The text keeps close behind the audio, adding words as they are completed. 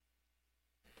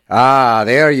Ah,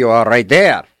 there you are, right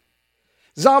there.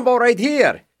 Zombo right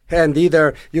here. And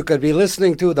either you could be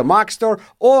listening to the Mock Store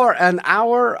or an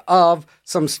hour of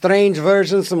some strange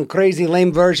version, some crazy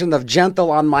lame version of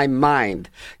Gentle on My Mind.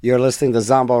 You're listening to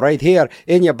Zombo right here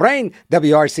in your brain,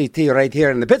 WRCT right here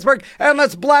in the Pittsburgh, and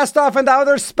let's blast off into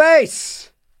outer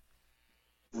space.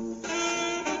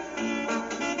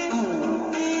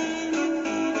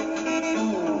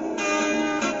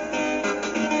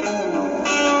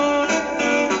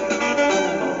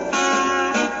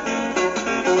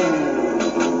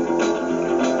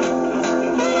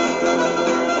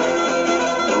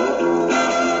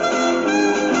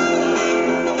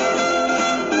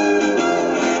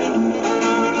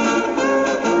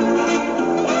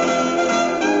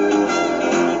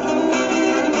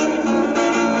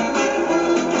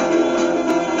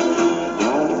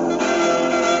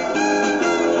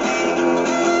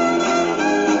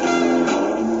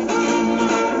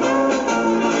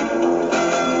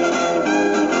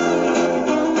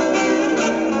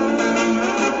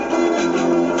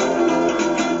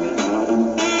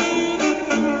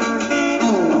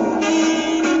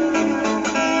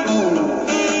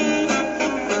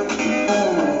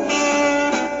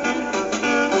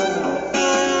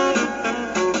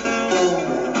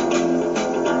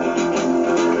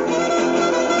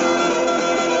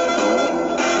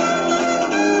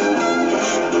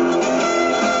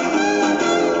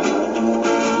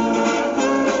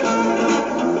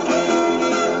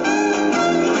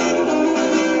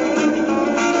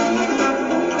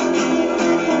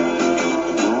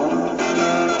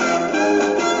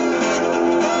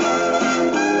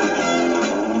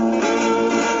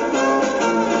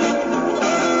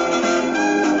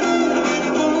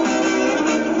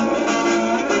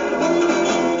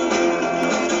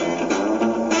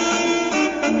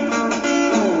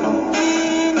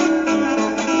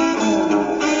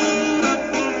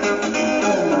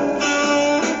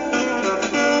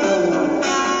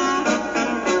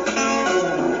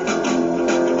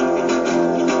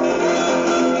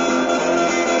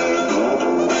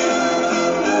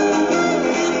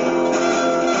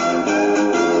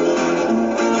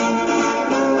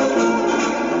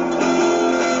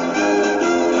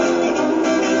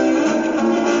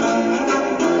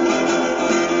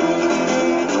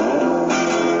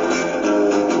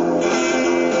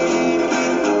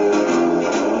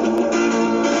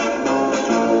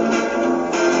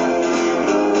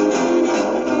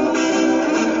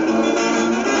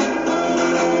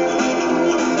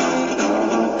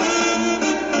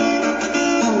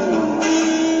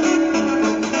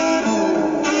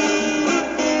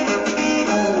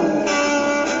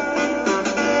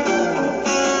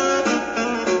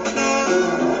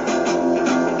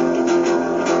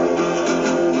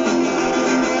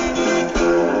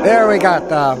 There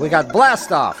we got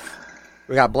Blast Off.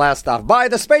 We got Blast Off by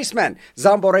the Spacemen.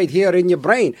 Zombo right here in your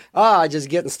brain. Just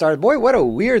getting started. Boy, what a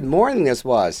weird morning this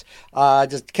was.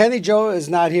 Just Kenny Joe is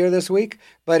not here this week,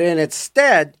 but in its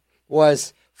stead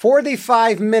was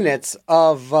 45 minutes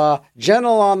of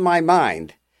Gentle on My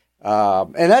Mind.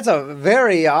 And that's a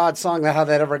very odd song, how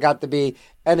that ever got to be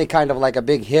any kind of like a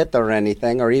big hit or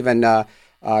anything, or even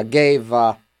gave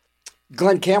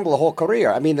Glenn Campbell a whole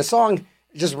career. I mean, the song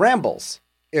just rambles.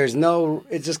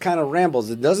 It just kind of rambles.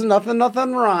 It doesn't,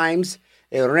 nothing rhymes.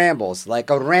 It rambles like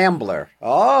a rambler.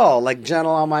 Oh, like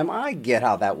Gentle on My Mind. I get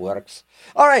how that works.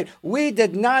 All right, we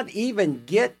did not even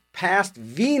get past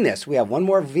Venus. We have one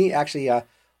more we have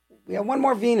one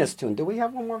more Venus tune. Do we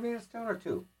have one more Venus tune or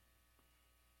two?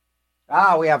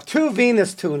 We have two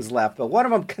Venus tunes left, but one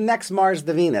of them connects Mars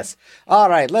to Venus. All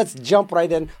right, let's jump right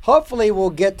in. Hopefully we'll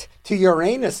get to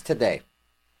Uranus today.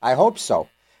 I hope so.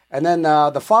 And then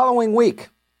the following week,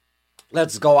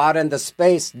 let's go out into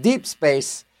space, deep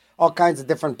space, all kinds of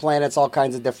different planets, all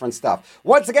kinds of different stuff.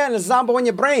 Once again, it's Zombo in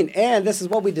Your Brain, and this is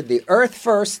what we did. The Earth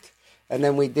first, and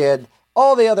then we did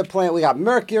all the other planets. We got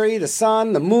Mercury, the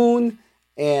Sun, the Moon,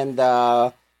 and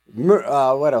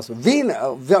what else? Venus,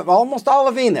 almost all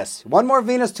of Venus. One more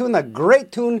Venus tune, the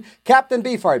great tune, Captain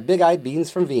Beefheart, Big-Eyed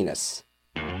Beans from Venus.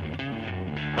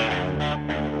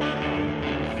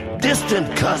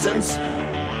 Distant cousins,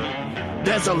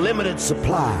 there's a limited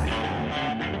supply,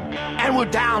 and we're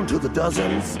down to the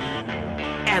dozens,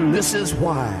 and this is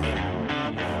why.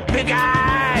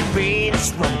 Big-eyed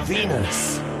beans from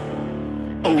Venus,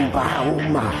 oh my, oh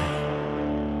my.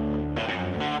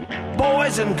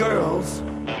 Boys and girls,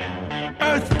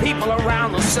 Earth people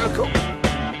around the circle,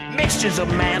 mixtures of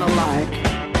man alike.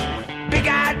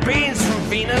 Big-eyed beans from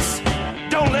Venus,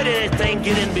 don't let anything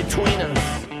get in between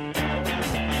us.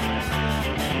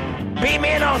 Beam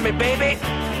in on me, baby,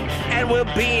 and we'll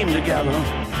beam together.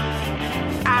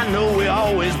 I I know we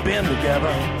always been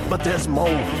together, but there's more.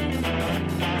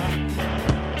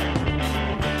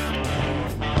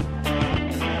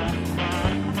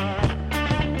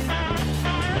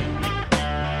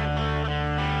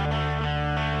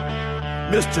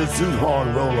 Mr.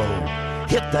 Zoothorn Rolo,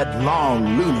 hit that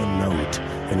long lunar note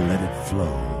and let it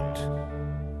float.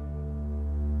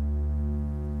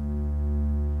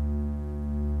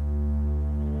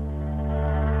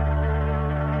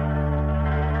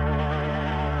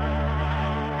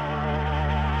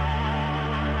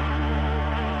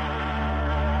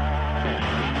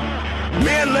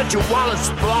 Men, let your wallets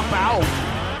flop out,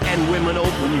 and women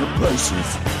open your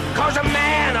purses. Cause a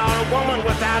man or a woman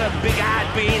without a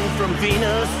big-eyed being from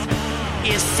Venus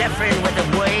is suffering with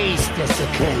a waist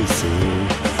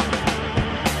desiccations.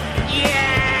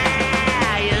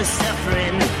 Yeah, you're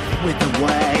suffering with the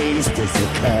waist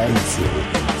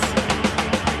desiccations.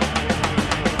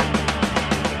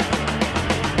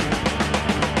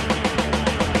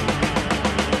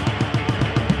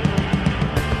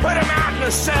 Put 'em out in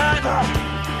the sun,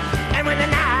 and when the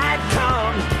night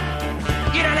comes,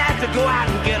 you don't have to go out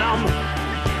and get 'em.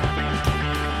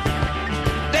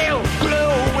 They'll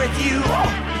glow with you.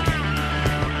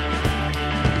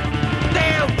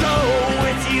 They'll go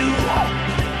with you.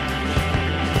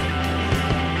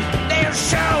 They'll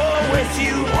show with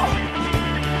you.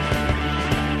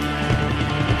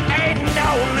 Ain't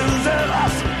no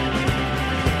losers,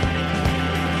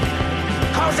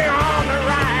 'cause they're on the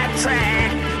right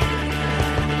track.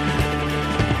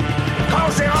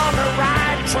 'Cause they're on the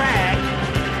right track.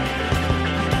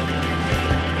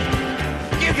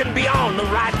 You can be on the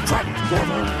right track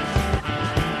together.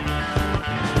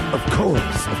 Of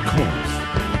course, of course.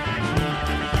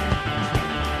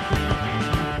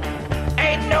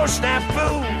 Ain't no snafu,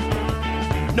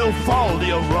 no fault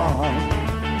you're wrong.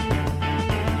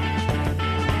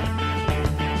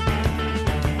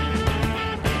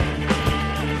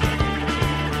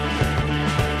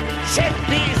 Check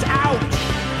these out,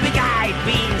 big-eyed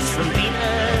beings from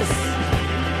Venus.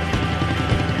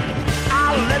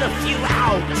 I'll let a few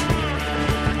out.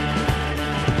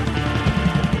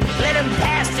 Let them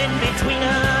pass in between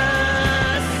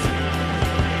us.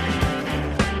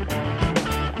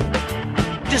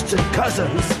 Distant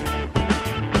cousins,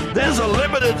 there's a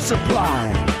limited supply.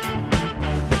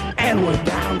 And we're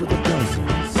down to the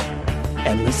dozens.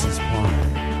 And this is why.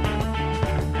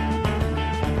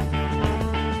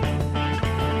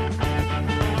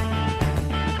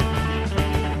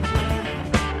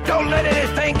 Don't let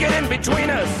anything get in between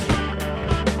us.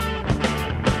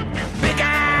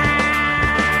 Big-eyed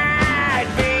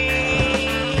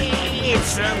beings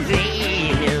from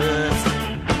Venus.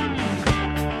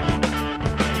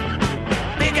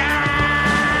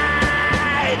 Big-eyed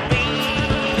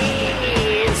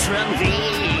beings from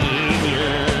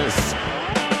Venus.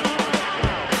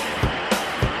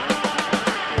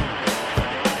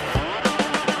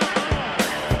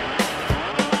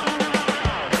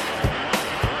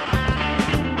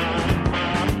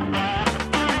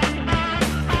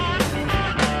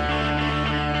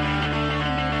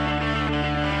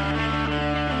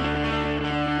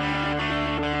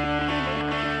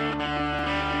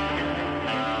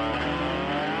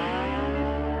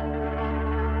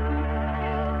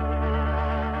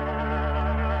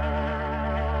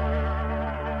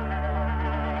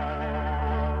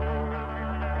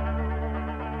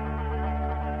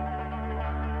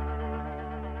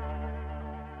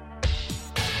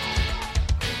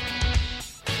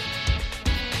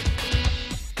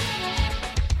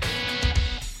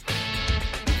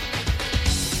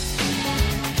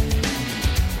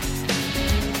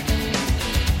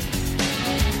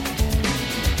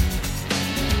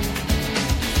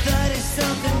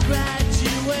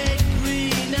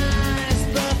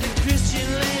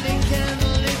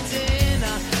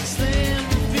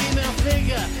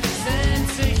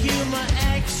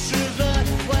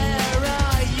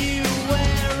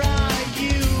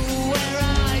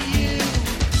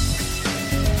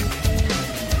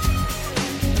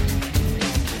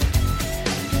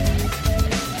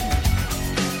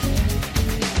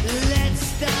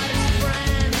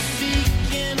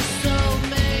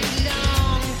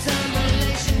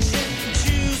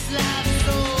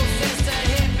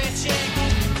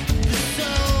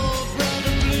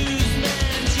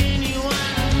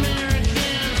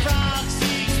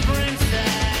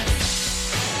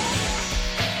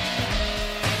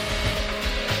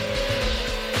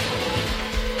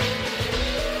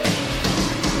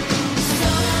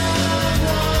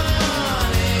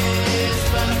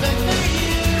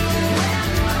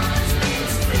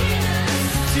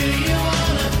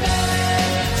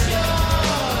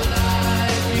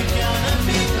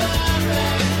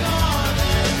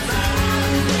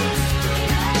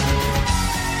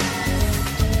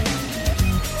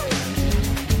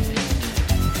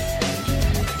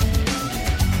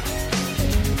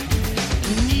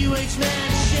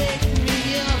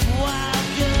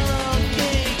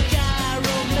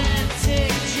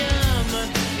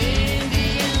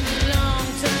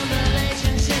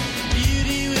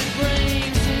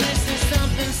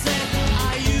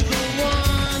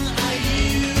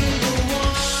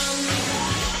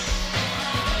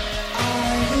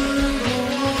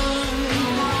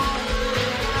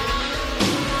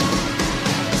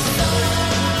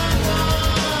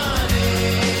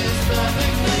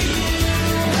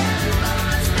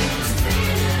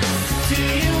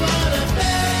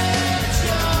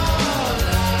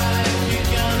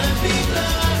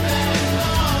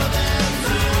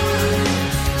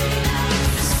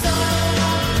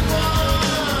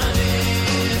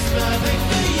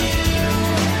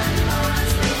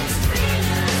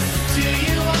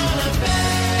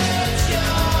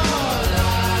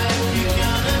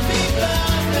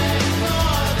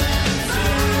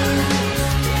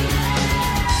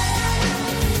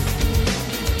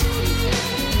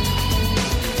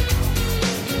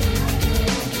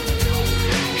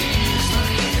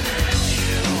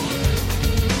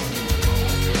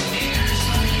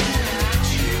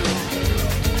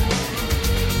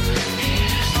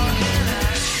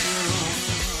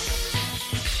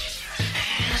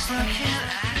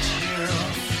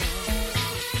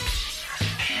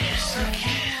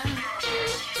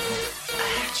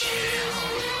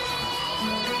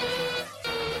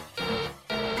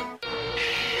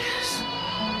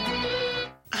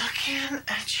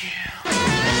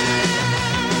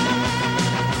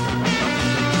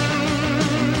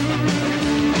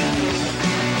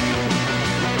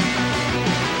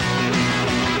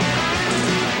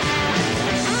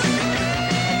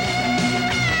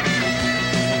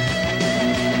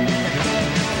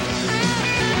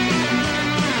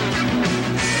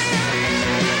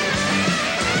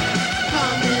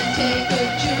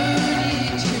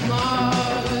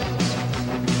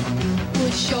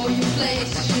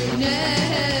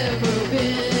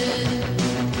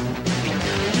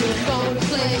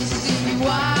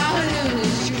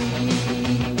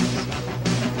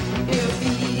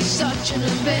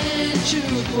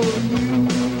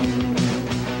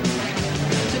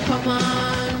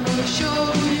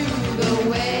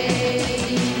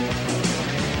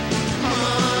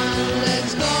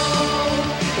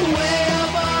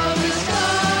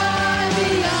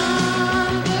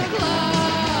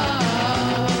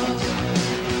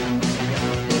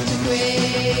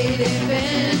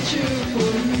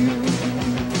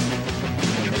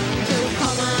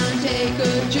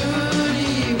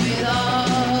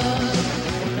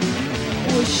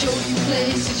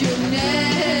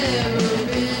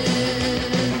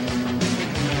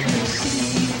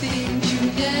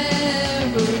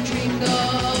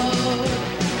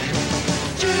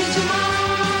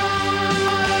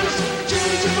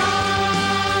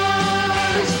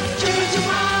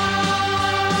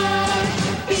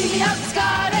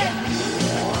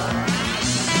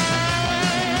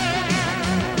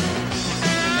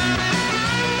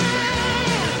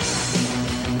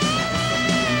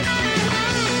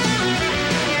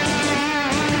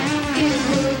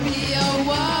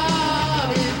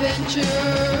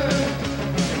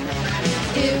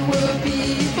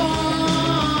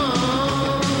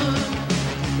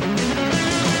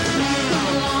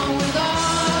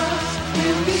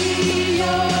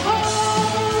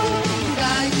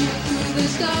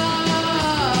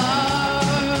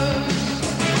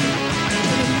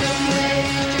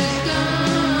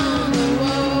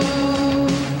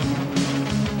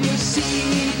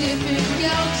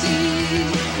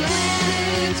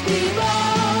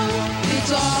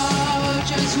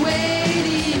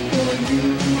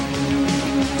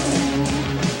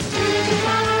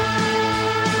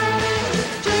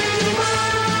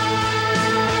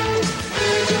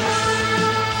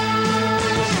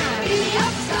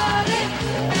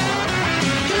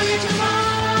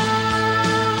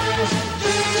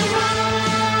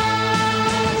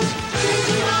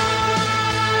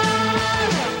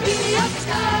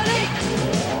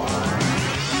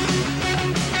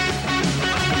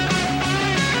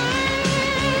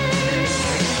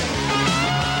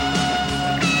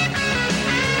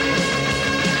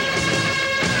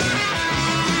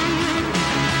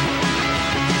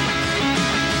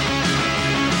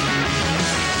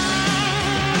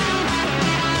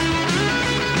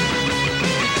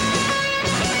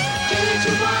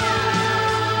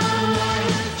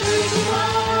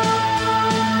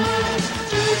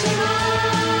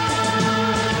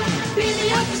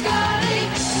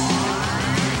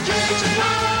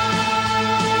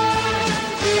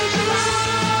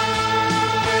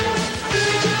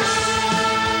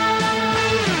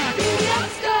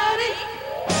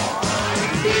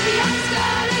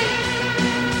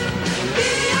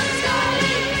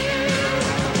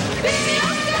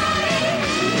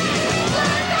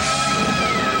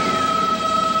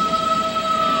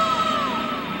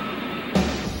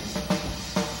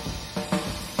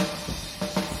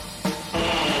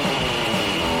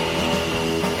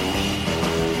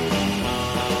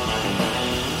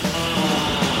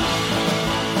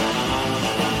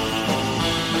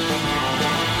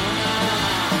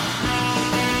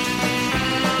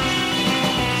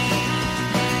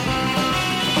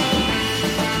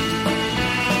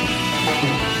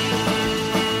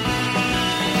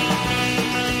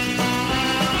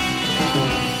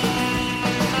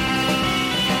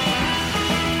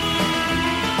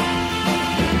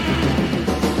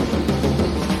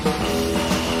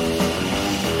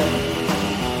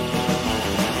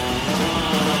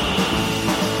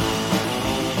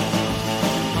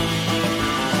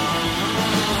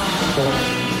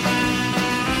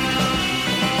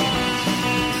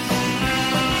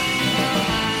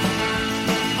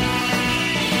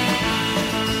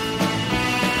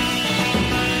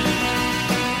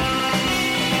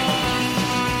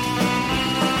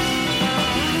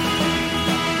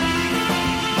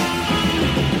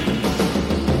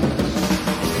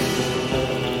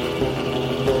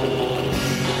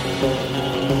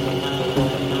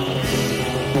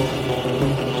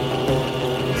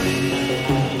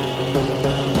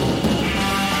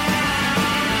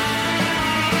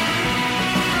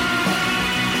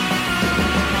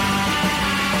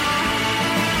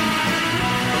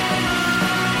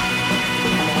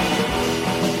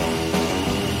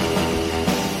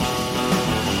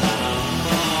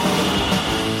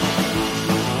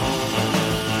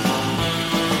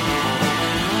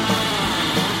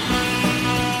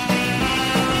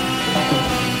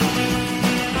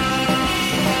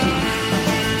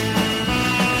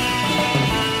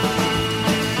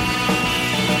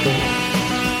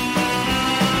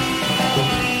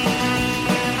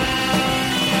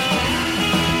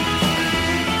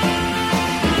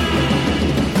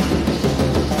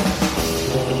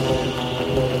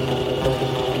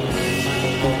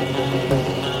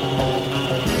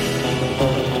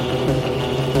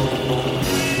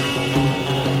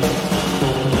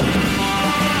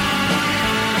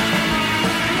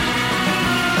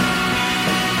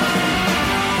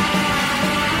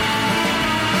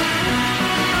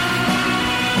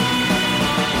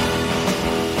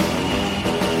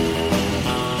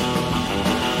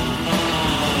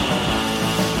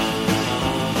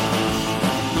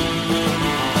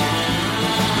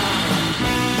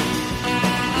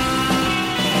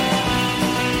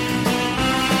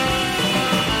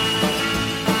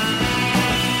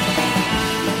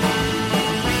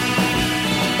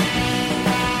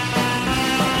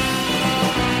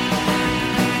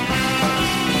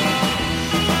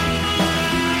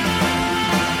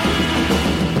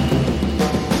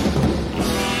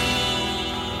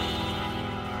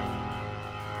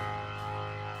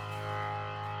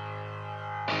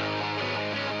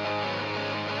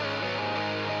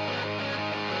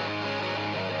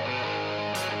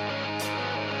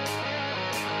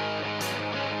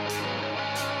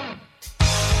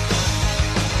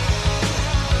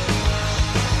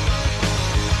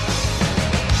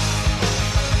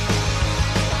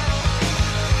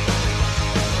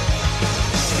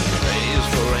 is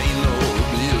for anal,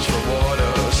 B is for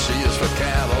water, C is for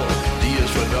cattle, D is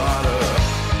for daughter.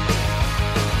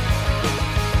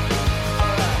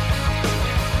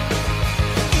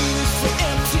 E is for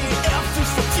empty, F is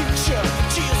for future,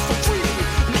 G is for free,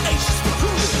 and H is for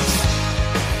hooligans.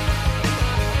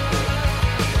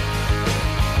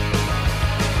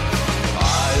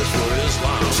 I is for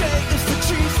Islam, J is for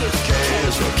Jesus, K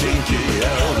is for kinky,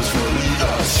 L is for lead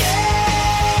us. yeah,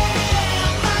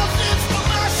 Mouth is for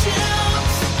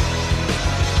Martians.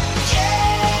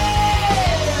 Yeah,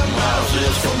 Mouth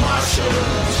is for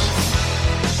Martians.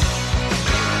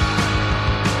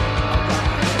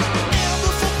 M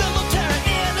is for military,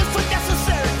 N is for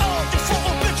necessary, O is for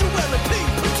obituary, P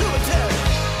pituitary.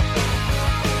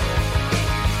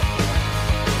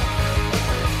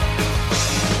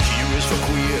 Q is for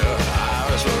queer, R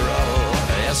is for rebel,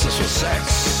 S is for sex,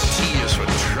 T is for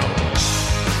trouble.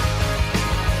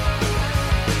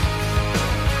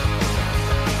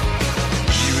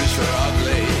 U is for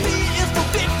ugly, B is for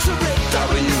victory,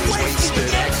 W is wasted,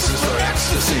 X is for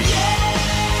ecstasy. yeah,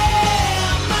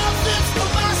 Mouth is for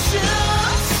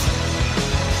Martians.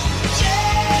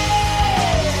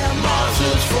 Yeah, Mars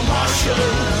is for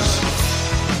Martians.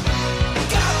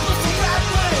 God was the right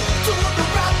way, doing the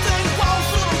right thing, walls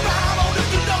to the right on, if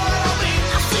you know what I mean.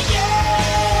 I say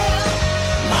yeah,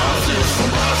 Mars is for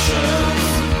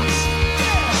Martians.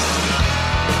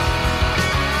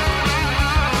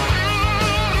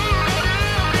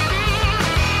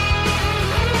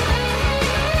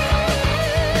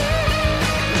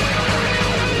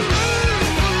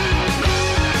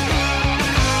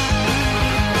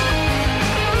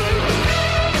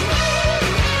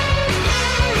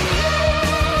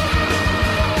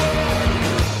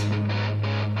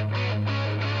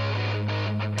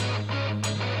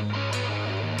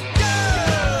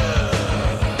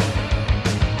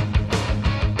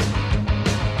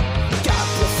 God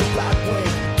was the right way,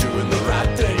 doing the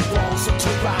right thing, walls to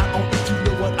the right on, if you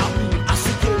know what I mean. I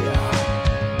say yeah,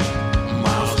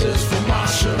 Mars is for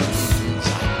Martians.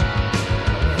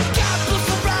 God was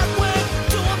the right way,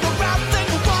 doing the right thing,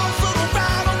 walls to the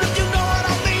right on, if you know what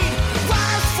I mean. Y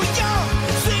is for young,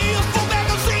 C is for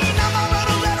magazine, I'm all out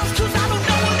of letters 'cause I don't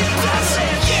know what it does. I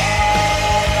said yeah,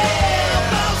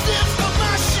 Mouth is for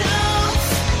Martians.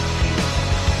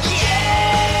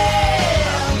 Yeah,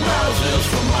 Mars is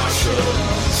for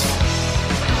Martians.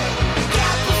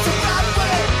 God was the right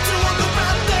way, doing the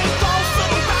right thing, walls to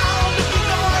the right on, if you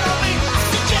know what I mean. I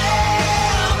said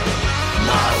yeah,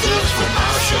 Mars is for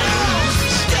Martians.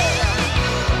 yeah.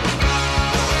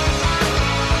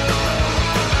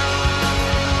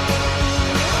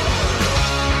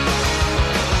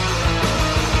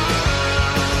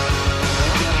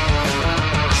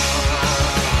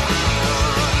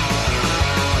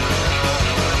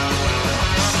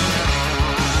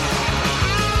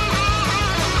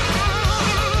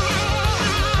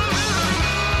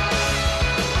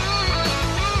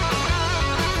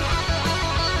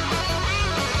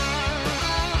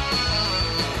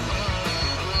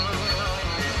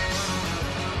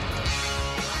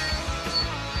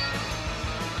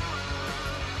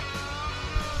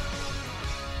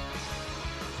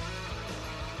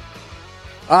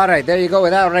 All right, there you go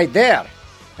with that right there.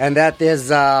 And that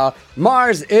is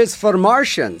Mars is for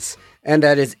Martians. And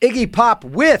that is Iggy Pop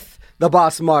with the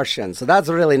Boss Martian. So that's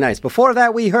really nice. Before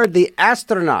that, we heard the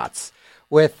Astronauts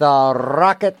with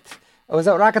Rocket. Was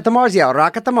that Rocket to Mars? Yeah,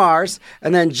 Rocket to Mars.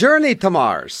 And then Journey to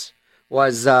Mars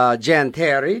was Jan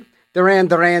Terry. Duran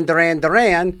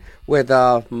with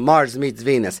Mars Meets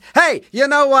Venus. Hey, you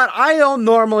know what? I don't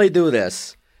normally do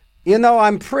this. You know,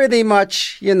 I'm pretty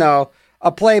much,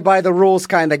 a play-by-the-rules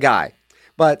kind of guy.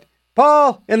 But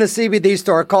Paul in the CBD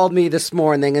store called me this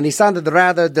morning, and he sounded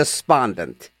rather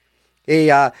despondent. He, he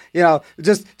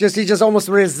just almost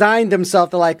resigned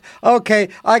himself to like, okay,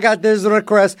 I got this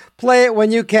request. Play it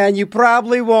when you can. You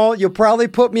probably won't. You'll probably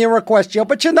put me in request jail.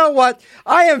 But you know what?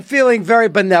 I am feeling very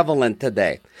benevolent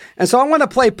today. And so I want to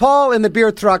play Paul in the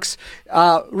Beer Truck's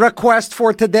request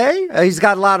for today. He's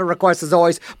got a lot of requests as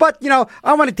always. But,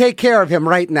 I want to take care of him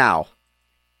right now.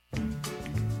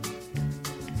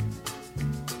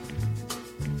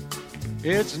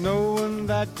 It's knowing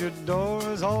that your door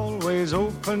is always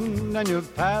open and your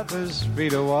path is free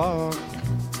to walk.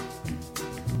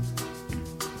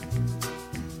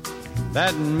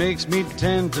 That makes me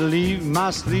tend to leave my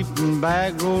sleeping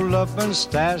bag rolled up and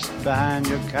stashed behind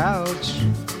your couch.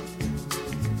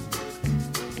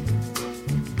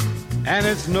 And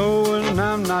it's knowing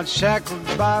I'm not shackled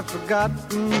by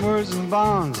forgotten words and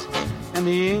bonds and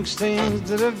the ink stains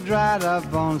that have dried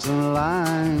up on some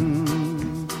lines.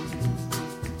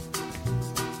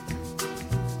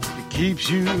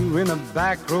 keeps you in the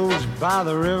back roads by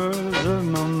the rivers of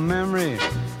my memory.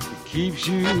 It keeps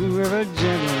you ever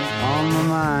gentle on my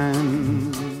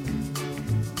mind.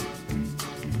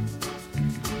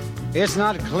 It's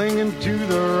not clinging to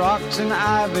the rocks and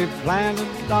ivy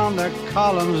planted on their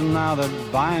columns now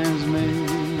that binds me,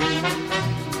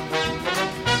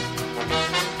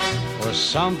 or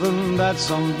something that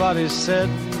somebody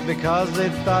said because they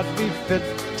thought we fit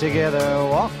together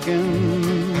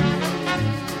walking.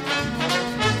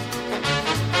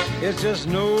 It's just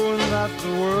knowing that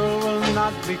the world will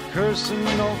not be cursing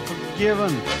or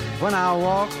forgiving when I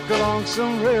walk along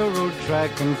some railroad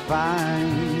track and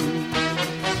find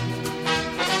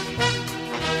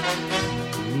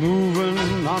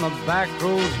moving on the back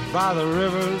roads by the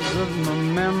rivers of my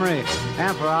memory,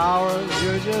 and for hours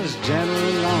you're just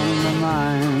gentle on my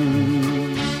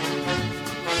mind.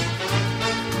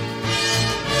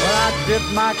 Well, I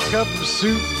dipped my cup of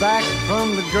soup back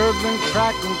from the gurgling,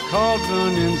 crackling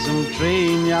cauldron in some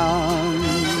train yarn.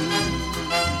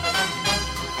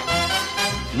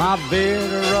 My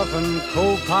beard, a rough and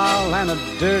coal pile, and a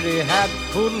dirty hat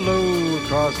pulled low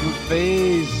across my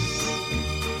face.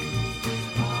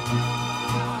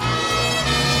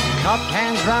 Cupped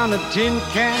hands round a tin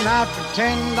can, I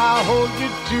pretend I'll hold you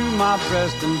to my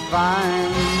breast and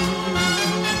find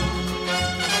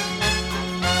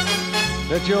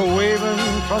that you're waving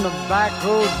from the back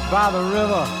roads by the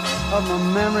river of my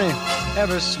memory,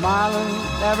 ever smiling,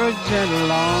 ever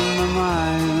gentle on my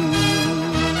mind.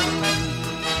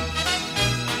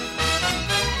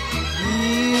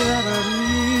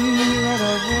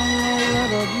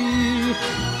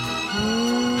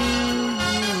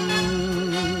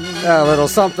 A little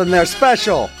something there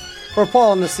special for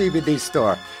Paul in the CBD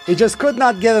store. He just could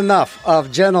not get enough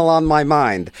of Gentle on My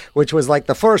Mind, which was like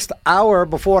the first hour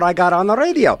before I got on the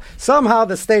radio. Somehow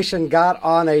the station got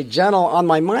on a Gentle on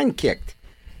My Mind kick.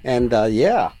 And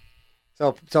yeah.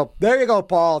 So there you go,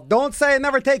 Paul. Don't say I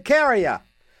never take care of you.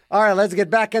 All right, let's get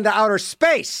back into outer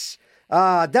space.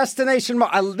 Destination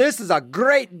Mars. This is a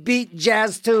great beat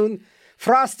jazz tune.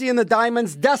 Frosty and the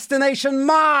Diamonds, Destination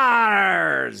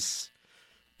Mars.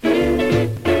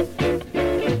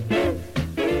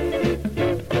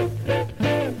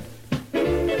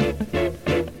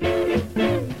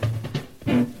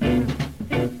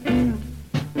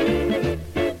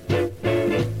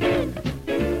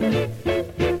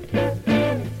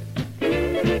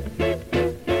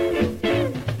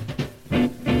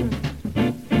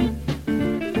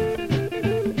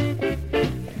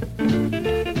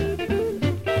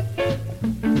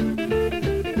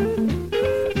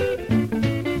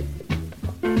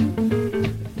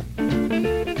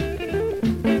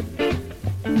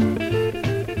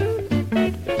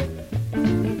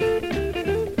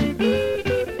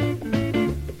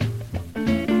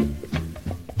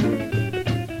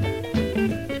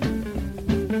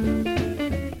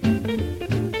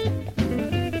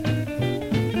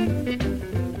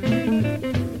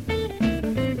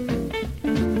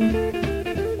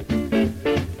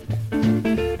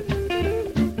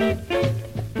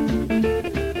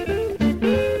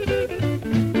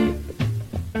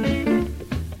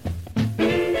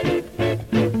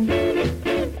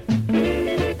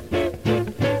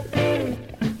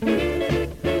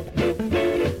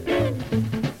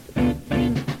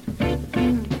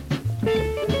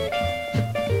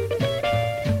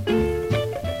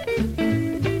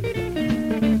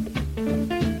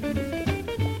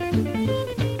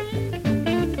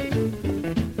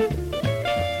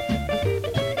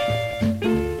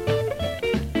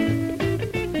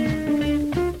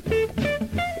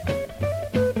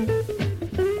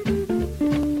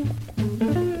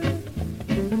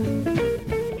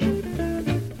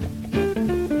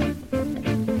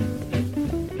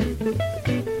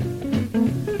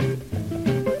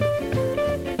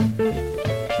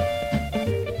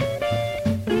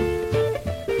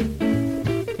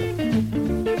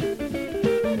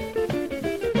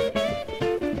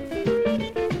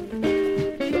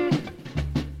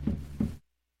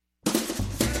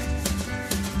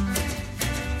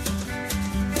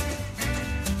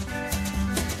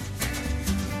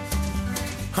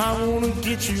 I wanna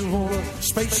get you on a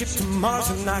spaceship to Mars,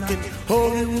 and I can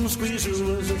hug you and squeeze you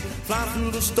as we fly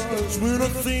through the stars. When I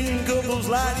think of those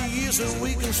light years that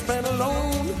we can spend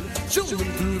alone,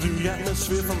 zooming through the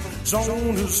atmosphere from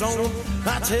zone to zone,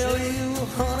 I tell you,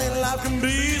 honey, life can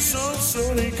be so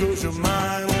sunny, 'cause you're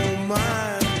mine, oh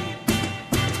mine.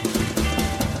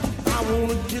 I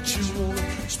wanna get you on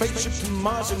a spaceship to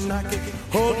Mars, and I can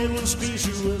hug you and squeeze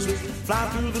you as we fly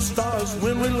through the stars.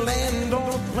 When we land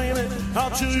on a planet, I'll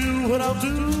tell you what I'll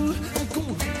do. I'm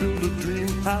gonna build a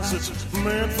dream house that's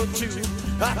meant for two.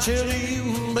 I tell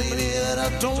you, baby, that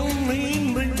I don't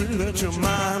mean, baby, that you're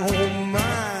mine, oh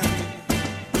mine.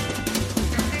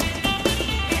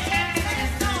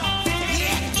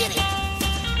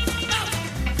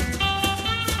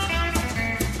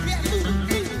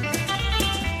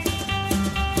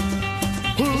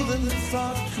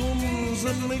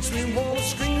 That makes me want to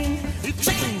scream. It's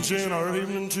changing our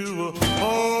evening to a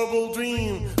horrible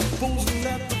dream. Supposing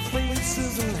that the place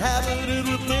is inhabited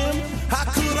with them, how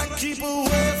could I keep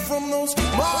away from those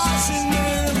Martian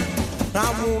men?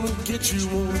 I wanna get you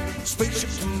on a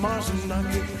spaceship to Mars and I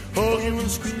can hug you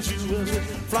and squeeze you as we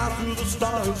fly through the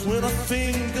stars. When I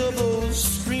think of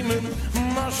those screaming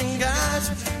Martian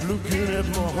guys looking at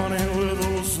my honey with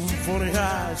those funny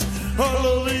eyes. I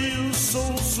love you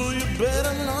so you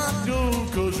better not go,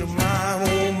 'cause you're mine,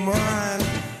 oh mine.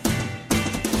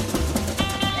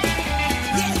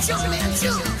 Yeah, jump, man,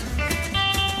 jump.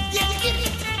 Yeah, get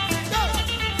it. Go.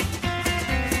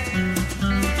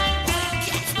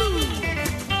 Catch move.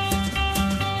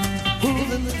 Oh,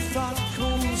 then the thought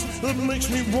comes that makes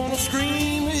me wanna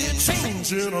scream. It's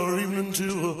changing our evening to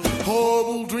a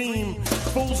horrible dream.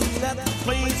 Supposing that the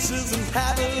place is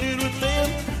inhabited with them,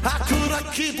 how could I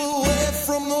keep away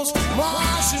from those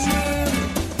Martian men?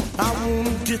 I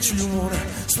wanna get you on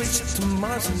a spaceship to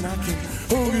Mars and I can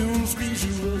hug you and squeeze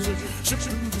you as a ship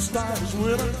through the stars.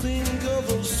 When I think of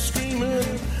those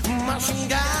screaming Martian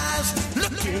guys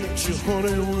looking at you,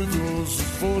 honey, with those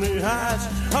funny eyes.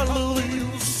 I love you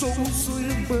so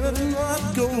you better not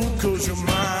go, 'cause you're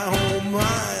mine, oh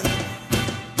mine.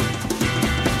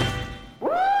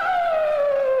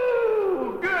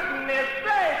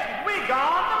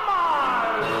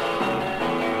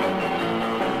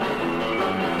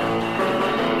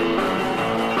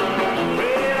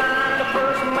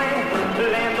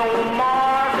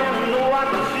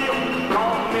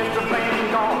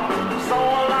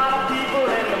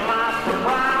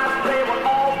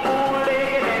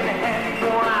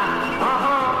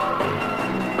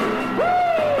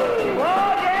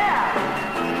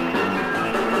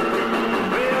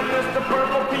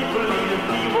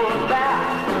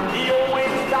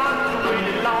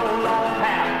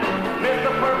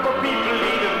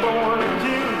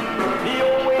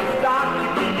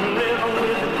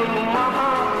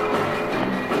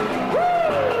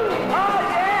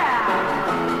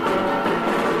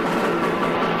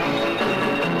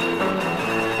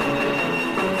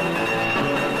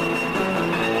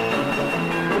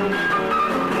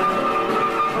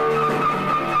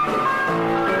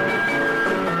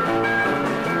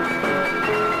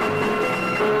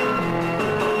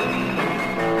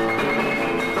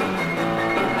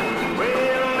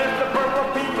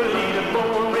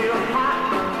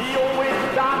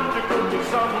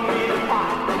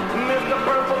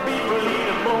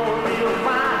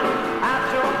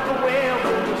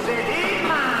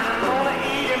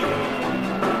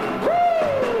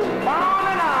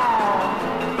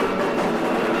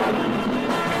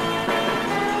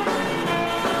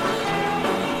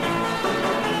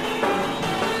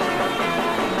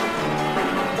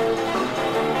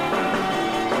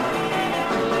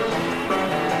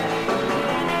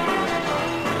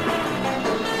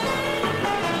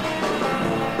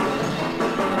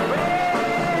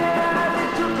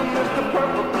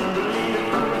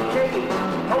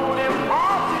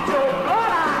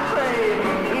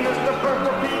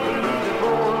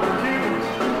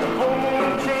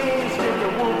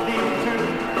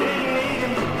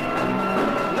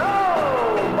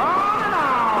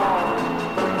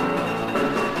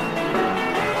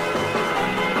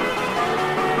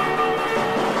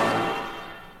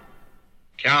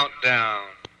 Countdown.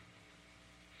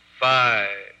 5,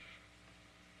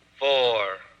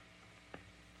 4,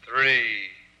 3,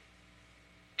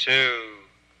 2,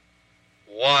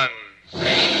 1.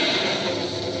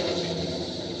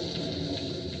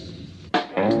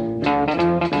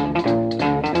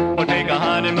 We'll take a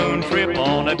honeymoon trip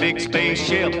on a big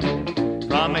spaceship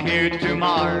from here to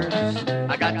Mars.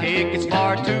 I got tickets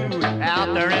for two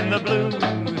out there in the blue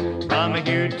from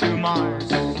here to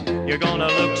Mars. You're gonna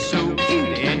look so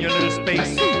cute in your little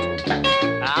spacesuit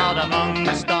out among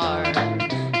the stars.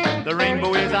 The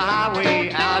rainbow is a highway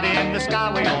out in the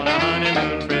skyway on a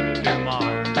honeymoon trip to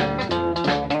Mars.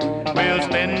 We'll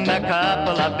spend a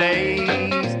couple of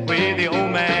days with the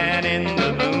old man in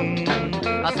the moon.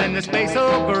 I'll send the space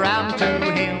over out to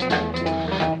him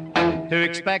to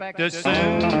expect us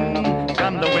soon.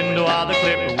 From the window of the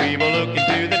clipper we will look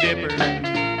into the dipper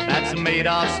that's made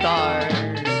of stars.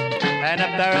 And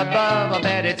up there above, I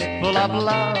bet it's full of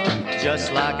love,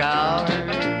 just like ours.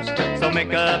 So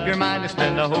make up your mind to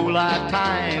spend a whole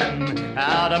lifetime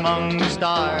out among the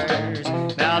stars.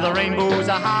 Now the rainbow's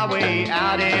a highway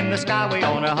out in the skyway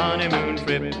on a honeymoon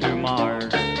trip to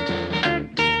Mars.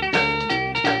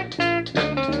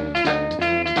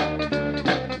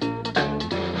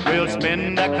 We'll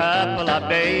spend a couple of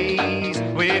days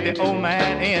with the old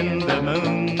man in the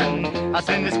moon. I'll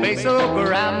send the space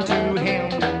around to him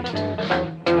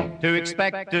to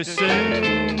expect us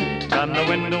soon. From the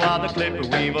window of the clipper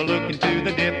we will look into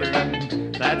the dipper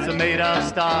that's made of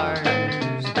stars.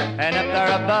 And up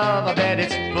there above I bet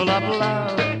it's full of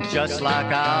love just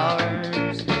like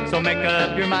ours. So make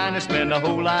up your mind to spend a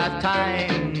whole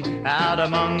lifetime out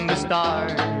among the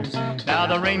stars. Now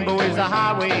the rainbow is a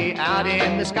highway out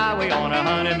in the skyway on a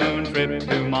honeymoon trip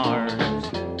to Mars.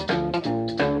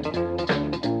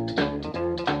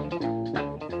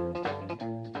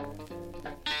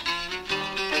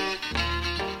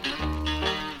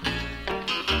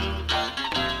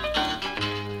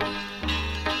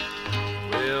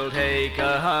 We'll take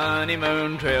a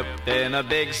honeymoon trip in a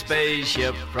big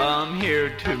spaceship from here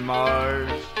to Mars.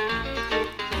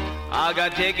 I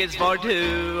got tickets for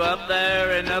two up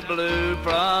there in the blue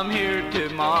from here to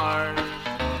Mars.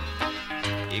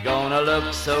 You're gonna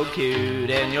look so cute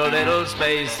in your little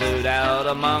spacesuit out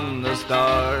among the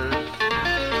stars.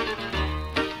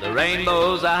 The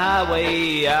rainbow's a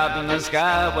highway out in the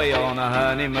skyway on a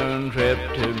honeymoon trip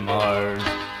to Mars.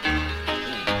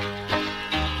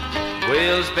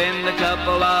 We'll spend a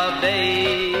couple of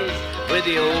days with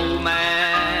the old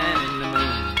man in the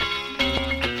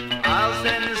moon. I'll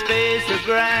send the space a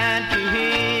grant to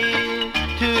him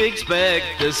to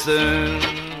expect us soon.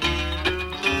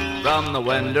 From the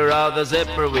window of the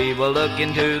zipper we will look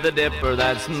into the dipper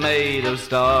that's made of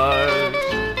stars.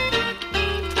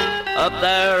 Up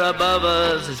there above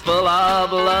us is full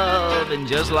of love and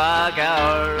just like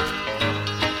ours.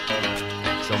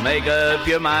 So make up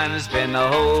your mind and spend a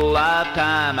whole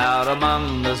lifetime out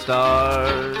among the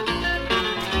stars.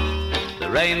 The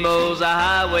rainbow's a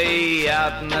highway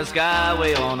out in the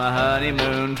skyway on a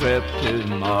honeymoon trip to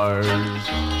Mars.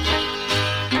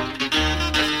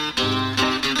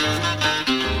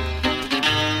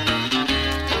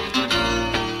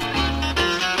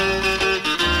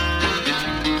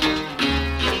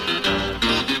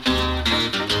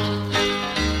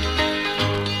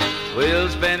 We'll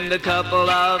spend a couple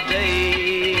of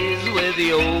days with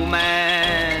the old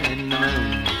man in the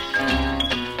moon.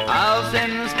 I'll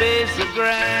send the space a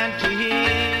grant to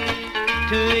him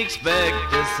to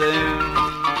expect us soon.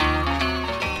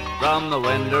 From the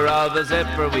window of the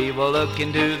zipper we will look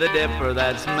into the dipper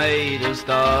that's made of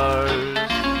stars.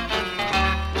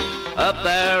 Up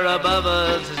there above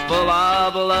us is full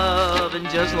of love and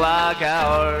just like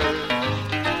ours.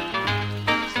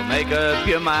 Make up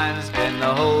your mind, spend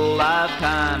the whole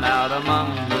lifetime out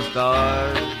among the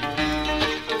stars.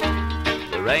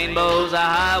 The rainbow's a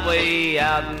highway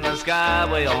out in the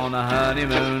skyway on a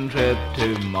honeymoon trip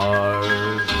to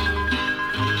Mars.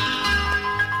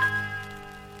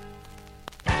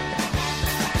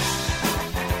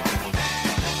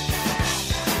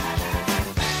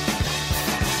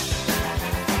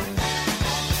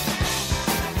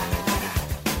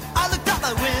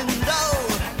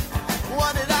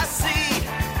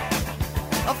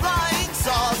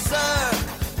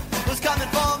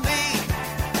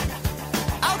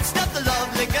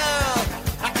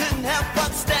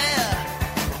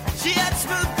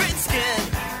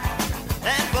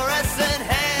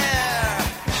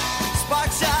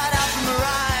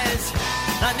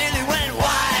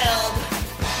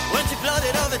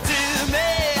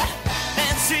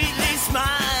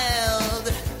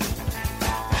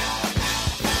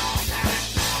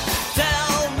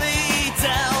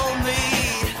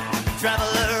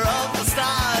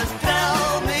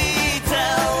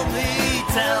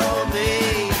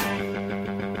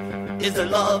 Is there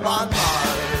love on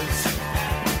Mars?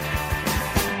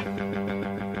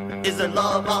 Is there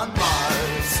love on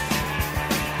Mars?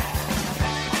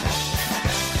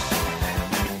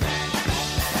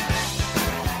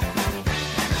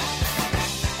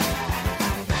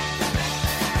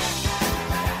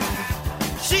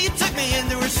 She took me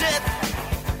into her ship.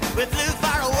 We flew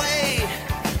far away,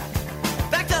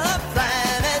 back to her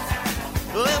planet,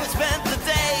 where we spent the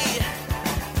day.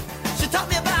 She taught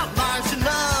me about Martian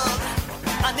love.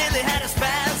 I nearly had a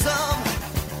spasm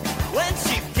when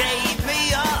she gave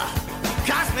me a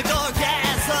cosmic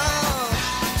orgasm.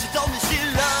 She told me she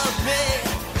loved me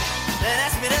and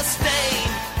asked me to stay.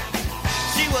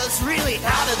 She was really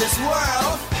out of this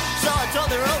world, so I told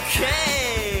her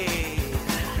okay.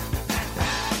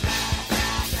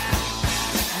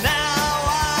 Now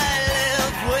I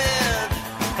live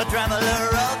with a traveler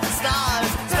of the stars,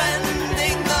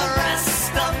 spending the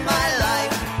rest of my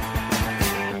life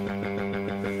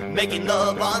making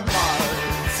love on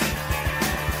Mars.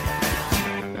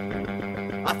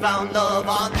 I found love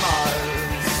on Mars.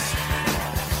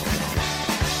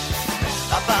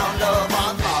 I found love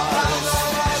on Mars.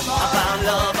 I found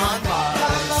love on Mars.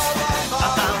 I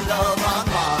found love on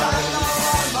Mars.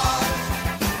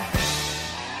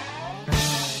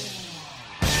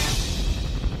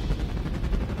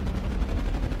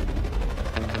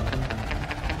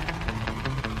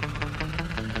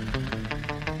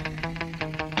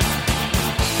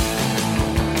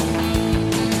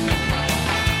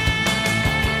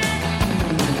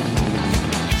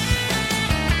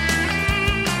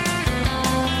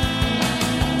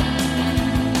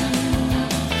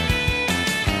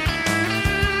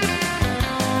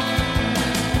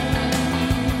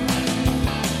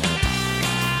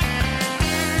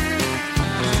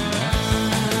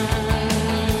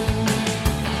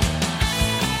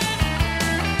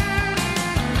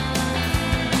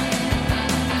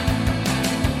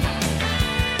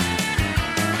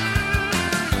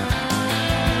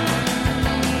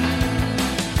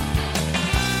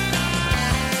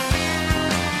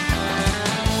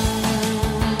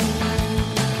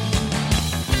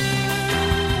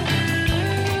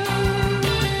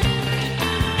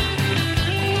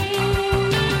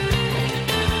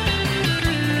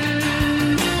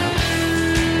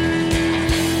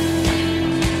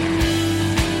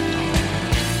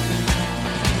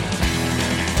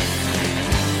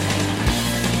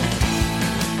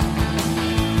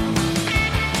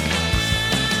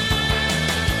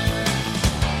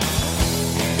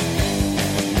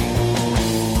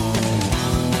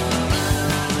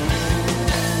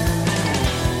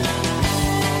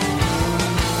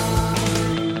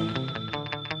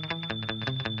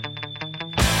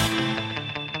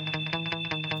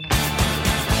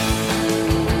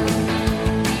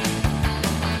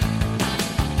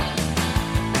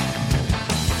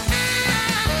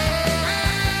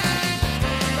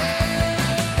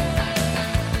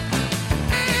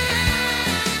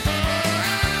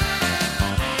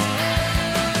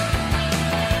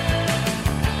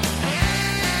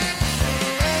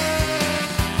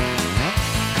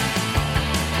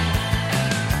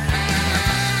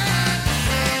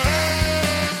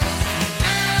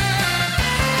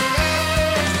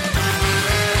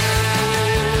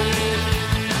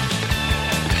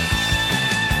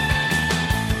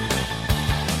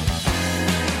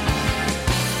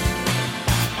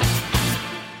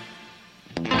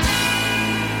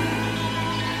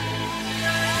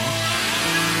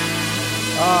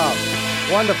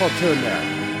 Wonderful tune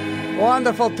there.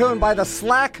 Wonderful tune by the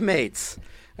Slackmates.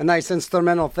 A nice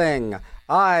instrumental thing.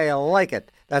 I like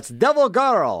it. That's Devil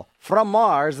Girl from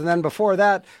Mars. And then before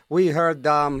that, we heard,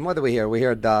 what did we hear? We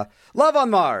heard Love on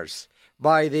Mars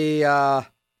by the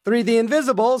 3D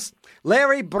Invisibles,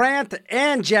 Larry Brandt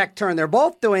and Jack Turner. They're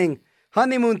both doing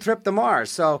Honeymoon Trip to Mars.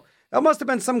 So that must have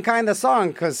been some kind of song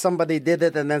because somebody did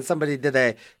it and then somebody did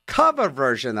a cover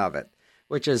version of it.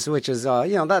 Which is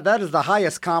that is the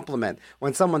highest compliment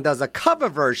when someone does a cover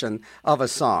version of a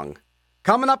song.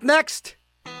 Coming up next.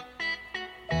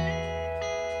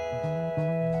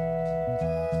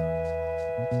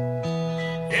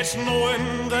 It's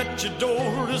knowing that your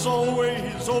door is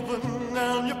always open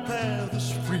and your path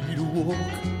is free to walk.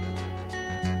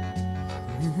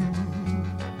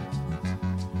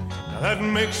 That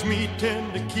makes me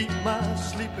tend to keep my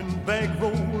sleeping bag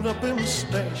rolled up and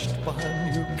stashed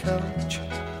behind your couch.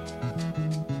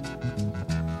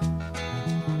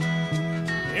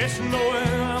 It's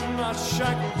knowing I'm not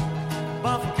shackled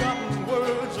by forgotten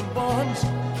words and bonds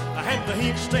and the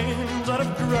heat stains that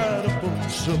have dried up on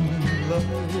some line.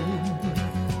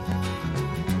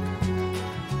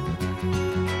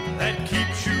 That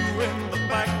keeps you in the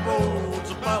back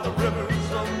roads by the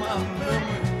rivers of my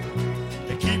memory.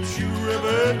 Keeps you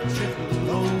ever gentle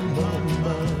on my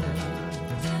mind.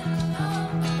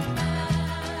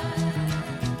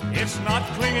 It's not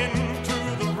clinging to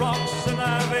the rocks and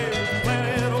ivy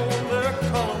planted on their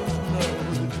columns now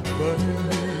it's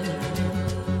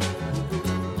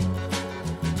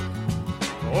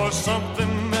or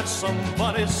something that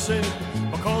somebody said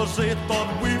because they thought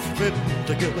we fit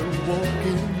together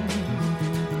walking.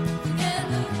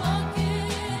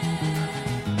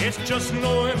 It's just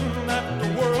knowing that the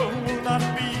world will not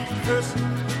be cursing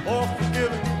or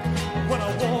forgiving when I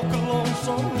walk along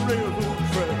some railroad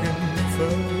track and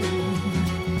find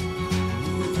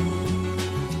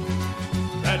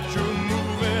that you're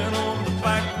moving on the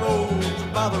back roads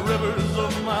by the rivers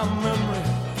of my memory,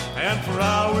 and for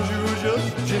hours you're just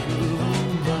gentle on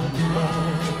my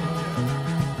mind.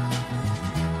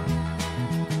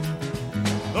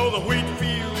 Though the wheat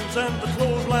fields and the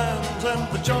clotheslines and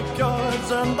the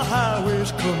junkyards and the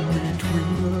highways come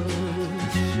between us.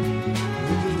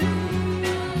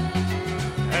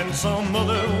 And some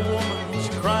other woman's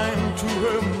crying to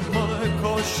her mother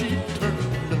 'cause she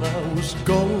turned and I was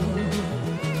gone.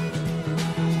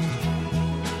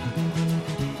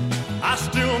 I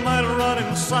still might run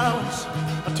in silence,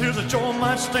 tears of joy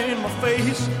might stain my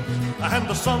face, and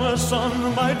the summer sun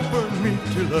might burn me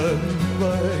till I'm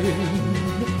blind.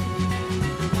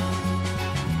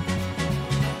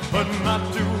 But not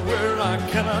to where I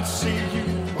cannot see you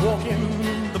walking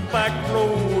the back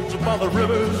roads by the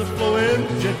rivers flowing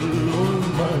gentle on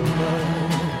my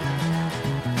mind.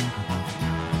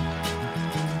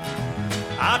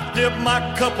 I dip my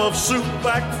cup of soup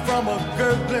back from a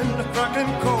gurgling,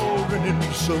 cracking cauldron in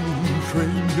some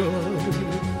train yard.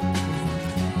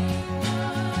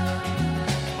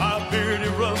 My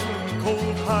beardy, ruffling,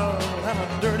 cold heart and a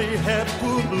dirty hat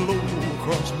would blow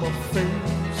across my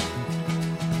face.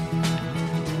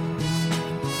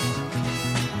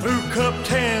 Through cupped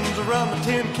hands around the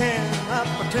tin can, I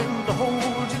pretend to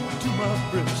hold you to my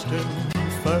breast and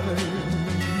fight.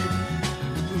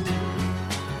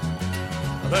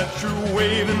 That you're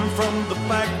waving from the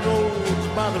back roads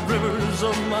by the rivers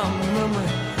of my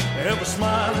memory, ever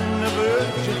smiling, ever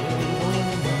gentle on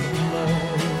my life.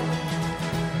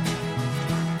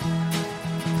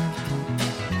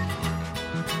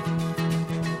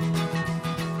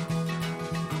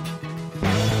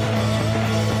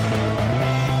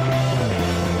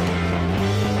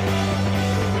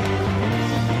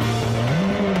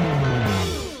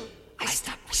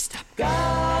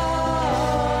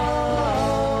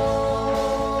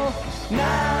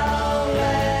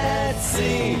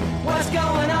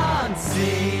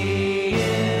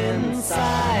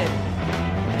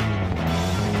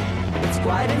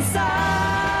 Quite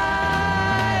inside.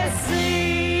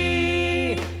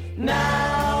 See,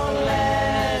 now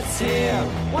let's hear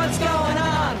what's going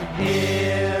on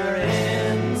here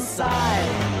inside.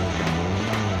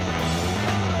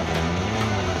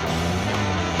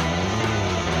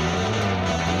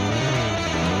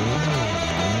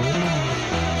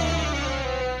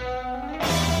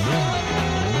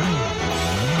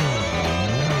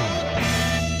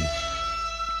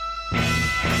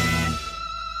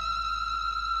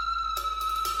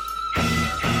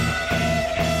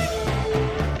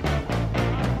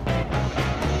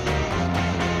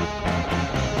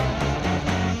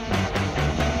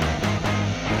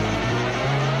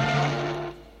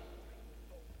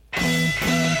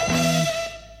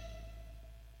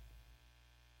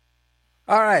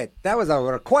 All right, that was a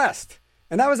request.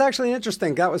 And that was actually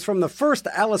interesting. That was from the first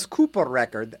Alice Cooper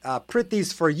record,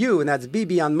 Pretty's For You, and that's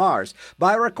BB on Mars,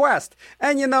 by request.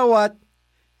 And you know what?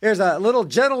 Here's a little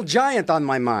Gentle Giant on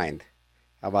my mind.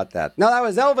 How about that? No, that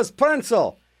was Elvis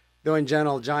Presley doing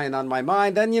Gentle Giant on my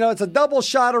mind. And, you know, it's a double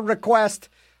shot of request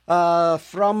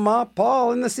from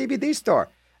Paul in the CBD store.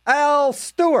 Al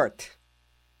Stewart,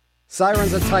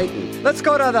 Sirens of Titan. Let's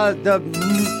go to the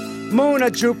moon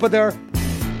of Jupiter.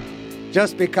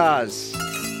 Just because.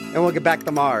 And we'll get back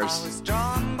to Mars. I was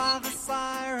drawn by the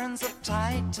sirens of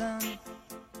Titan,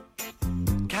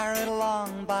 carried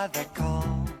along by their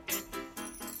call,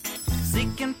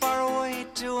 seeking for a way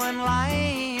to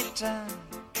enlighten,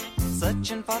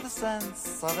 searching for the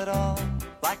sense of it all.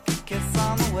 Like a kiss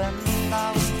on the wind,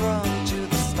 I was thrown to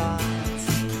the stars,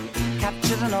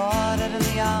 captured and ordered in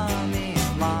the army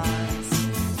of Mars,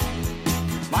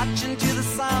 marching to the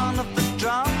sound of the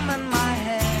drum in my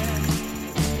head.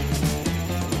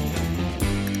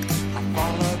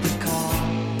 Follow the call.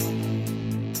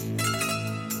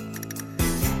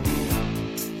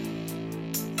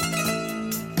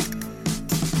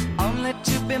 Only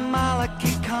to be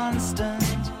Malachi constant,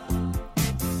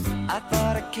 I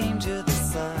thought I came to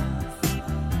this earth,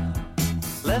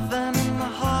 living in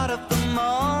the heart of the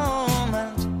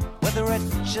moment, where the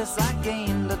riches I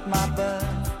gained at my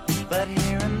birth. But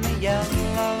here in the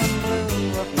yellow and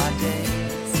blue of my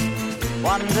days,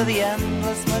 wander the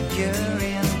endless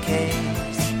Mercurian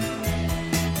caves,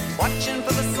 watching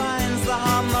for the signs the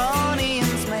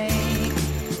harmonians make,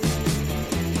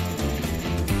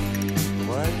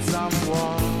 words on the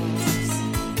walls.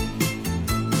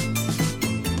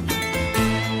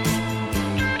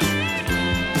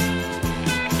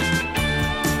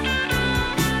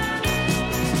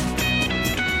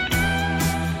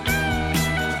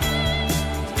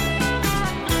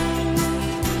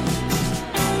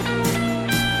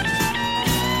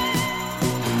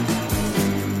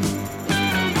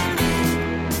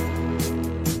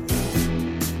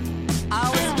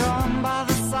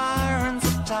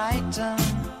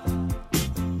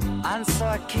 And so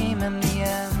I came in the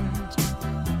end,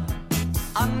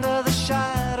 under the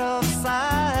shadow of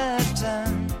silence.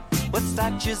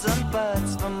 statues and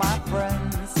birds for my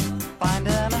friends,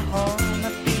 finding a home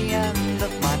at the end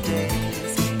of my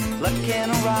days. Looking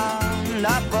around,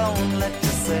 I've only to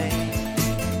say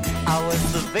I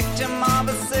was the victim of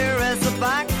a series of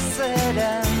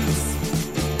accidents.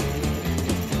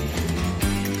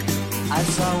 I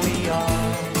saw we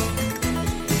all,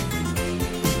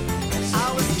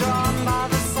 I was drawn by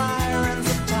the sirens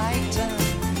of Titan.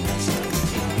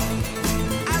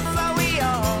 I saw we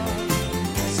all,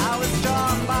 I was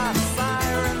drawn by the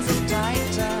sirens of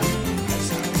Titan.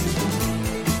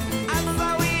 I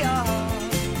saw we all.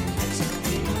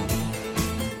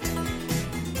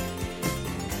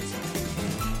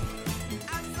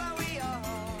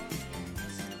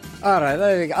 All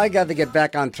right, I got to get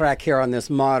back on track here on this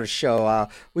Mars show.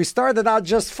 We started out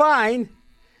just fine,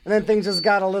 and then things just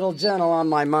got a little gentle on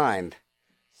my mind.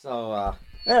 So,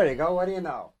 there you go. What do you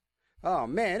know? Oh,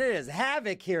 man, it is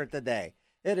havoc here today.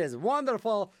 It is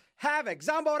wonderful havoc.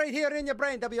 Zombo right here in your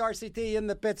brain, WRCT in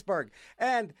the Pittsburgh.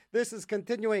 And this is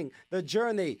continuing the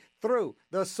journey through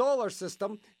the solar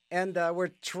system. And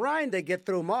we're trying to get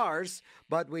through Mars,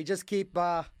 but we just keep...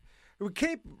 We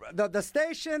keep the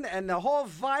station and the whole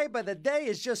vibe of the day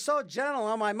is just so gentle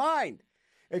on my mind.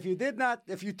 If you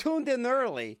tuned in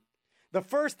early, the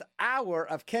first hour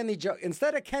of Kenny Joe,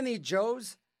 instead of Kenny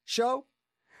Joe's show,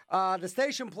 the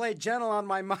station played Gentle on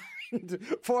My Mind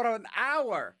for an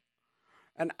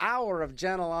hour of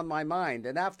Gentle on My Mind.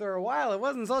 And after a while, it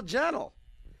wasn't so gentle.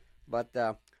 But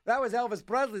that was Elvis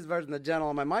Presley's version of Gentle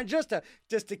on My Mind, just to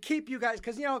keep you guys,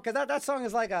 because that song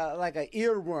is like a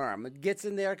earworm. It gets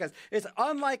in there because it's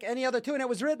unlike any other tune. It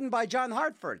was written by John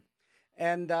Hartford,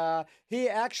 and he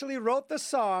actually wrote the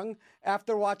song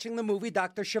after watching the movie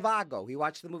Dr. Zhivago. He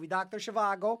watched the movie Dr.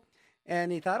 Zhivago,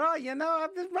 and he thought,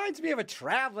 it reminds me of a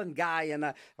traveling guy and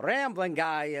a rambling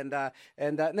guy,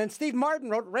 and then Steve Martin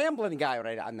wrote Rambling Guy,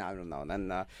 right? No, I don't know.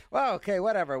 Then okay,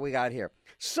 whatever we got here.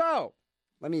 So.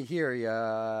 Let me hear you.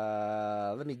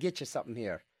 Let me get you something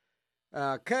here.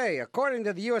 Okay, according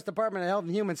to the U.S. Department of Health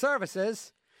and Human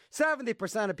Services,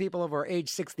 70% of people over age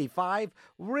 65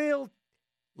 will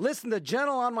listen to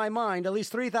Gentle on My Mind at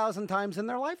least 3,000 times in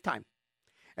their lifetime.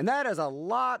 And that is a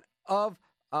lot of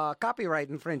copyright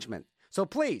infringement. So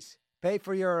please, pay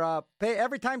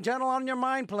every time Gentle on Your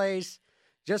Mind plays.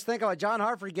 Just think of it. John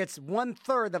Hartford gets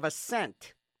 1/3 of a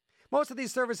cent. Most of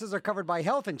these services are covered by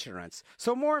health insurance.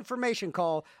 So more information,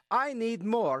 call I Need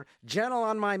More,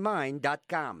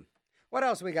 gentleonmymind.com. What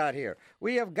else we got here?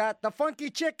 We have got the funky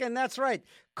chicken. That's right.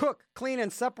 Cook, clean,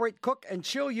 and separate, cook, and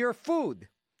chill your food.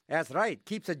 That's right.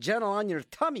 Keeps it gentle on your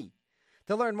tummy.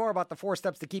 To learn more about the 4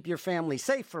 steps to keep your family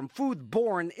safe from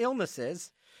food-borne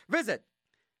illnesses, visit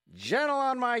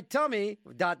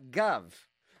gentleonmytummy.gov.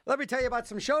 Let me tell you about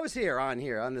some shows here on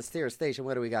this here station.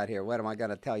 What do we got here? What am I going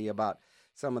to tell you about?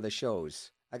 Some of the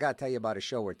shows. I got to tell you about a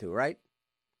show or two, right?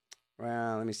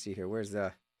 Well, let me see here. Where's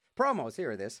the promos?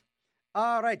 Here it is.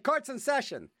 All right, Courts in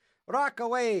Session. Rock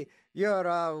away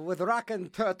your with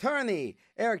Rockin' Attorney,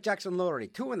 Eric Jackson Lurie.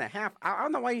 2.5 hours. I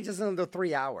don't know why he doesn't do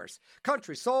 3 hours.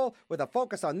 Country Soul with a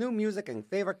focus on new music and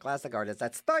favorite classic artists.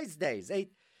 That's Thursdays,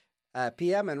 8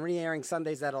 p.m. and re-airing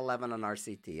Sundays at 11 on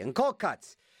RCT. And Cold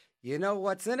Cuts. You know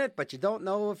what's in it, but you don't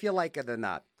know if you like it or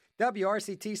not.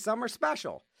 WRCT Summer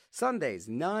Special. Sundays,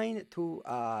 9 to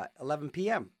 11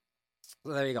 p.m.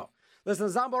 So there you go. Listen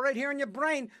to Zombo right here in your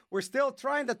brain. We're still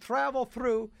trying to travel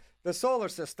through the solar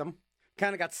system.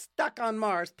 Kind of got stuck on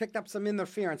Mars, picked up some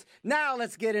interference. Now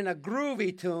let's get in a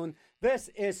groovy tune. This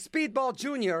is Speedball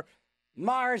Jr.,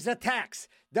 Mars Attacks.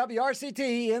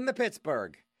 WRCT in the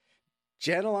Pittsburgh.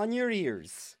 Gentle on your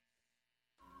ears.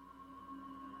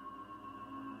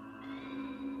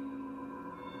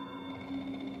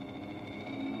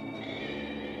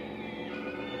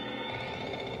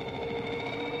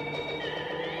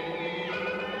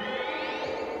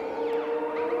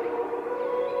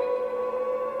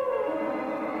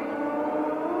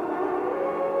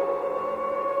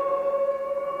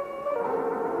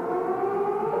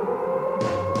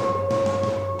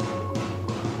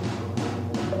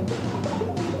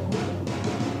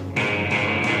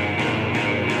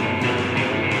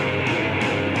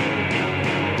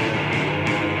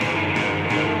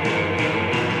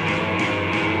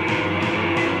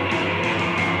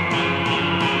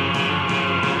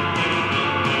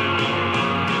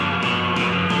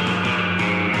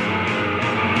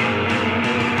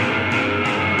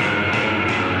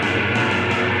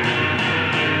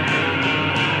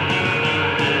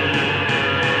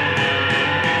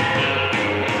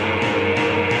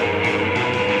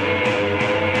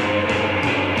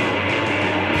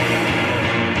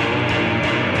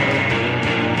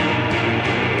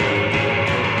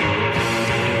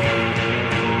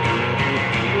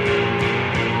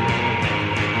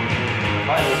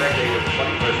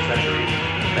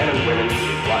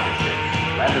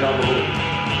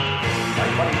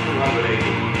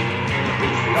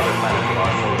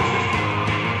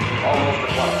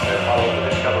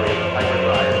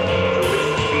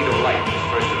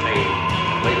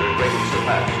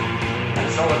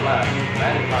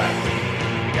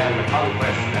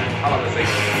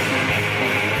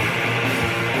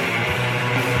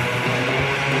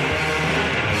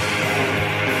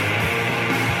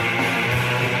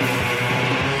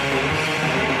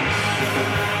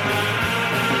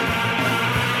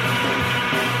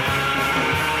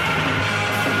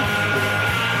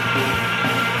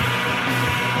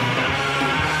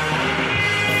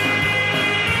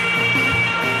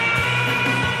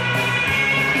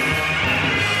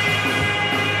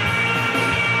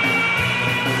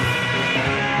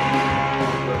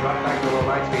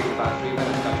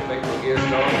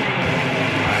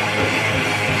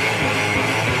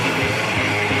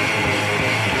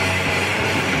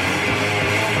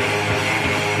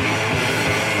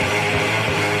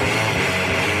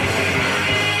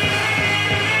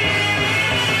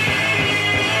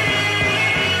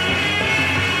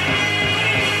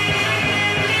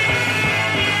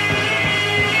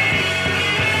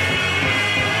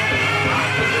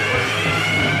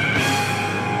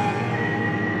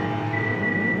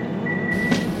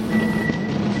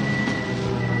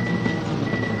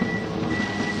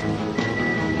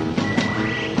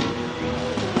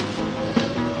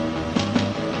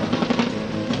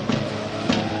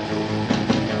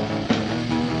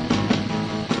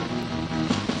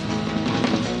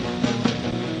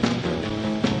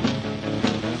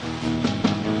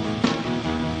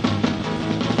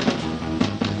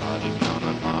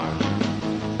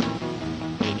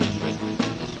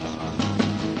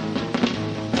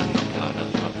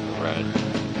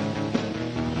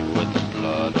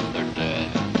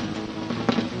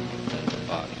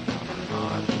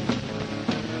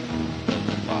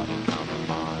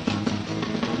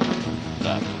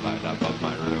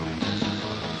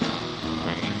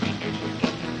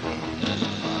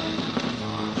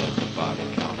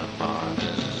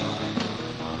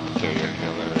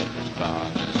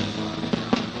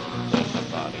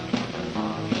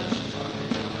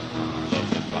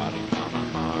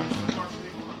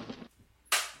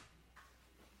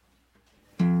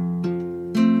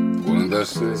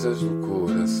 Quantas coisas do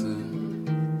coração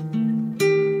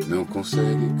não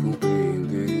consegue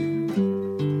compreender,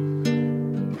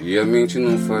 e a mente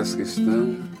não faz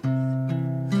questão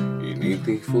e nem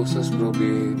tem forças pra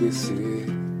obedecer.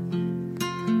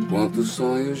 Quantos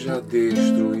sonhos já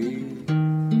destruí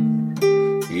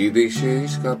e deixei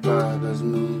escapar das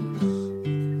mãos.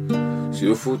 Se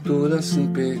o futuro assim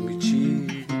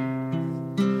permitir,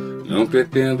 não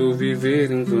pretendo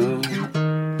viver em vão.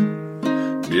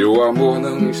 Meu amor,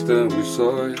 não estamos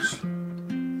sós,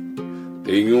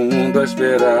 tem um mundo a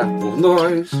esperar por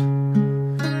nós.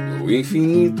 No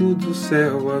infinito do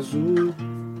céu azul,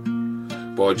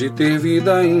 pode ter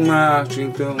vida em Marte.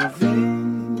 Então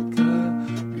vem cá,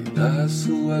 me dá a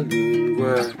sua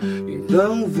língua.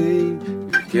 Então vem,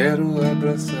 eu quero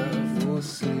abraçar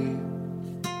você.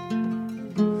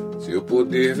 Seu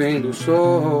poder vem do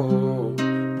sol,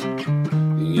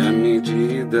 minha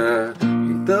medida.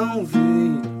 Então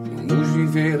vem, vamos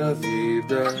viver a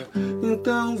vida.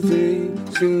 Então vem,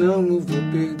 senão eu vou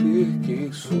perder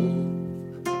quem sou.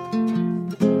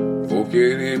 Vou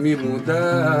querer me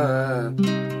mudar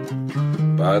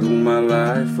para uma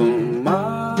life on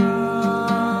Mars.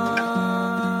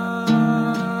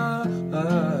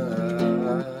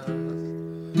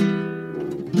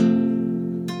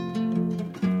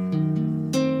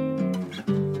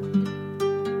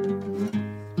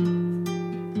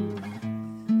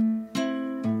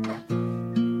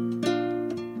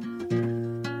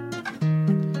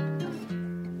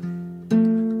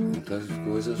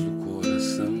 Coisas do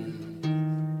coração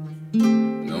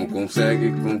não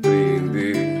consegue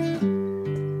compreender,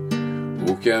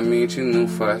 porque a mente não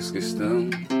faz questão,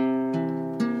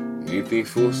 nem tem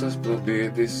forças pra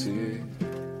obedecer.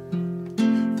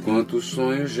 Quantos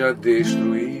sonhos já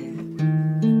destruí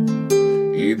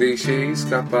e deixei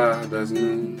escapar das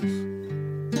mãos.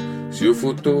 Se o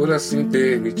futuro assim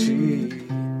permitir,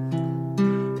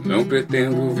 não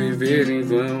pretendo viver em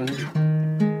vão.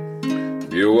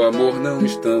 Meu amor, não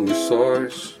estamos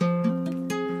sós,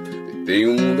 tem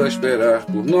um mundo a esperar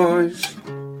por nós.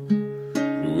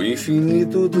 No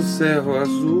infinito do céu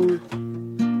azul,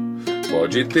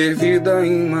 pode ter vida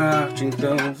em Marte.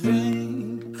 Então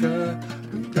vem cá,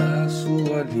 me dá a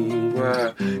sua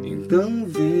língua. Então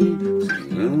vem,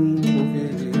 senão vou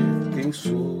querer quem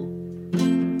sou.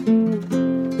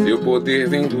 Seu poder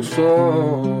vem do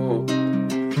sol,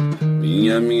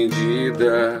 minha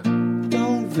medida.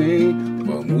 Então vem,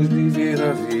 vamos viver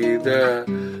a vida,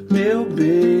 meu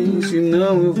bem,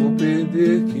 senão eu vou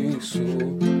perder quem sou.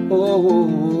 Oh,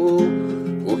 oh,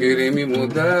 oh. Vou querer me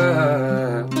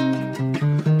mudar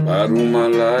para uma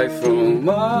life on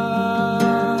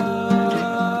Mars.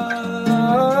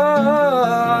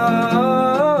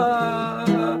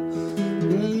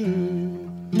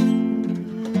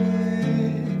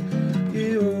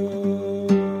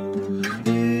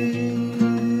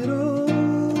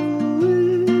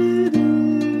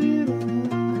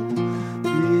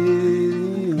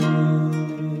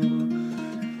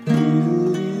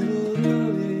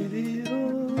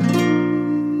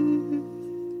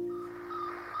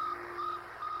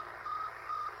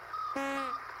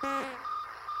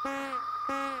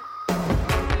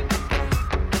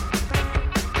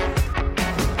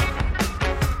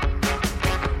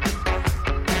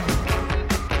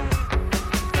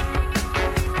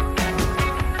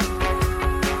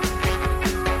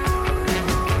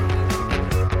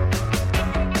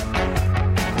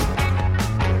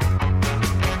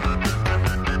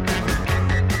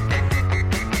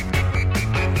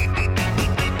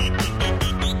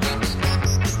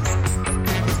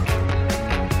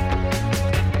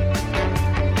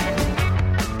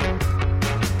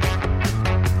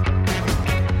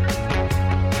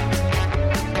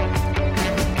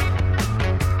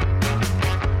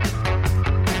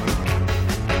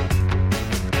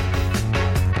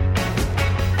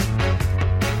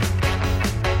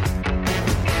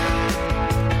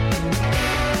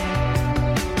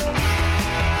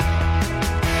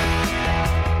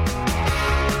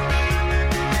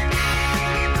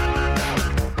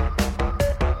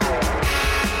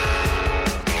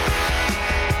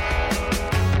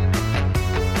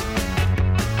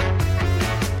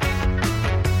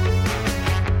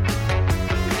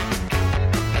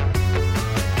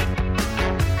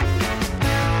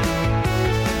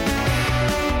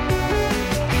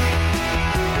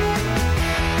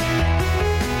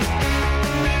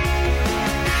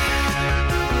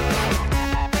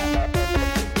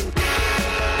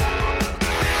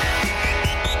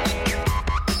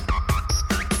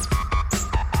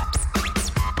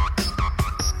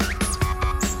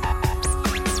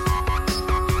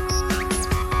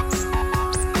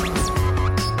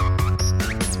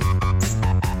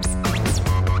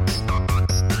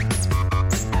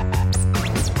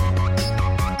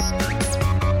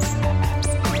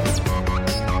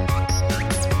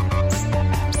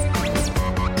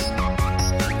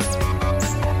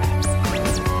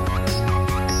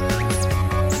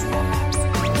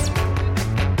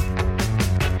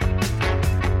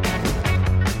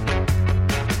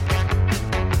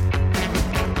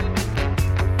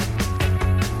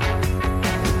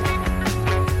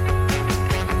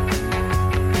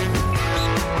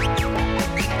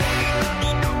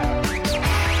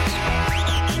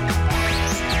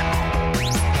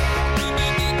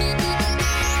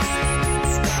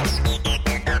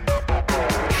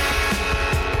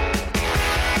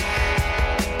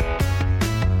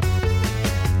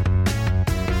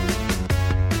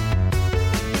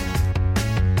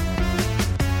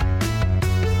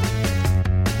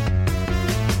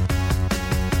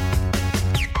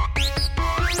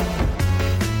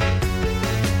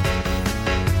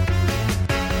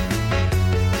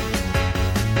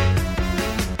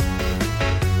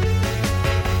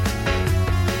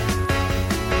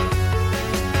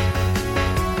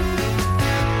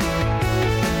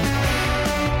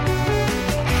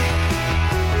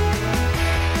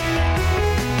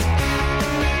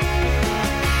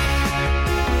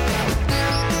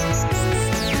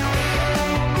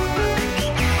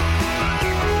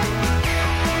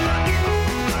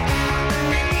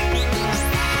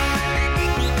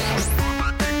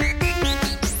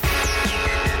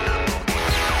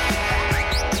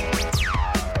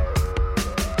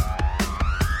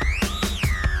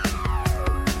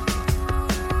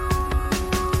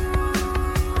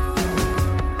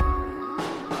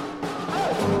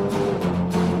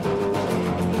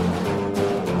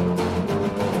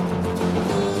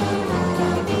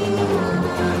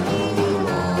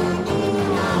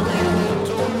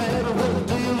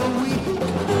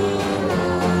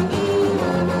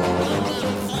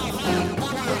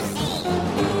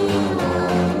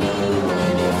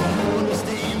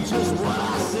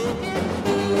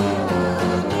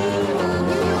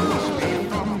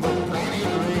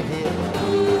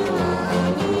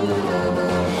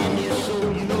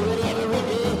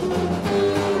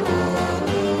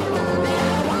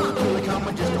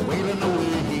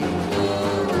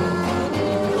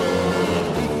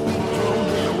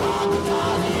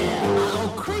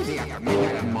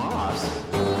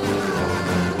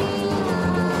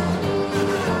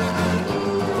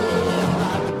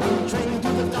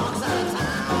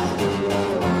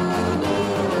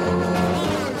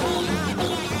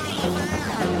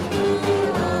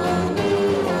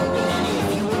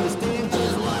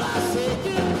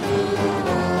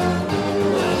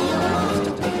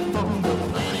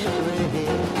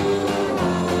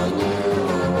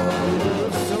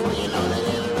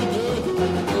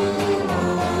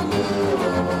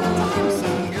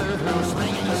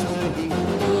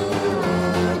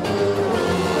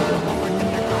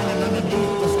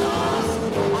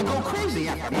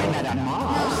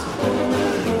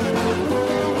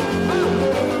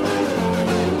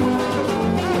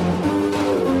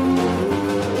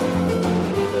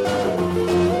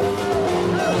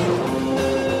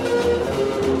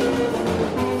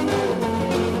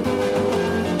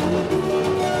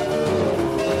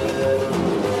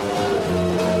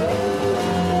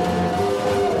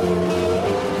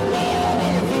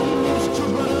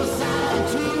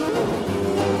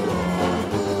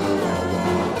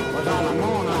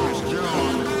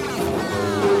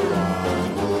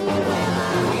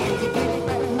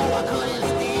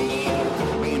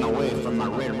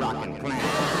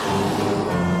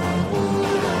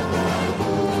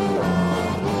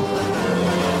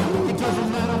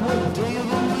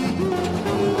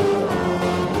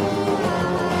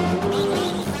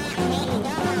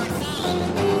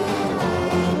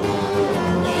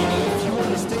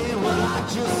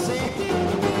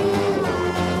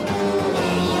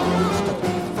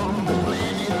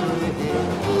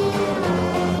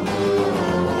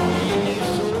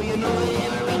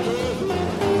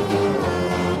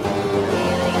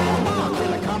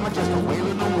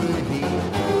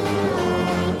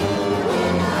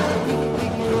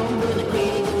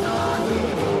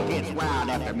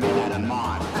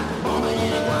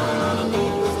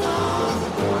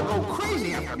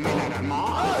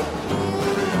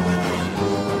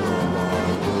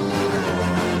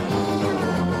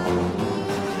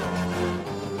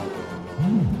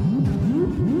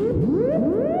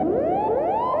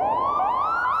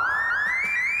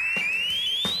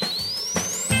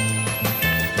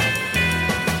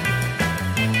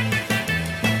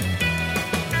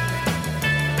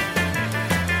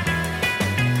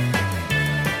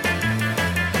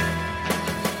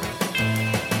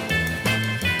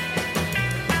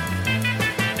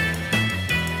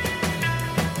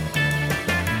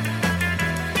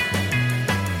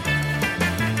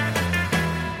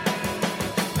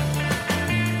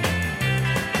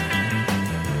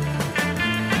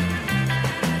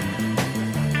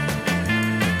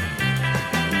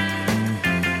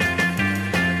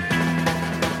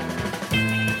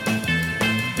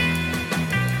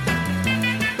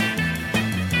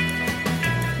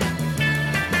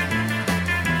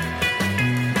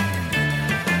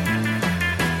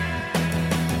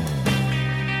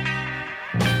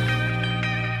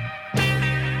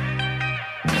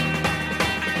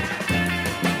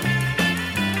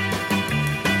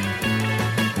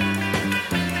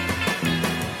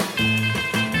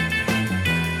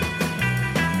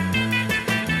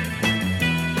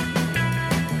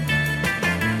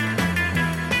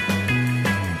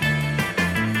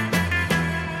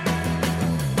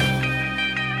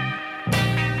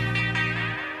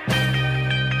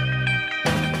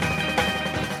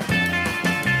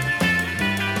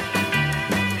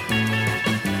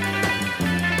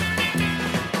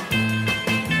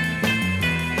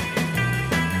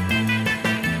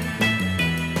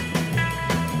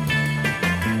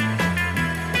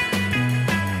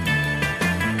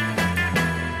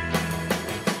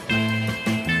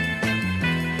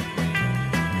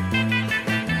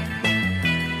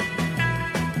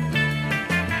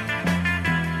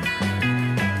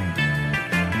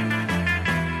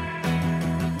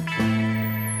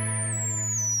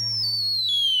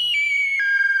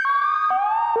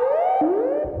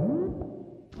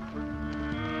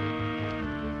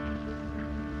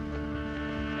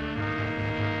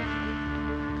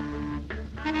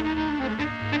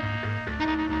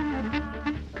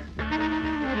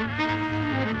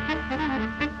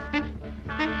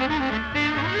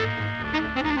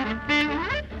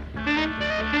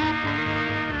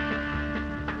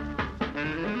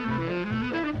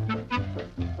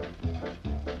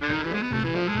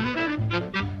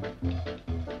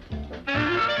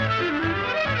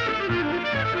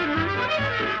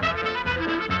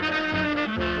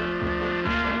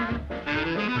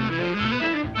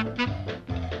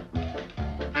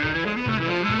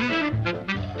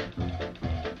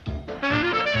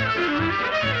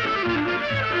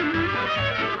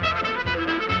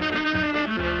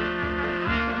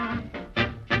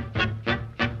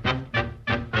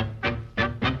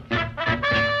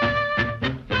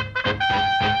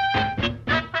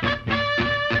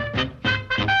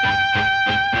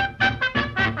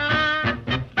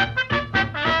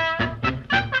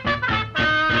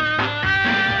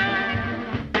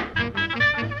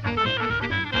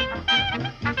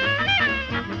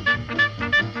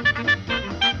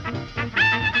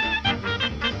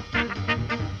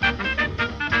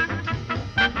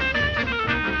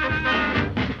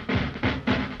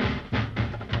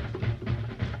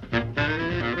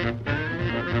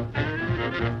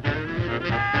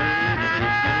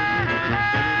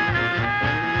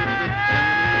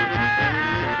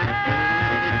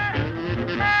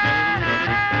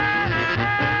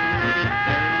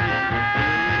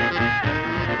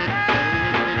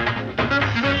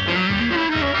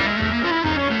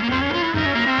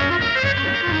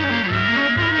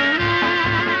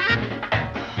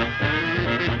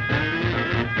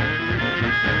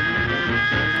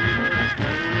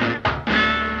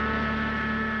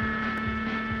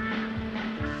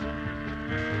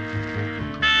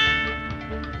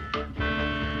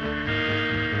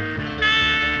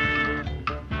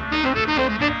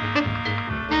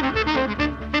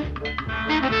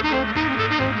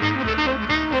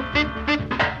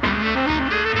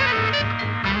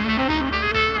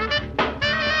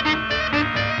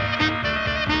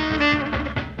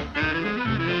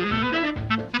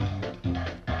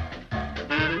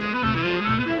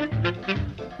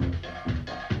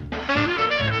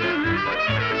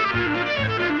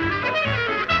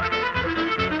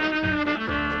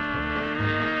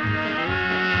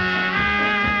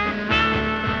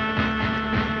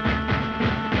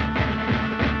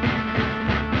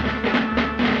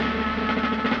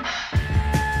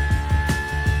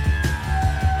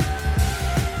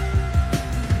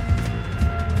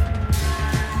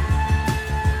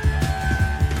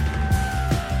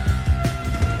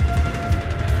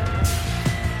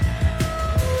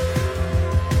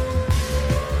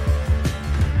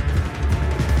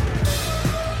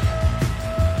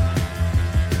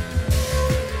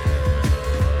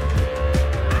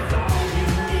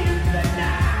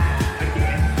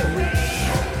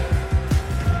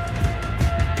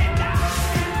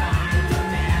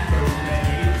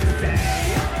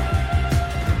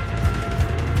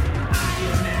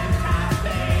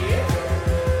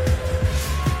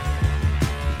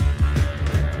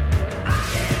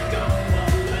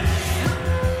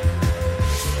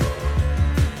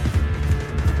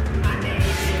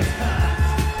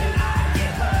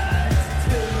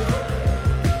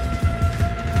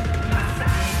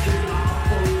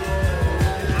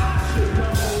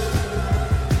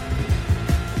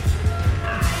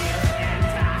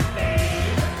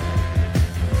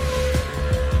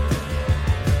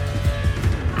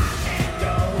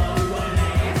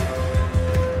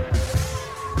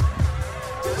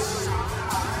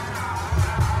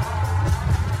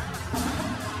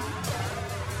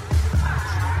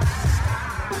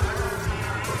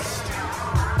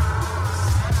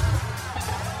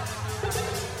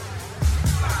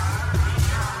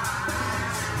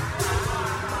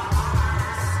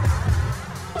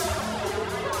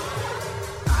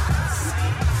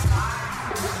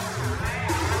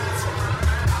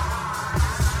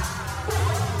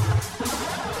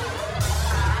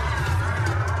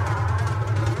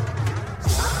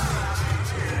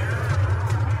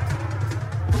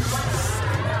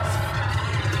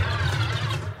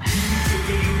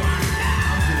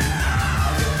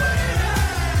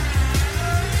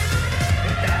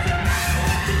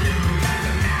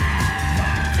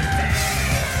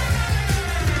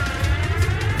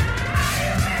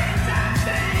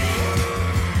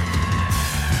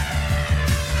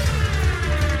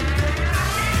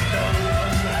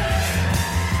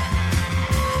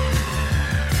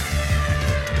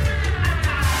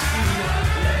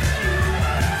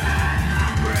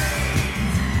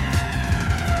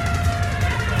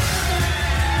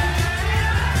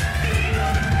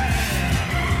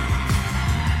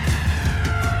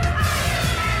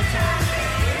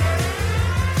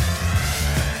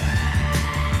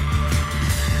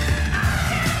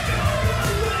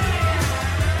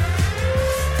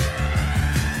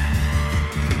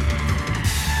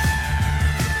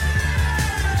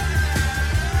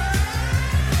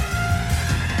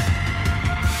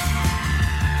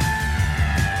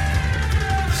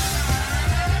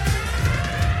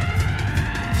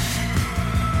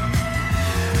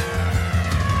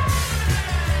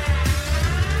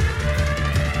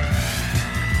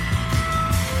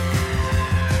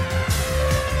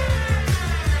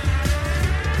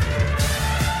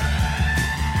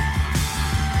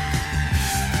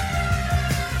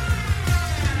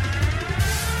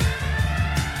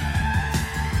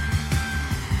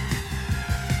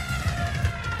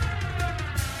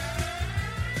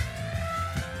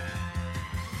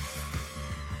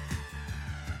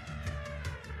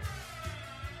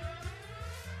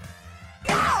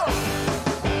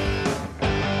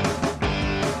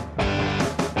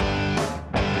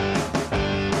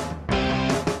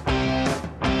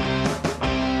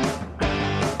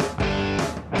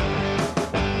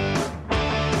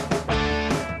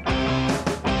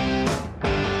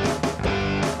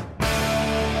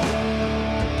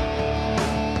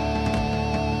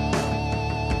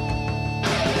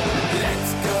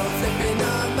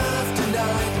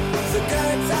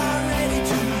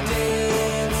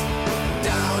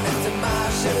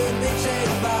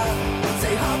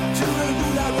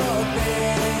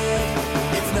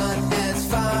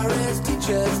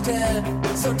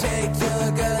 So take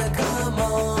your gun, come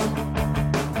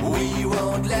on. We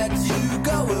won't let you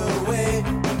go away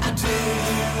until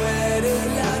you had a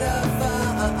lot of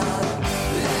fun.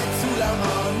 Let's hula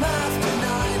on Mars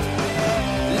tonight.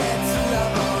 Let's hula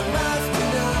on Mars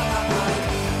tonight.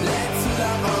 Let's hula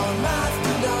on Mars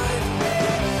tonight.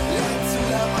 Let's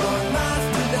hula on Mars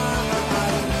tonight.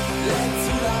 Let's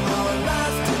hula on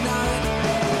Mars tonight.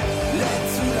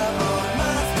 Let's hula on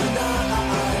Mars tonight.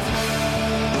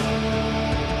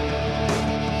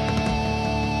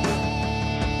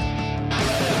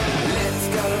 Let's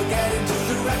go get into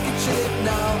the rocket ship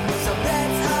now. So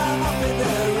let's hop up in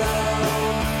the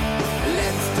round.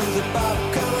 Let's do the bob,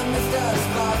 come on, Mr.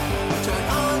 Spock. Turn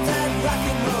on that rock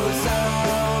and roll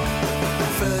sound.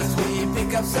 First we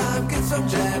pick up some kids from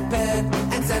Japan,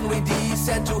 and then we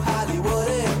descend to Hollywood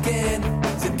again.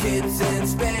 The kids in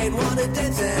Spain wanna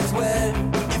dance as well.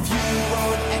 If you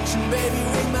want action, baby,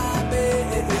 ring my bell.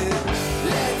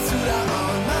 Let's hula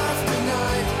on Mars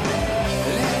tonight.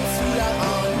 Let's hula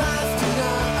on Mars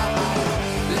tonight.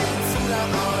 Let's hula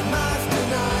on Mars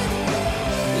tonight.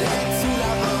 Let's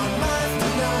hula on Mars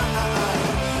tonight.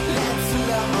 Let's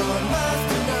hula on Mars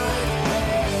tonight.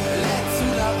 Let's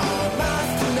hula on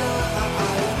Mars tonight.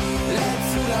 Let's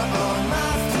hula on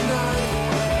Mars tonight.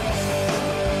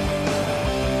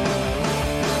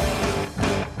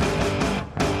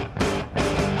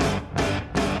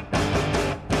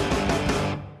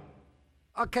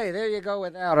 Okay, there you go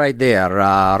with that right there.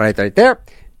 Right there.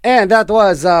 And that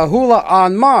was Hula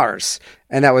on Mars.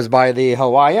 And that was by the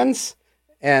Hawaiians.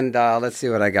 And let's see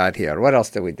what I got here. What else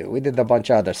did we do? We did a bunch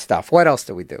of other stuff. What else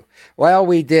did we do? Well,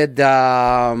 we did...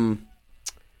 oh,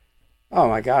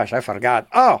 my gosh, I forgot.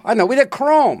 Oh, I know. We did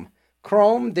Chrome.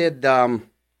 Chrome did Eyes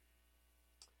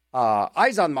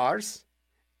on Mars.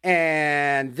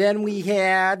 And then we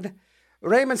had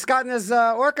Raymond Scott and his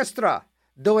orchestra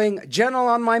doing Gentle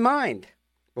on My Mind.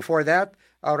 Before that,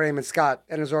 Raymond Scott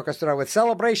and his orchestra with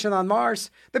Celebration on Mars.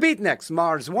 The Beatniks,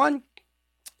 Mars 1.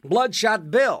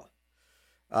 Bloodshot Bill,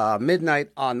 Midnight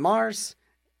on Mars.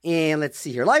 And let's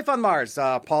see here, Life on Mars.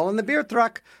 Paul in the Beer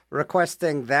Truck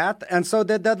requesting that. And so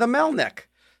did the Melnick.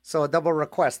 So a double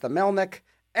request, the Melnick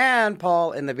and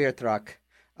Paul in the Beer Truck.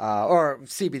 Or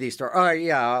CBD store.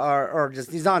 Or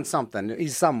just he's on something.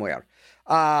 He's somewhere.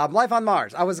 Life on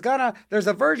Mars. There's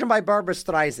a version by Barbara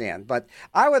Streisand, but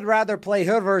I would rather play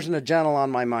her version of Gentle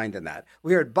on My Mind than that.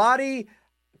 We heard Body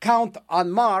Count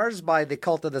on Mars by the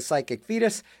Cult of the Psychic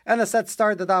Fetus, and the set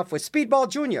started off with Speedball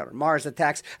Jr., Mars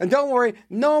Attacks. And don't worry,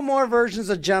 no more versions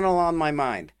of Gentle on My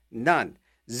Mind. None.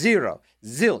 Zero.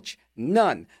 Zilch.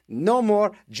 None. No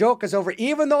more. Joke is over,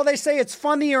 even though they say it's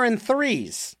funnier in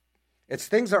threes.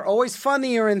 Things are always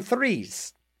funnier in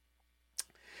threes.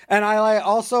 And I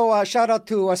also shout out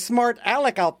to Smart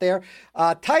Alec out there.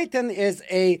 Titan is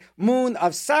a moon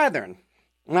of Saturn,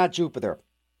 not Jupiter.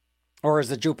 Or is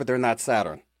it Jupiter, not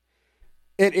Saturn?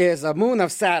 It is a moon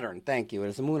of Saturn. Thank you. It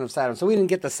is a moon of Saturn. So we didn't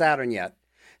get to Saturn yet.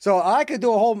 So I could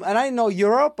do a whole, and I didn't know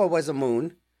Europa was a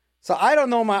moon. So I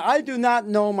do not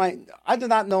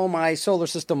know my solar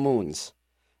system moons.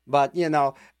 But,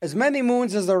 as many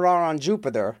moons as there are on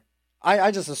Jupiter, I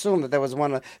just assumed that there was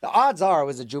one. The odds are it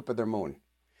was a Jupiter moon.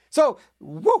 So,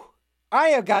 I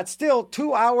have got still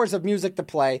 2 hours of music to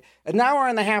play, an hour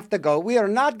and a half to go. We are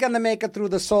not going to make it through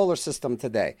the solar system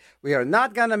today. We are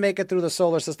not going to make it through the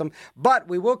solar system, but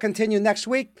we will continue next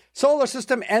week, solar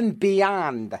system and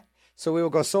beyond. So we will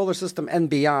go solar system and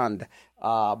beyond.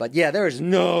 But yeah, there is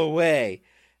no way,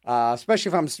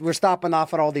 especially if we're stopping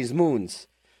off at all these moons.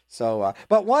 So,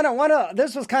 but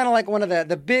this was kind of like one of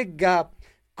the big,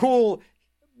 cool,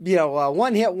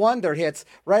 one-hit wonder hits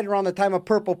right around the time of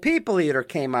Purple People Eater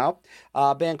came out.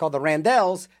 A band called the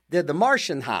Randells did the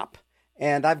Martian Hop.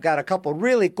 And I've got a couple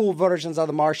really cool versions of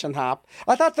the Martian Hop.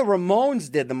 I thought the Ramones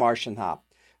did the Martian Hop.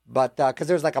 But because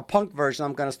there's like a punk version,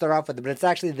 I'm going to start off with it. But it's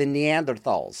actually the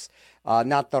Neanderthals,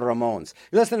 not the Ramones.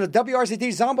 You're listening to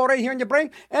WRCT Zombo right here in your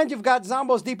brain. And you've got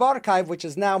Zombo's Deep Archive, which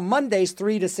is now Mondays,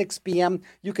 3 to 6 p.m.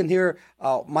 You can hear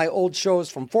my old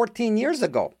shows from 14 years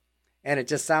ago. And it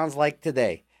just sounds like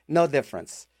today. No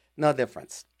difference. No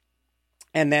difference.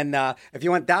 And then if you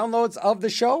want downloads of the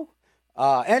show,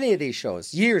 any of these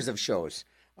shows, years of shows,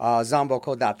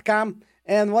 zomboco.com.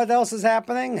 And what else is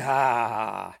happening?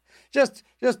 Just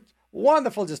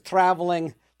wonderful, just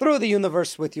traveling through the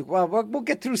universe with you. Well, we'll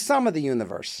get through some of the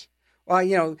universe. Well,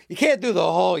 you can't do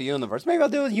the whole universe. Maybe I'll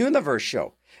do a universe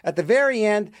show. At the very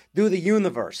end, do the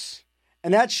universe.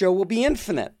 And that show will be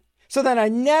infinite. So then I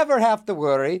never have to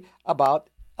worry about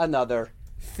another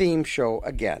theme show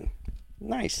again.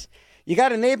 Nice. You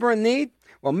got a neighbor in need?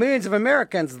 Well, millions of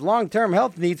Americans with long-term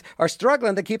health needs are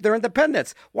struggling to keep their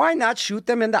independence. Why not shoot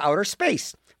them into outer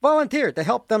space? Volunteer to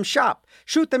help them shop.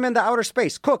 Shoot them into outer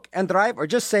space, cook and drive, or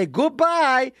just say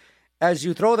goodbye as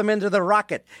you throw them into the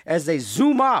rocket as they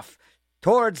zoom off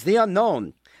towards the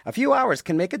unknown. A few hours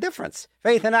can make a difference.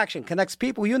 Faith in Action connects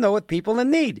people you know with people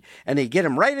in need, and they get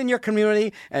them right in your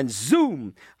community and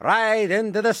zoom right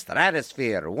into the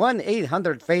stratosphere.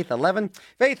 1-800-FAITH-11,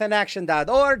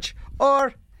 faithinaction.org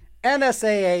or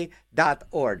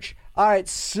NSAA.org. All right,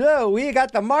 so we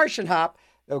got the Martian Hop.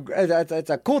 It's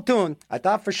a cool tune. I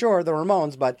thought for sure the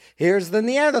Ramones, but here's the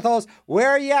Neanderthals. Where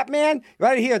are you at, man?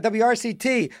 Right here,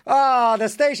 WRCT. The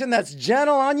station that's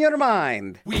gentle on your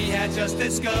mind. We had just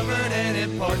discovered an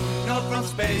important note from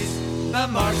space. The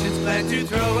Martians plan to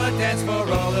throw a dance for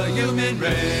all the human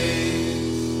race.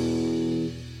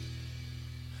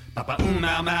 Papa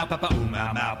mau mau, papa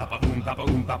mau mau, papa papa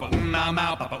mau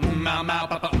mau, papa mau mau,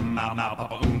 papa mau mau,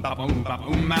 papa papa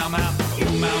mau mau,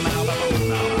 mau mau,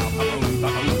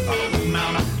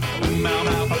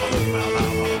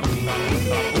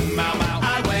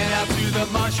 I went out to the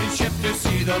Martian ship to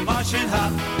see the Martian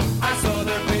hop. I saw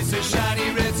their faces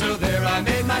shiny red, so there I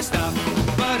made my stop.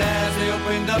 But as they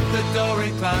opened up the door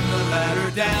and climbed the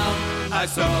ladder down, I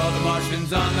saw the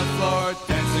Martians on the floor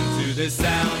dancing to this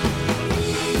sound.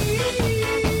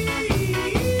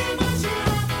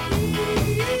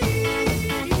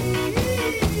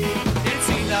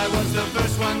 I was the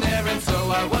first one there, and so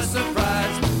I was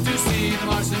surprised to see the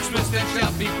Martians twist and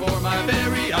shout before my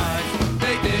very eyes.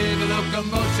 They did the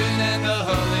locomotion and the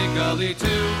hully-gully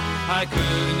too. I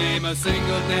couldn't name a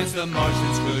single dance the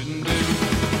Martians couldn't do.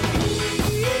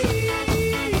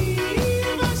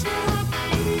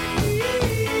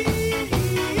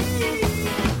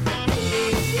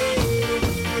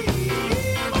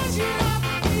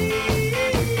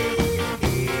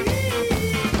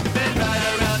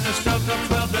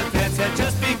 Had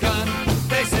just begun.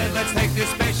 They said, let's take this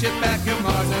spaceship back to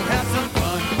Mars and have some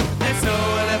fun. And so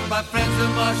I left my friends the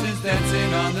Martians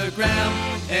dancing on the ground.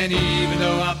 And even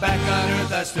though I'm back on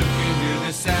Earth, I still can hear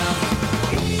this sound.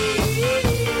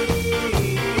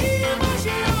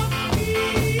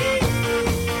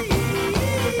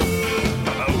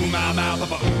 Papa ooh mau mau,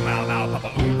 papa ooh mau mau, papa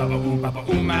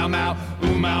ooh mau mau,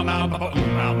 ooh mau mau, papa ooh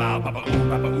mau mau, papa ooh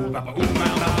mau mau, papa ooh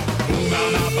mau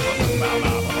mau, papa ooh mau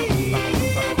mau, papa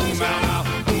ooh mau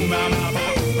mau.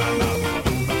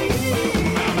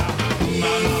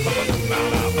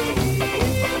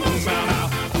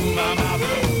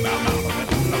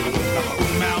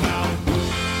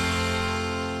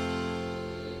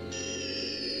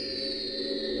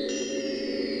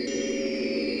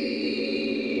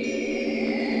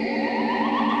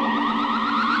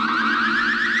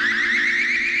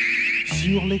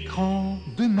 Sur l'écran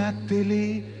de ma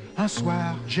télé, un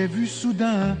soir j'ai vu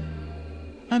soudain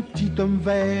un petit homme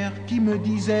vert qui me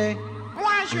disait: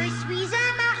 moi je suis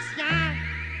un martien.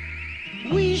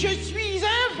 Oui, je suis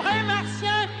un vrai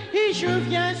martien et je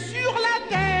viens sur la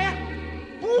terre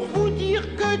pour vous dire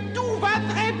que tout va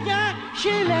très bien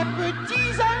chez les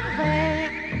petits hommes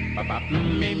verts.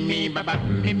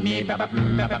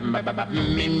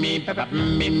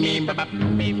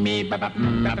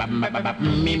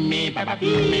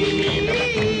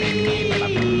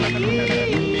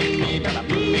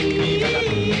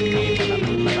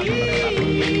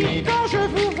 Quand je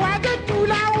vous vois de tout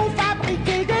là-haut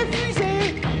fabriquer des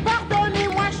fusées,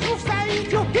 pardonnez-moi, je trouve ça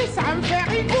idiot et ça me fait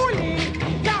rigoler.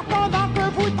 Car pendant que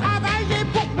vous travaillez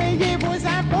pour payer vos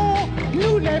impôts,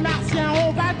 nous les martiens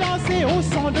on va danser au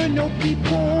son de nos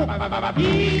pipeaux.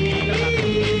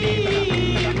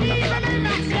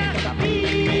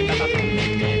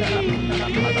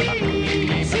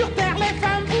 Sur terre les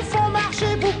femmes vous font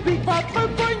marcher, vous piquent votre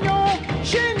pognon.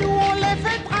 Chez nous on les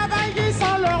fait travailler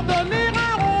sans leur donner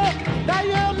un rond.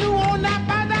 D'ailleurs nous on n'a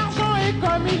pas d'argent et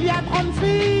comme il y a 30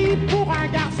 filles, pour un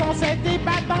garçon c'est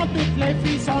épatant, toutes les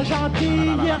filles sont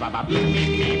gentilles.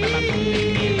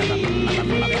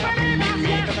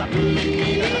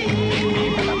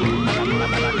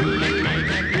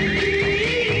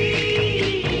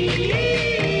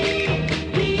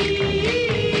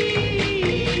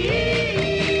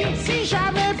 Si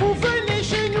jamais vous venez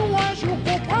chez nous un jour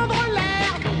pour prendre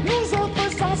l'air, nous autres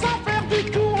sans en faire du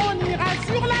tout, on ira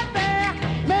sur la terre.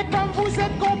 Mais comme vous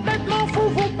êtes complètement fous,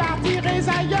 vous partirez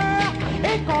ailleurs.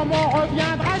 Et comme on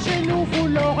reviendra chez nous, vous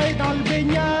l'aurez dans le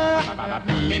baigneur.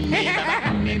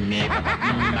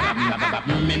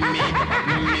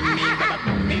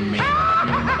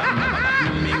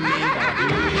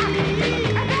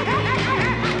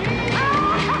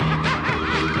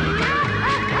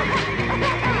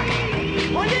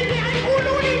 On est des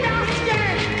rigolos les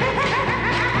martiens.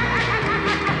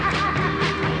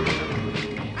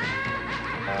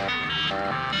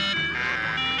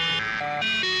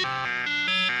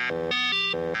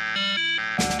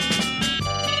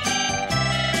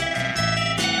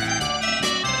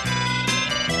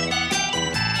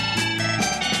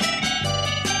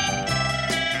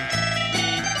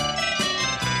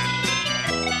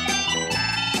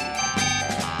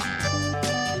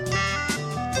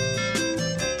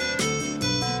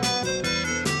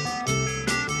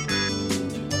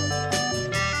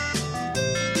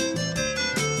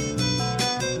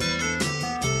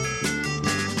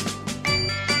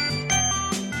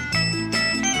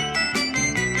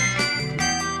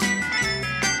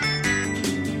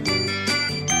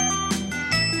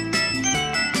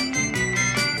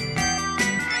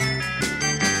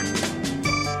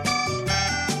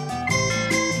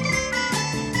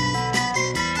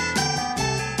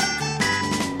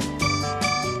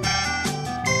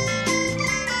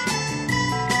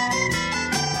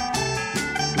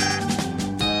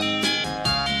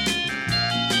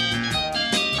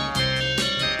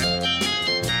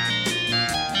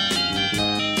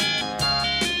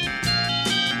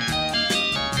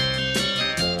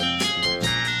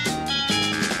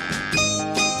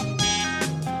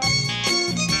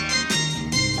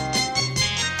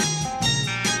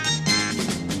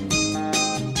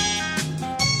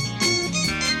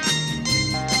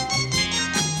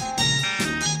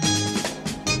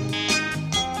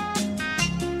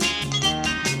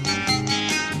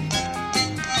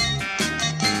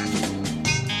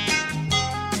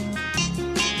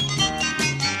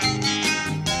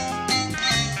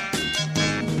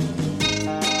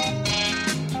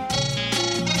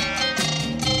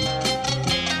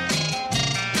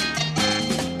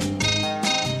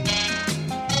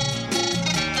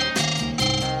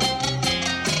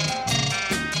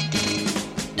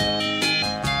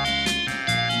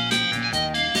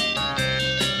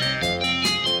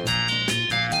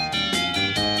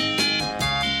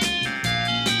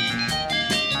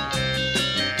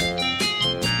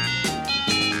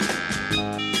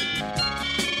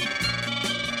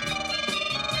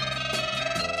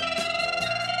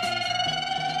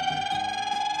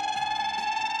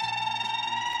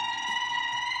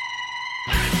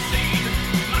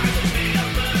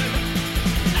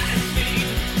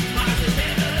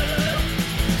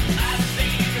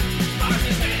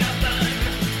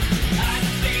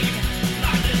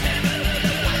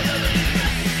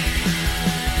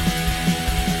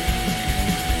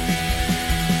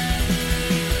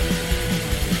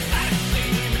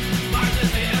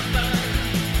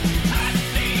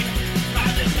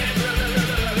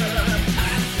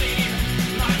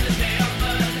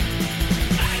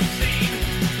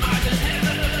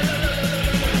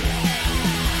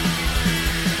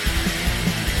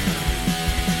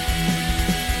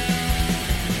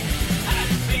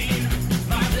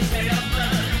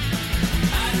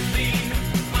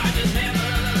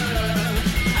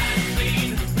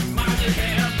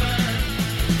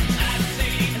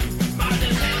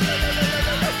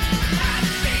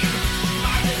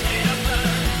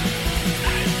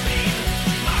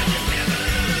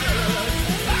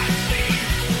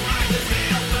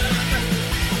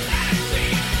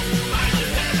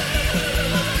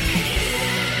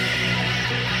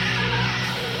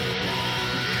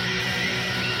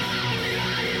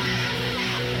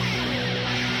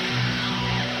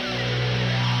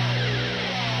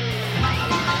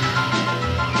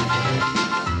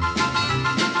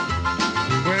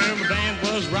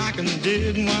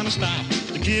 Didn't want to stop.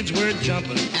 The kids were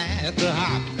jumping at the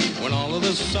hop when all of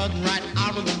a sudden, right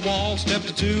out of the wall, stepped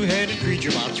a two-headed creature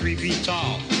about 3 feet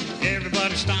tall.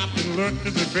 Everybody stopped and looked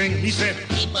at the thing. He said,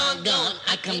 "Keep on going,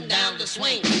 I come down the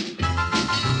swing."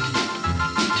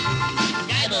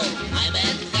 Gaibo, my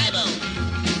man, Gaibo.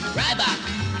 Ryback,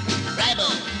 Rybo,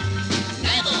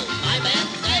 Gaibo, my man,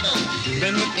 Gaibo.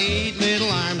 Then with 8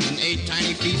 little arms and 8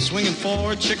 tiny feet, swinging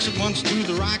 4 chicks at once to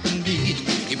the rockin' beat,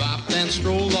 he bopped and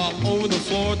strolled all over the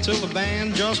floor till the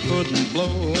band just couldn't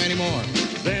blow anymore.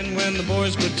 Then when the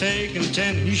boys were taking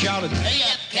 10, he shouted, "Hey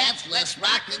up, cats, let's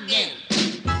rock again."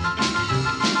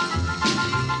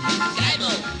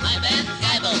 Gaibo, my man,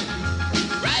 Gaibo.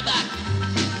 Ryback,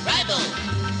 Rybo,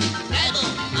 Gaibo,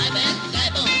 my man,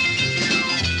 Gaibo.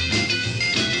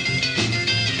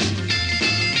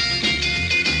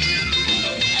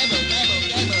 Gaibo, Gaibo,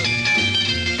 Gaibo.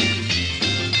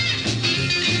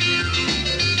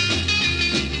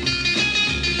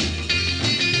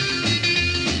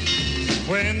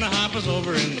 When the hop was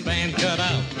over and the band cut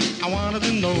out, I wanted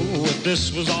to know what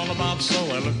this was all about, so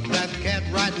I looked at that cat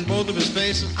right in both of his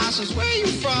faces. I says, "Where you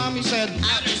from?" He said,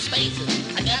 "Outer spaces.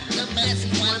 I got the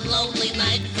message one lonely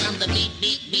night from the beep,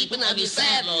 beep, beeping of your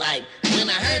satellite. When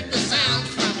I heard the sound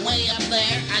from way up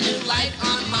there, I knew life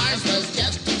on Mars was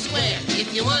just too square. If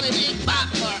If you want a big bop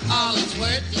for all it's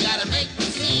worth, you gotta make the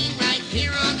scene right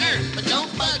here on Earth. But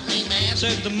don't bug me, man.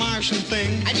 Said the Martian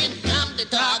thing. I didn't come to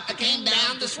talk, I came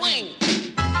down to swing.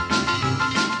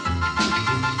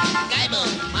 Gaibo,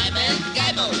 my band,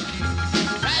 Gaibo.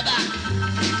 Ryba,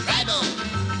 Gaibo.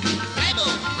 Gaibo,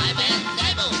 my band,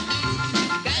 Gaibo.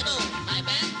 Gaibo, my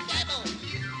band, Gaibo.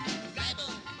 Gaibo,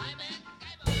 my band,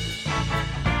 Gaibo.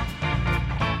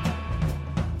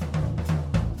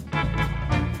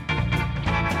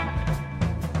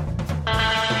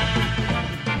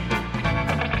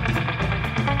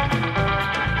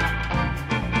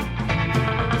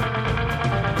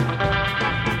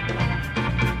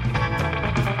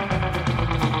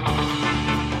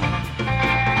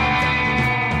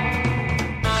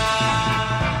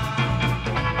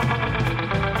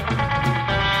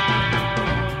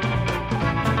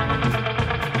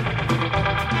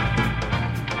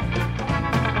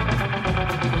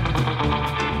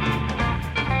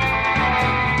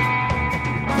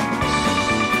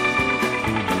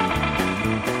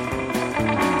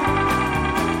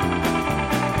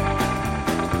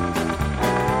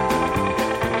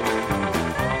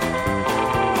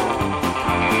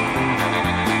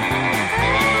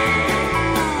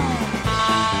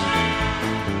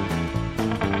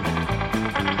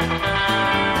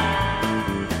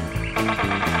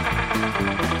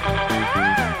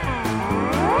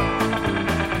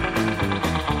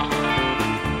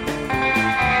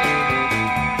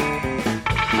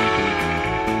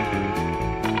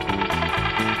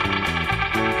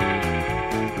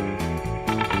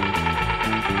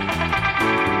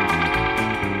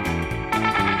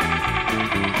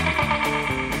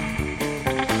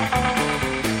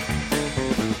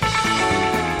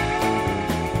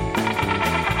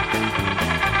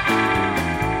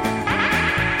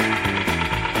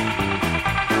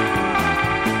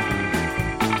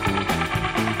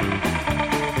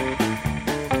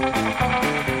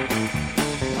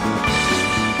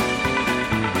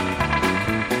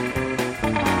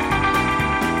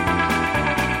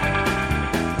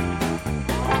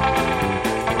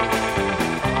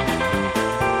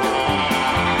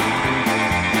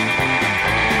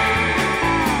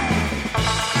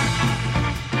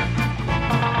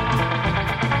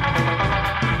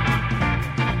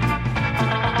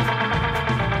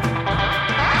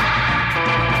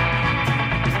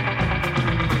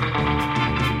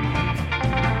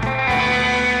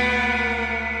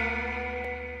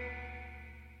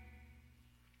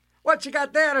 What you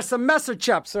got there are some messer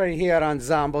chops right here on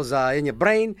Zombo's In Your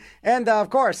Brain. And, of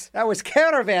course, that was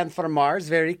Caravan from Mars.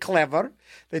 Very clever.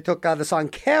 They took the song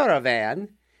Caravan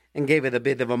and gave it a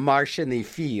bit of a Martian-y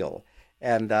feel.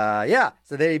 And, yeah,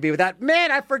 so there you be with that.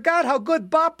 Man, I forgot how good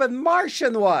Boppin'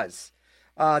 Martian was.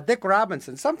 Dick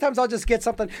Robinson. Sometimes I'll just get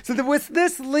something. So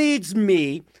this leads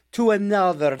me to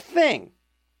another thing.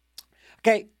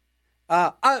 Okay,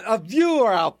 a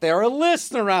viewer out there, a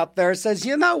listener out there says,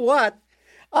 you know what?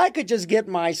 I could just get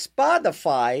my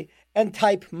Spotify and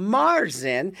type Mars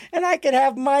in, and I could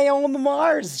have my own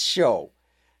Mars show.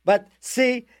 But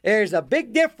see, there's a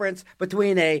big difference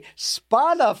between a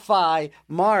Spotify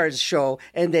Mars show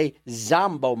and a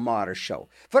Zombo Mars show.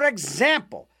 For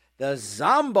example, the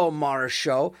Zombo Mars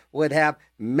show would have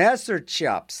Messer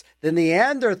Chops, the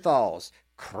Neanderthals,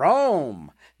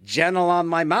 Chrome, Gentle on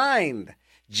My Mind,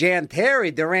 Jan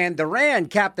Terry, Duran Duran,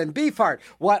 Captain Beefheart.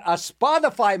 What a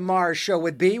Spotify Mars show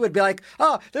would be like,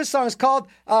 oh, this song's called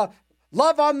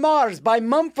Love on Mars by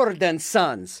Mumford and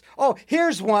Sons. Oh,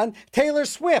 here's one, Taylor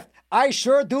Swift. I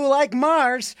sure do like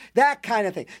Mars. That kind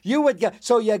of thing. You would get,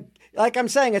 so you, like I'm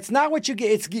saying, it's not what you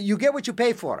get, it's you get what you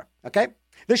pay for, okay?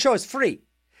 This show is free,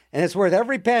 and it's worth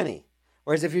every penny.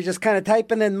 Whereas if you're just kind of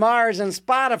typing in Mars and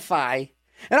Spotify,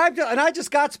 and I just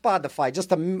got Spotify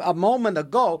just a moment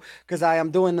ago because I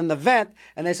am doing an event,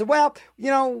 and they said, well,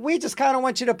 you know, we just kind of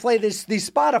want you to play these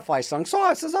Spotify songs. So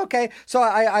I says, okay. So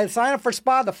I signed up for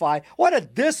Spotify. What a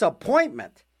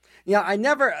disappointment. You know, I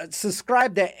never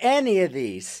subscribed to any of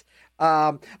these.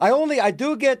 I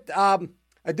do get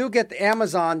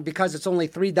Amazon because it's only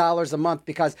 $3 a month,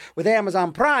 because with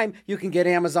Amazon Prime, you can get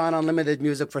Amazon Unlimited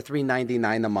Music for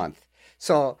 $3.99 a month.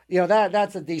 So, you know,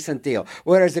 that's a decent deal.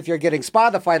 Whereas if you're getting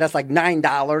Spotify, that's like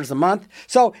 $9 a month.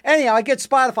 So anyhow, I get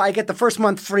Spotify, I get the first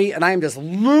month free, and I'm just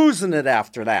losing it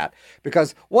after that.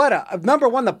 Because number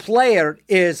one, the player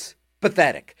is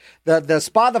pathetic. The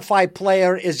Spotify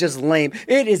player is just lame.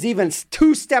 It is even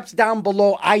 2 steps down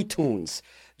below iTunes.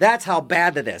 That's how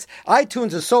bad it is.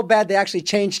 iTunes is so bad they actually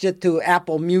changed it to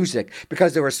Apple Music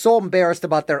because they were so embarrassed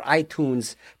about their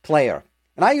iTunes player.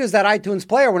 And I used that iTunes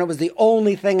player when it was the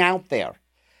only thing out there.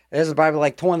 This is probably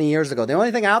like 20 years ago. The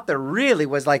only thing out there really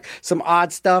was like some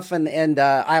odd stuff and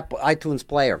iTunes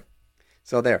Player.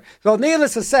 So there. So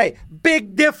needless to say,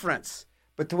 big difference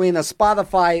between a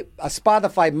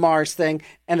Spotify Mars thing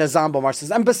and a Zombo Mars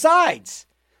thing. And besides,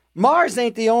 Mars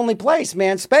ain't the only place,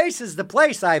 man. Space is the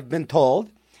place, I've been told.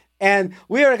 And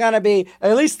we are going to be,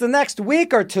 at least the next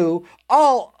week or two,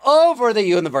 all over the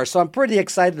universe. So I'm pretty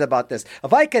excited about this.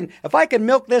 If I can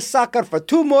milk this sucker for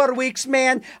 2 more weeks,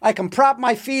 man, I can prop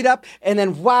my feet up, and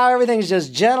then, wow, everything's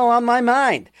just gentle on my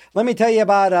mind. Let me tell you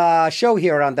about a show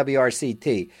here on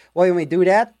WRCT. Well, when we do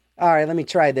that? All right, let me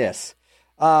try this.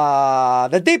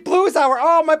 The Deep Blues Hour.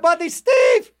 Oh, my buddy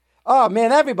Steve. Oh,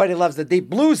 man, everybody loves the Deep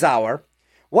Blues Hour.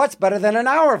 What's better than an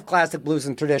hour of classic blues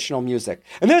and traditional music?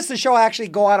 And this is the show I actually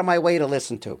go out of my way to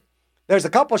listen to. There's a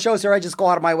couple shows here I just go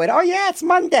out of my way to. Oh, yeah, it's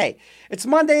Monday. It's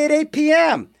Monday at 8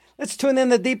 p.m. Let's tune in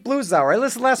the Deep Blues Hour. I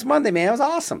listened last Monday, man. It was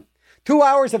awesome. 2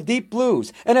 hours of deep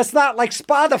blues. And it's not like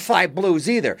Spotify blues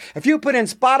either. If you put in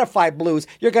Spotify blues,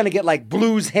 you're going to get like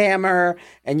Blues Hammer,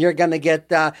 and you're going to get,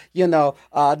 the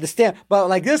stand. But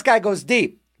like this guy goes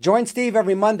deep. Join Steve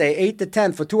every Monday, 8 to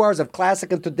 10, for 2 hours of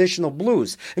classic and traditional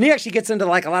blues. And he actually gets into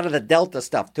like a lot of the Delta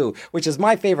stuff too, which is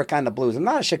my favorite kind of blues. I'm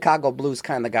not a Chicago blues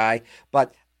kind of guy,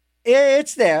 but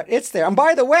it's there. It's there. And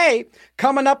by the way,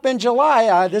 coming up in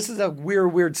July, this is a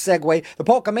weird segue. The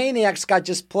Polka Maniacs got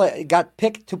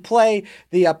picked to play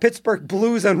the Pittsburgh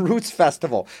Blues and Roots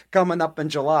Festival coming up in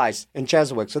July in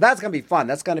Cheswick. So that's going to be fun.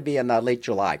 That's going to be in late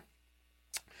July.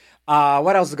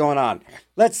 What else is going on?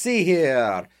 Let's see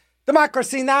here.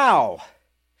 Democracy Now!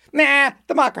 Nah,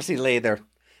 democracy later.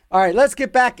 All right, let's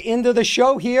get back into the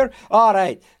show here. All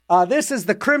right, this is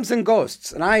the Crimson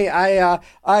Ghosts, and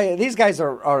these guys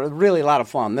are really a lot of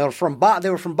fun. They were from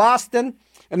Boston,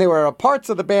 and they were parts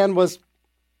of the band was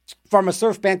from a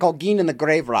surf band called Geen and the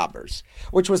Grave Robbers,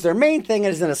 which was their main thing.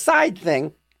 And as a side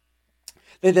thing,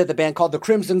 they did the band called the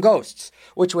Crimson Ghosts,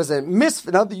 which was a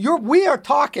misfit. Now, we are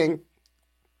talking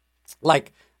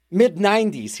like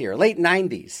mid-'90s here, late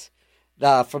 '90s.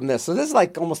 From this. So this is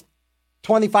like almost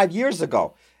 25 years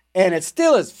ago. And it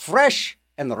still is fresh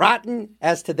and rotten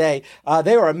as today.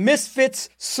 They were a Misfits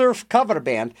surf cover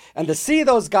band. And to see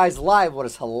those guys live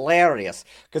was hilarious.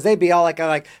 Because they'd be all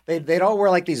they'd all wear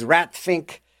like these Rat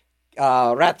Fink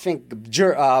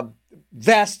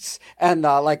vests and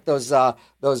like those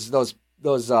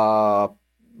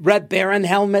Red Baron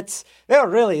helmets. They were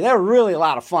really a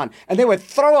lot of fun. And they would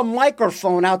throw a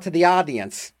microphone out to the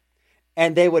audience.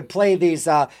 And they would play these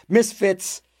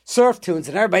Misfits surf tunes,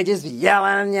 and everybody just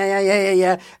yelling,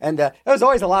 yeah. And it was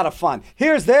always a lot of fun.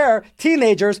 Here's their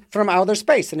Teenagers from Outer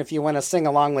Space. And if you want to sing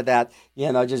along with that,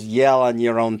 just yell on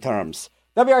your own terms.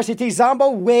 WRCT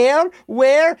Zombo,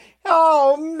 where?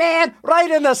 Oh, man,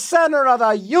 right in the center of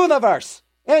the universe.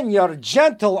 In your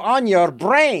gentle on your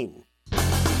brain.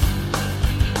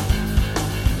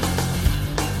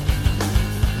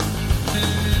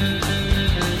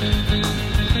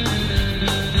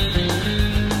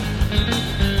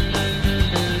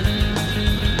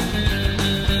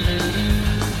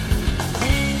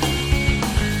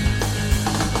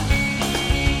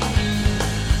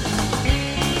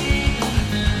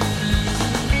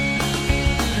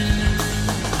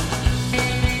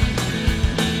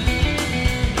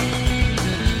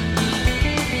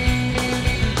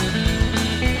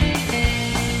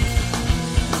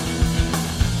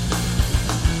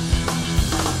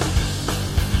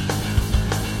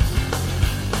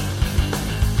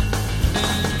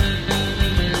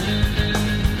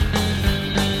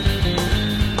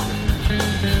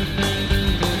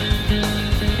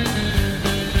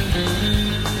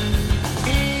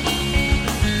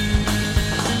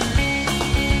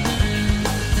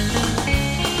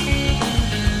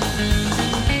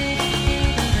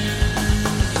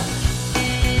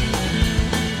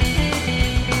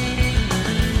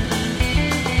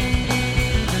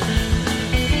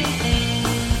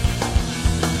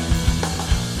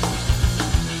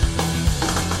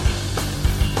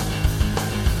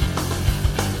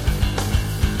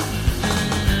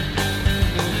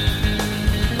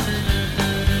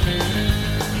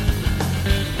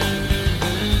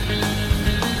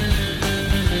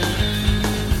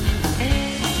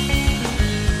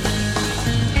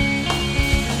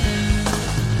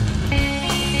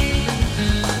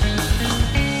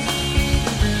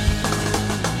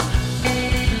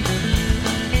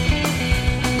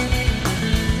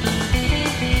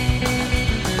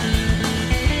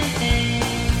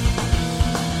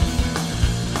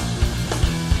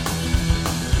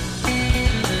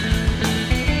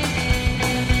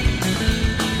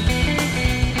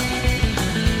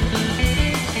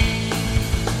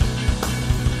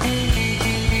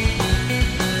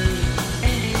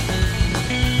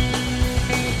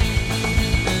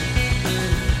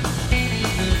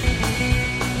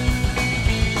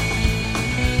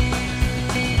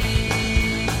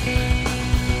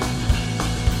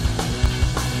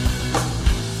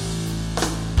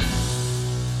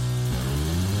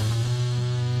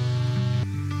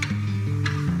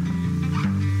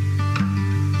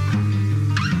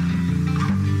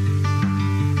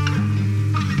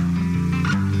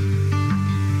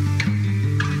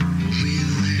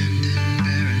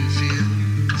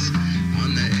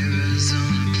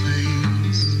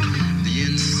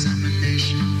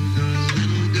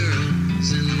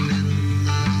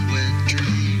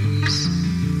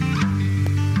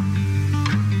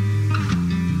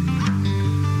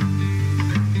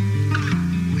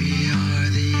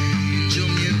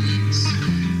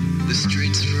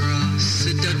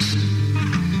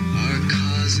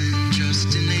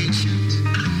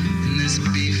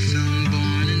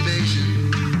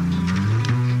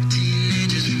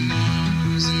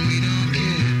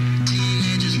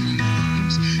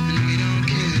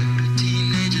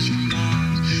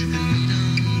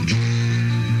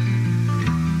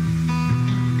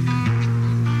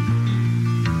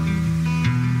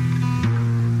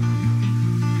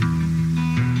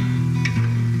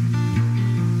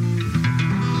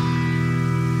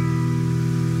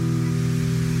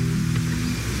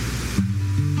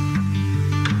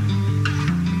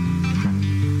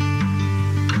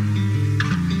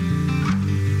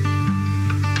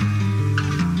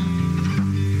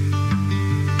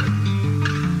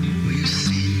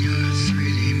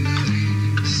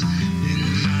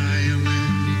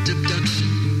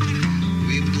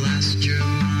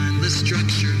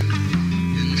 structure,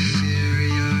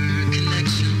 inferior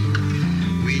connection.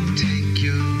 We take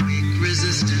your weak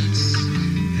resistance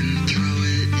and throw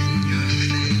it in your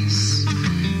face.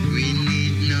 We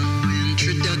need no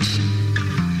introduction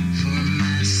for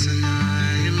mass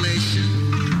annihilation.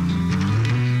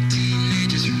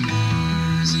 Teenagers from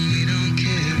Mars and we don't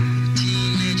care.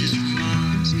 Teenagers from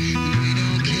Mars and we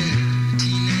don't care.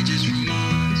 Teenagers from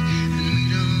Mars and we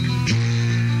don't care.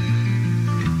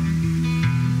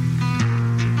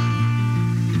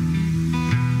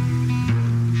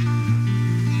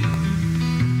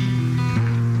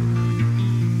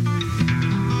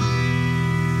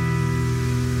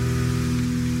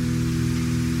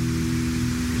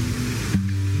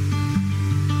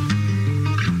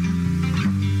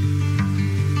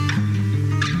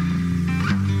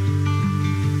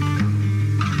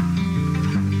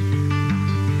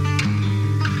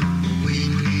 We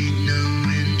need no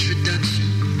introduction,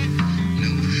 no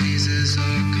visas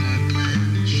or carte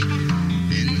blanche.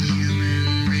 In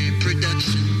human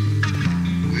reproduction,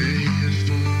 we're here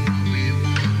for what we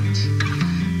want.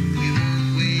 We want,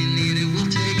 we need it, we'll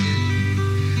take it.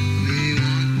 We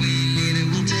want, we need it,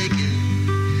 we'll take it.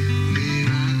 We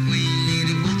want, we need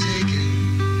it, we'll take it.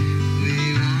 We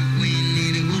want, we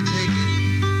need it, we'll take it.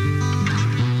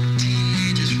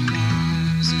 Teenagers from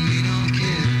Mars and we don't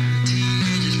care.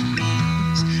 Teenagers from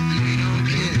Mars and we don't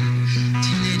care.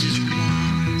 Teenagers from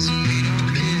Mars and we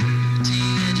don't care.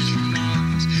 Teenagers from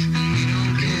Mars and we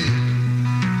don't care. We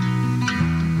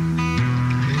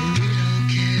don't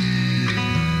care.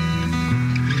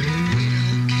 We don't care. We don't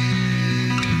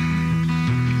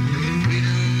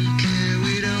care. We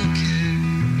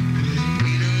don't care.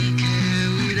 We don't care.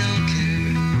 We don't care.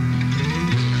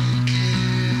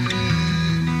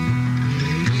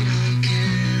 We don't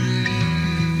care.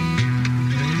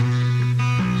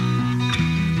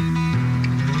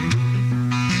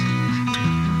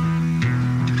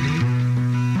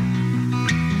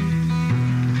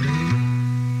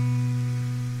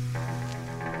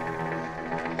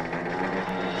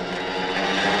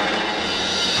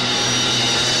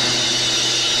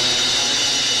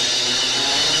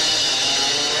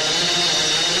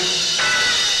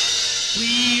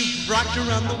 We've rocked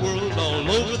around the world, all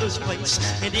over this place,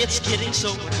 and it's getting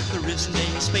so there isn't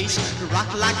any space to rock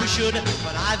like we should.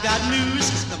 But I've got news: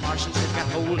 the Martians have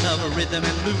got hold of a rhythm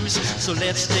and blues. So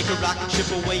let's take a rocket ship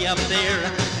away up there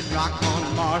and rock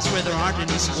on Mars where there aren't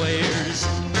any squares.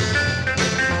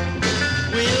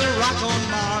 We'll rock on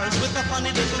Mars with the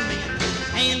funny little men,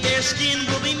 and their skin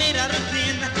will be made out of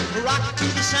tin. Rock to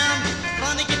the sound of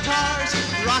funny guitars,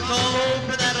 rock all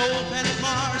over that old planet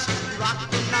Mars. Rock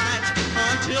the night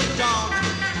until dawn,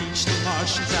 teach the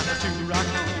Martians how to rock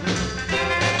on.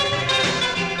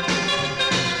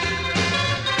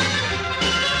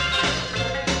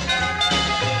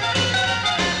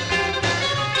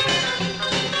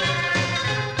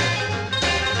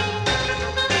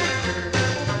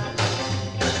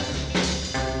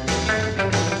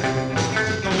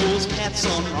 Those cats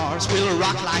on Mars will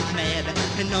rock like mad,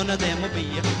 and none of them will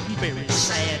be very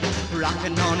sad.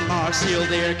 Rocking on Mars till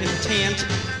they're content,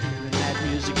 hearing that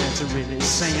music that's really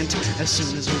sent. As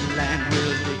soon as we land,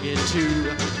 we'll dig it too.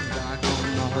 Rock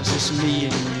on Mars, it's me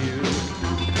and you.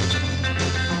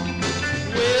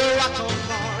 We'll rock on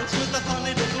Mars with the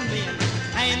funny little men,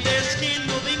 and their skin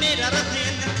will be made out of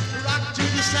tin. Rock to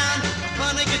the sound of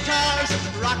funny guitars,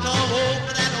 rock all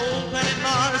over that old planet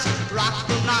Mars. Rock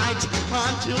from night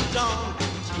until dawn,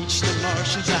 teach the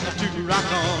Martians how to rock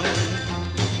on.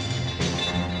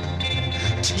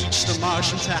 Teach the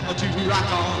Martians how to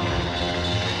rock on.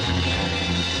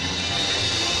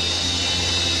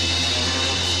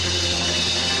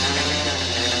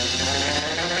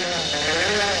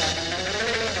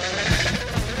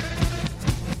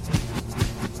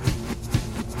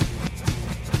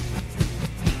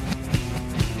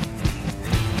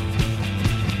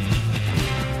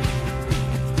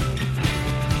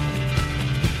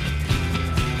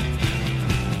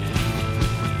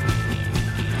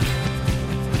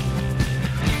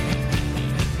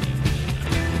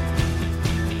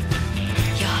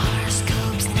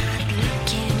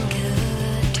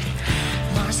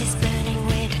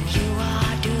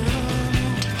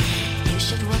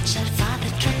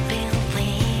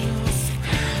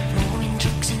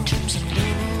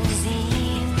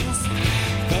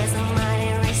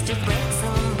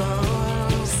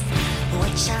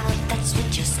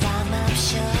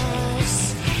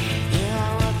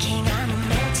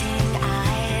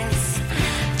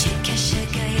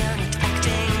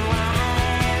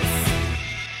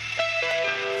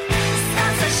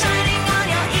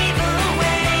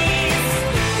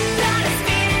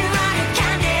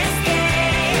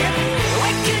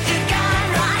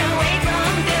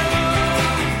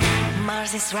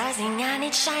 is rising and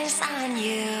it shines on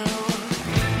you.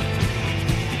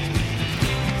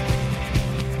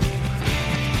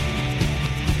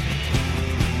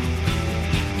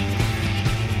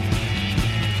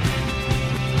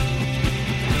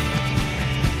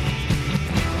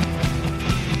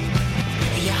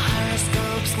 Your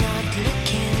horoscope's not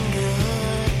looking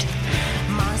good.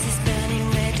 Mars is burning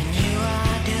red and you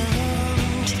are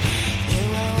doomed. You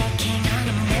are walking on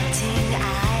a melting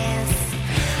ice.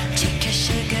 Check your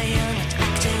sugar, you're not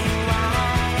acting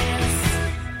wise.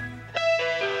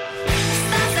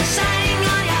 Stars are shining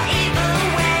on your evil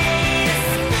ways.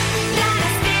 Light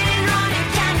is spinning round, you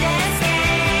can't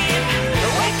escape.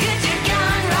 Where could you go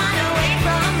and run away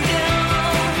from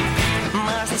doom?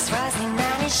 Mars is rising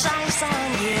and it shines on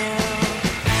you.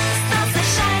 Stars are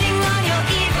shining on your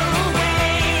evil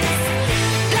ways.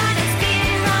 Light is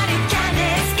spinning round, you can't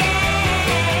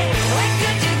escape. Where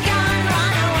could you go and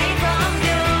run away from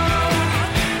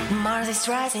doom? Mars is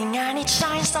rising and it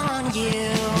shines on you.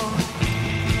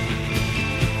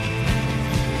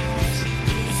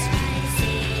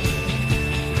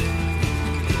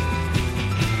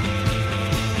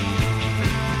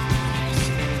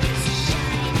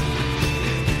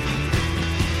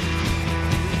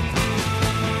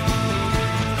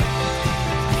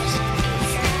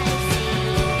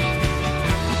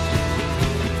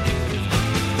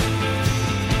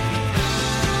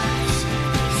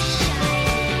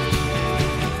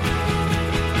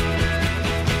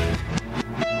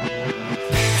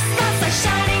 Stars are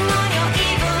shining on your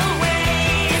evil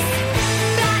ways.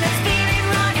 Light is spinning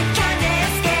round, you can't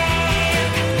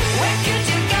escape. Where could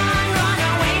you go and run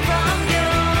away from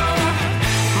doom?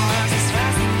 Mars is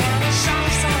rising and it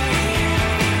shines on you.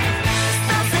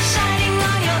 Stars are shining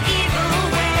on your evil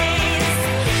ways.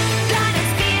 Light is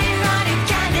spinning round, you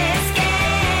can't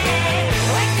escape.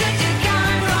 Where could you go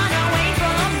and run away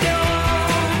from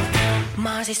doom?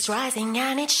 Mars is rising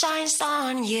and it shines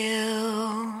on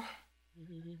you.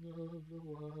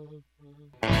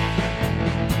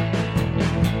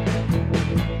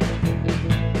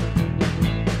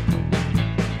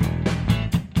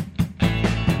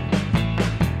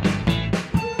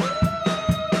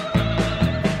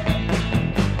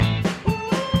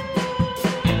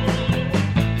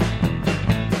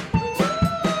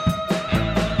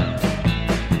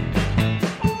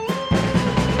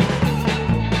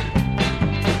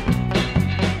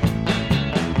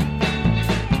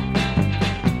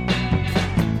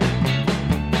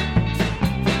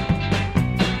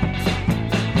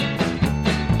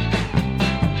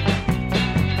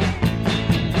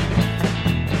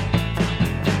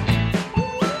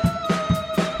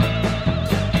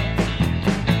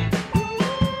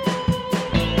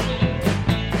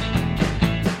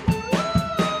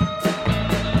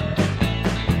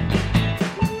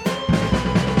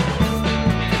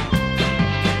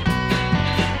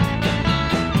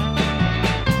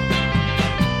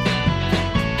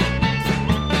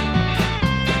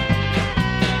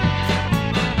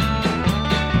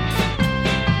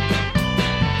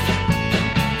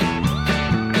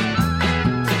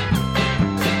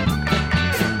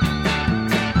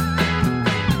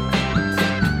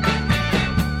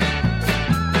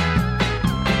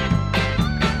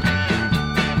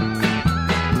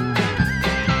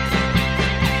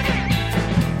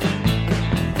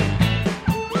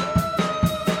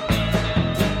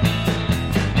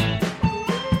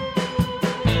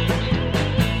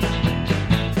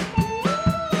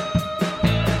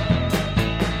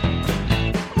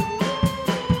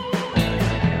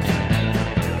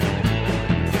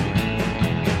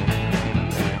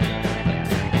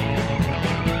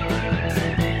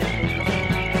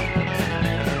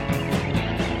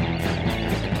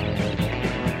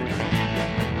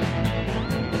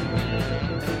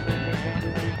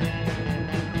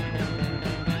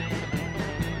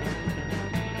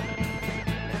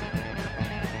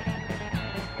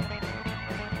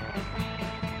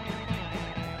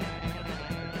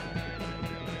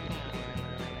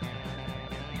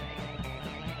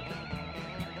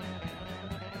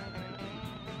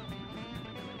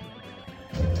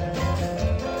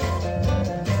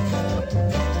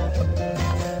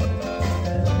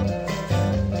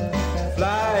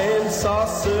 Flying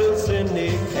saucers in the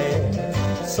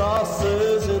air,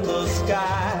 saucers in the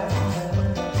sky.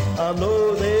 I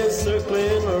know they're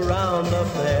circling around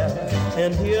up there,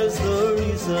 and here's the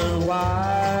reason why.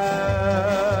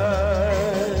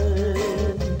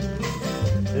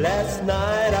 Last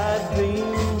night I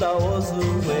dreamed I was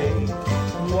away,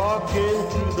 walking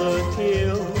through the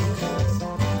hills.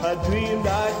 I dreamed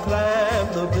I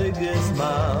climbed the biggest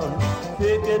mountain,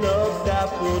 picking up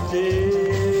daffodils.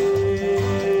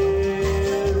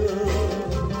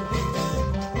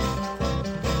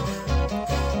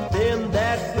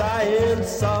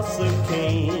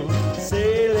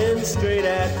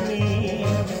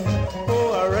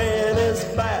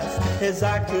 as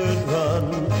I could run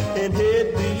and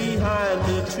hid behind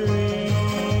a tree.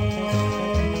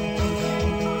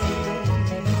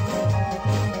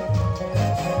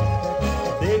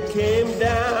 They came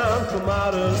down from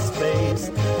outer space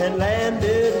and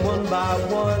landed one by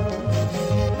one.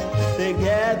 They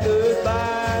gathered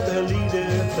by the leader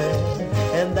band,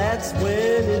 and that's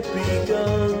when it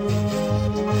begun.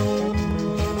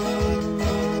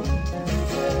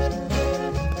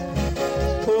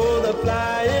 Oh, the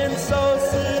flying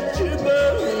saucer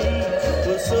jubilee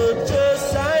was such a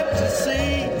sight to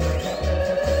see.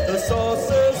 The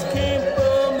saucers came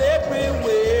from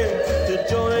everywhere to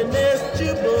join this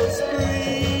jubile spree.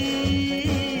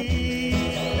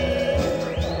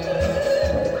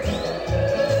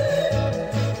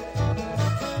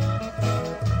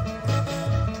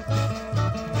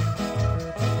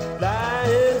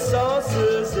 Flying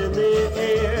saucers in the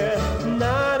air,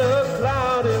 not a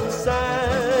cloud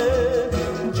inside.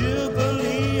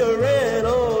 Jubilee ran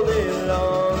all day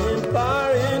long and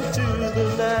far into the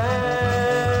night.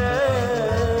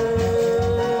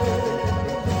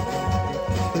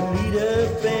 The leader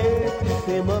band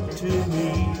came up to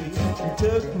me and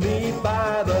took me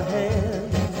by the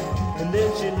hand, and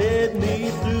then she led me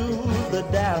through the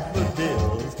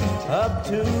daffodils up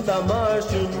to the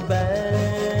Martian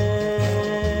band.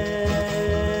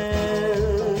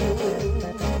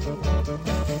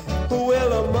 Well,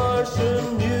 the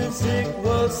Martian music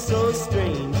was so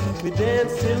strange. We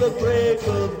danced till the break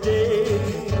of day.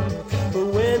 But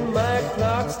when my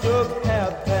clock struck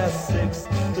 6:30,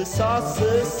 the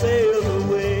saucer sailed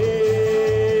away.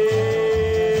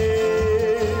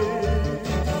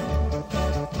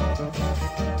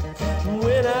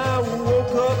 When I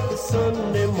woke up the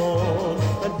Sunday morn,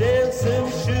 my dancing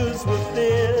shoes were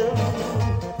thin.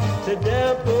 The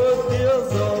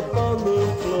daffodils up on the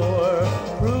floor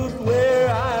proved where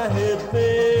I had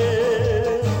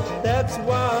been. That's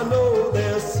why I know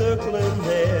they're circling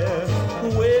there,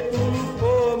 waiting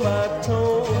for my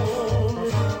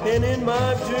tone. And in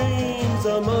my dreams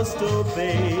I must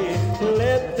obey,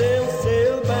 let them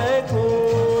sail back home.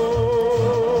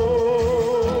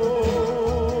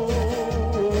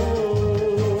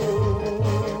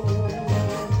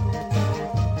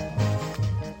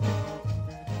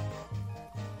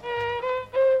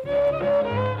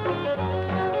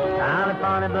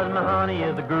 Funny, but my honey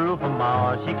is a girl from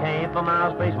Mars. She came from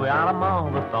outer space way out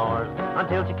among the stars,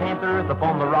 until she came to Earth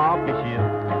upon the rocket ship.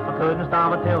 I couldn't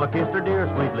stop until I kissed her dear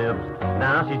sweet lips.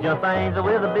 Now she's just an angel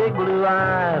with a big blue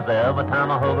eyes. Every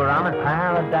time I hug her, I'm in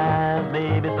paradise.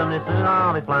 Maybe someday soon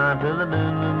I'll be flying to the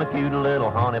moon with my cute little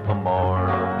honey from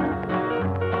Mars.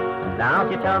 Now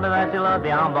she tells me that she loves me,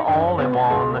 I'm the only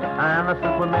one. And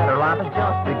since we met, her life has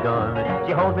just begun.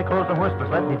 She holds me close and whispers,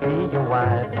 let me be your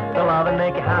wife. To love and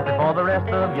make you happy for the rest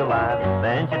of your life.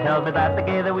 Then she tells me that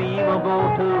together we will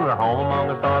go to her home among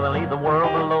the stars and leave the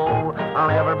world below. I'll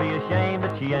never be ashamed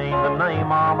that she ain't the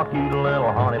name of my cute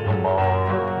little honey from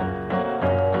Mars.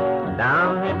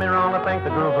 Now, don't get me wrong, I think the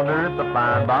girls on earth are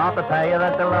fine, but to tell you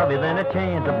that they love you, then a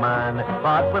change of mind.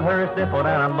 But with her stifffoot,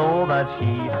 and I know that she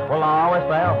will always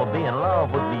forever be in love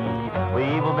with me.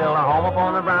 We will build a home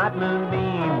upon the bright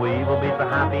moonbeam. We will be so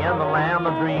happy in the land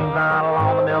of dreams. Out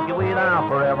along the Milky Way now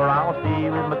forever I'll stay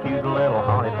with my cute little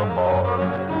honey from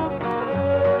Mars.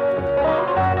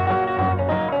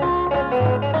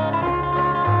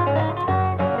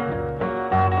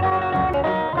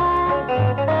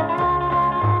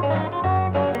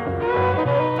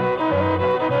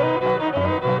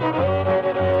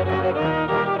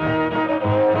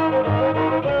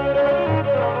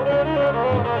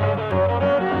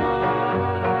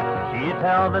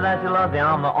 Tells me that she loves me,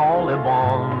 I'm the only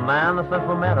one. Man, since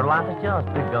we met, her life has just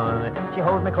begun. She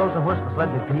holds me close and whispers, let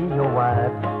me be your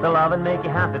wife. To love and make you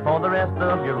happy for the rest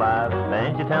of your life.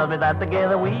 Then she tells me that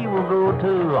together we will go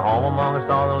to a home among the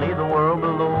stars and leave the world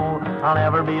below. I'll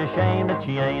never be ashamed that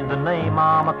she ain't the name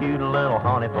of my cute little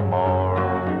honey from Mars.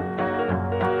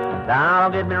 Now,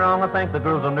 don't get me wrong, I think the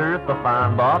girls on earth are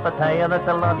fine, but I tell you that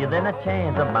they love you, then a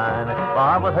change of mind.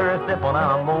 But with her stiff one,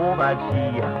 I know that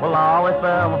she will always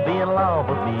forever be in love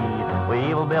with me.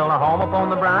 We will build a home upon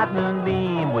the bright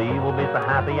moonbeam. We will be so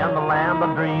happy in the land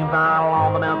of dreams. Out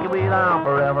along the Milky Way down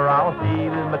forever, I'll see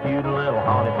with my cute little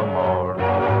honey from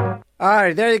Mars. All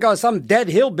right, there you go, some dead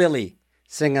hillbilly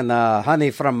singing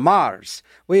Honey from Mars.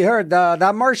 We heard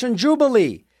The Martian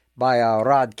Jubilee by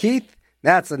Rod Keith.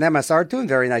 That's an MSR tune,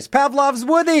 very nice. Pavlov's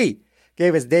Woody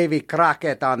gave us Davy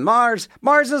Crockett on Mars.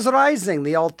 Mars is Rising,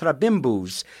 the Ultra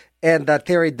Bimbos. And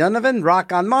Terry Donovan,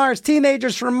 Rock on Mars,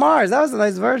 Teenagers from Mars. That was a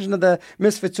nice version of the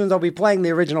Misfit tunes. I'll be playing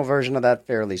the original version of that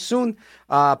fairly soon.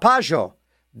 Pajot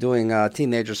doing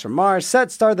Teenagers from Mars.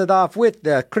 Set started off with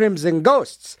the Crimson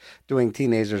Ghosts doing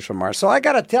Teenagers from Mars. So I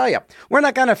got to tell you, we're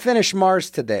not going to finish Mars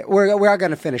today. We are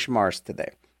going to finish Mars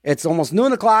today. It's almost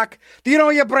noon o'clock. Do you know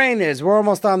where your brain is? We're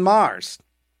almost on Mars.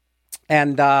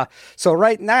 And so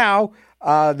right now,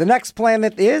 the next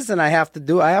planet is, and I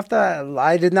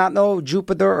did not know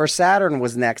Jupiter or Saturn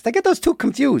was next. I get those two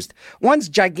confused. One's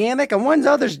gigantic and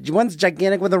one's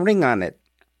gigantic with a ring on it.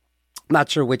 Not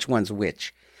sure which one's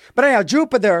which. But anyhow,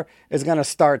 Jupiter is going to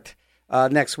start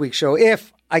next week's show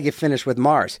if I get finished with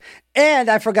Mars. And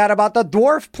I forgot about the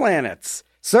dwarf planets.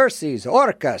 Ceres,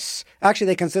 Orcus. Actually,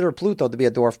 they consider Pluto to be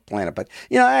a dwarf planet. But,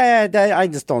 I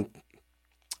just don't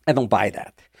buy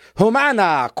that.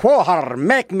 Humana, Quohar,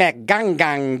 Mekmek,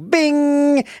 Gangang,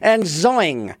 Bing, and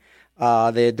Zoing.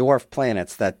 The dwarf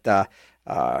planets that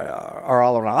are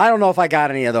all around. I don't know if I got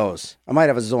any of those. I might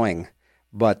have a Zoing.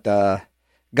 But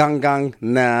Gangang,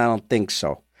 nah, I don't think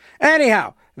so.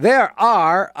 Anyhow, there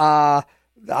are...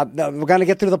 we're going to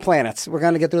get through the planets.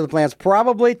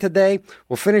 Probably today.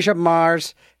 We'll finish up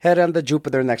Mars, head on to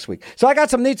Jupiter next week. So I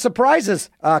got some neat surprises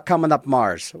coming up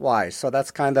Mars. Why? So that's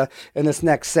kind of in this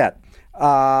next set.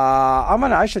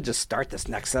 I should just start this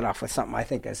next set off with something I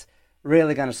think is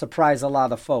really going to surprise a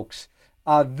lot of folks.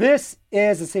 This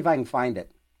is, let's see if I can find it.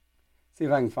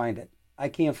 I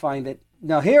can't find it.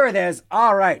 Now, here it is.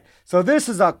 All right. So this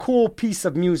is a cool piece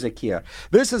of music here.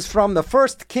 This is from the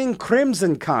first King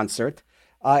Crimson concert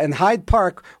in Hyde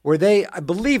Park, where they, I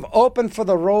believe, opened for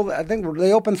the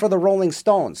Rolling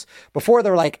Stones. Before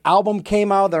their album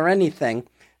came out or anything,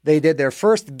 they did their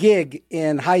first gig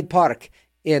in Hyde Park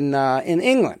in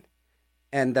England.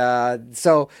 And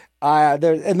so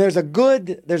there's a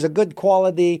good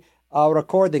quality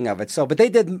recording of it. So, but they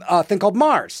did a thing called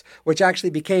Mars, which actually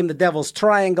became the Devil's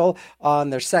Triangle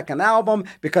on their second album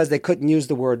because they couldn't use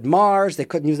the word Mars. They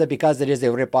couldn't use it because it is a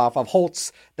ripoff of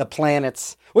Holt's The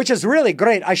Planets, which is really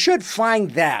great. I should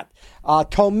find that.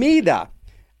 Tomida,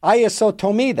 ISO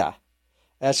Tomida.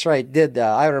 That's right.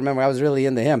 I remember I was really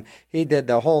into him. He did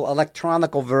the whole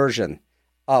electronical version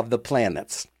of The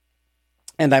Planets.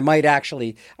 And I might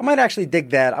actually dig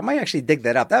that. I might actually dig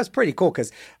that up. That was pretty cool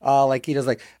because, he does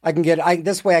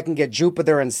this way I can get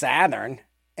Jupiter and Saturn,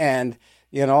 and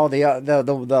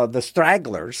the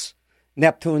stragglers,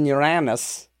 Neptune,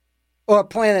 Uranus, or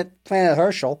Planet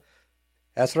Herschel.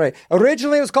 That's right.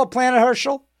 Originally it was called Planet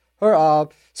Herschel.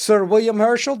 Sir William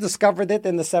Herschel discovered it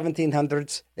in the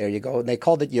 1700s. There you go. And they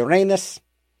called it Uranus.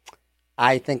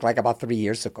 I think about 3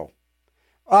 years ago.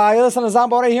 You listen to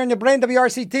Zombo right here in your brain,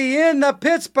 WRCT in the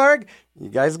Pittsburgh. You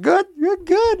guys good? You're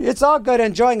good. It's all good.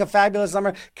 Enjoying a fabulous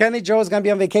summer. Kenny Joe is going to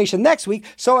be on vacation next week,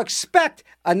 so expect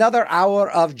another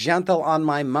hour of Gentle on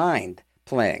My Mind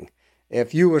playing.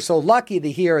 If you were so lucky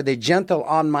to hear the Gentle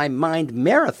on My Mind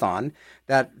marathon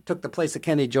that took the place of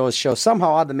Kenny Joe's show,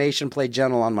 somehow Automation played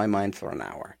Gentle on My Mind for an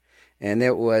hour. And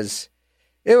it was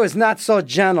not so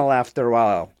gentle after a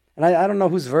while. And I don't know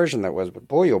whose version that was, but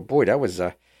boy, oh boy, that was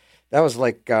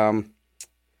like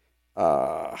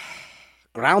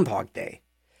Groundhog Day.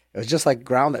 It was just like it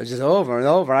was just over and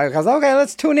over. I was okay,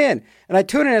 let's tune in. And I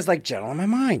tune in, it's like Gentle on My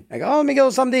Mind. I go, let me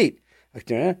get something to eat. I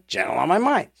tune in, Gentle on My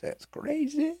Mind. So it's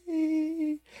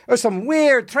crazy. There's some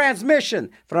weird transmission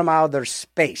from outer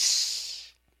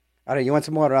space. All right, you want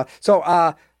some more?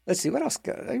 Let's see, what else?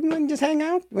 Just hang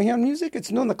out? We hear music? It's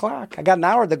noon o'clock. I got an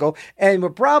hour to go. And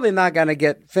we're probably not going to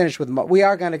get finished with we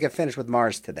are going to get finished with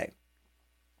Mars today.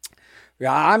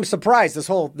 Yeah, I'm surprised this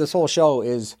whole show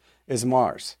is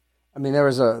Mars. I mean, there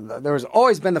was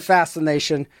always been the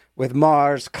fascination with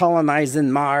Mars,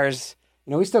 colonizing Mars.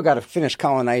 We still got to finish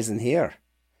colonizing here.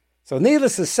 So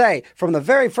needless to say, from the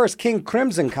very first King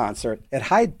Crimson concert at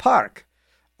Hyde Park,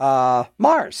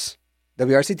 Mars,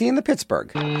 WRCT in the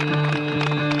Pittsburgh.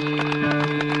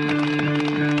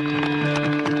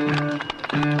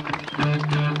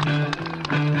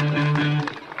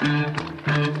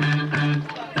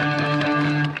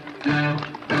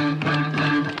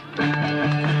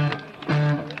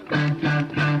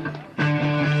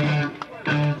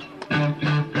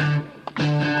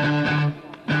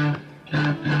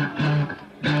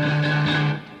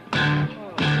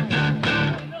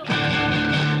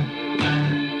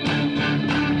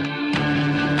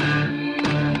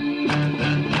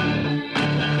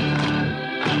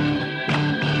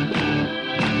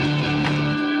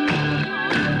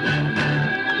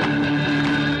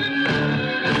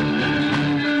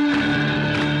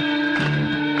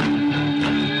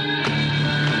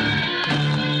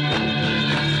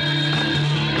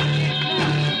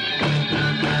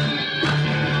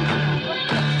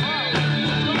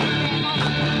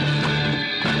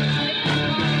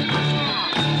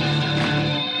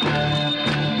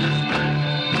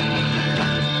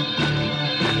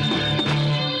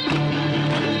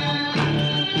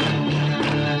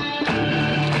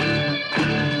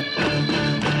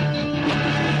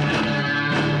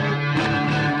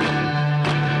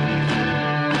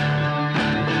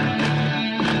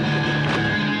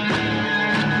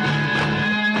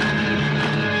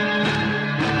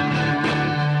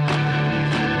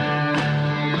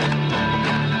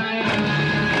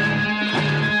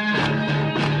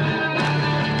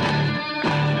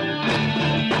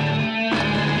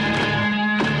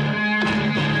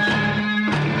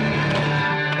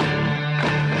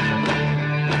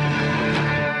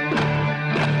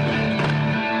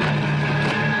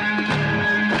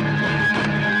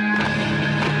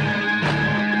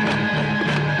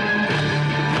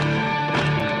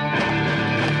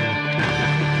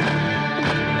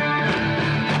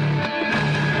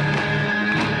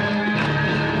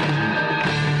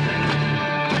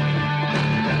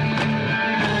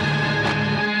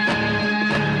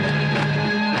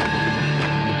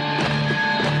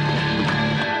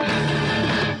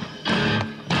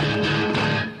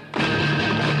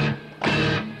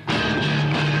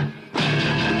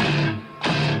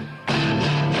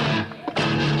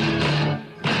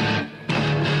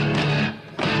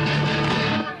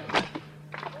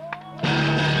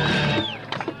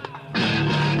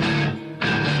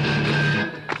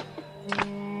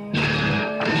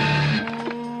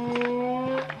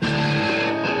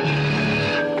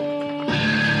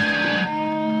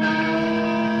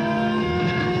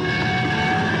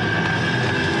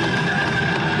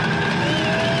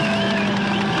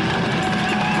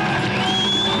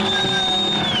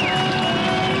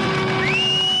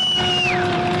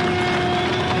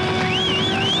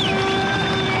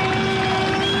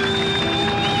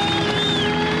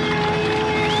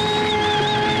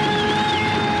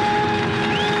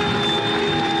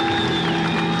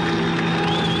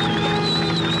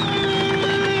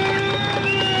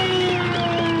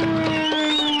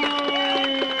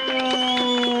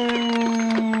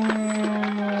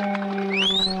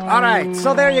 right,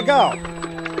 so there you go.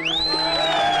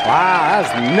 Wow,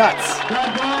 that's nuts.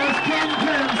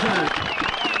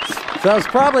 So that was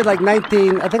probably like I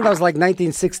think that was like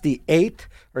 1968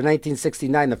 or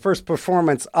 1969, the first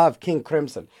performance of King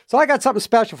Crimson. So I got something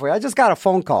special for you. I just got a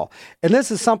phone call, and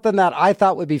this is something that I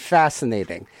thought would be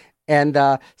fascinating. And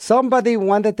somebody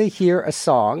wanted to hear a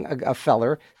song, a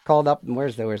feller called up, and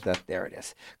where's that? There it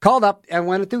is. Called up and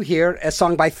wanted to hear a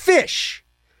song by Fish,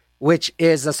 which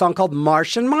is a song called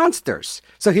Martian Monsters.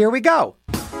 So here we go.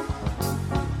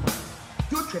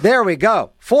 There we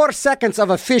go. 4 seconds of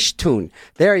a Fish tune.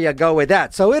 There you go with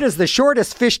that. So it is the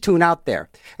shortest Fish tune out there.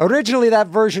 Originally, that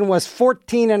version was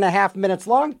 14 and a half minutes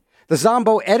long. The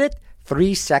Zombo edit,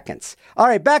 3 seconds. All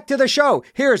right, back to the show.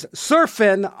 Here's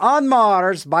Surfin' on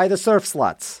Mars by the Surf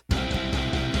Sluts.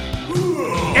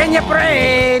 In your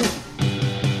brain.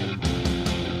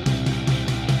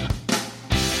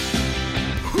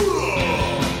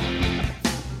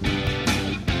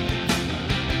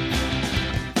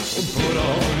 Put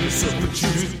on your surfing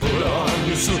shoes, put on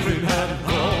your surfing hat,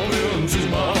 come into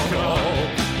my car.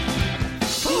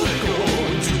 We're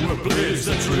going to a place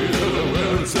that's real,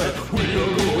 where it's at. We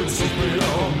are going surfing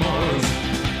on Mars.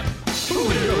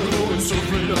 We are going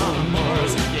surfing on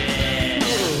Mars. Yeah.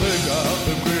 They got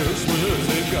the Christmas,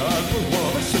 they got the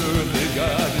water, they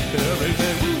got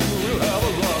everything. We'll have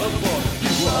a lot of fun.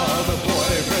 You are the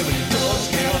boyfriend, and girls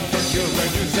can't touch you when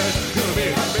you say you'll be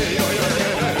happy or you're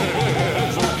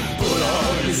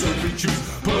surfing shoes,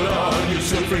 put on your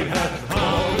surfing hat,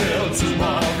 come into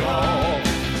my car.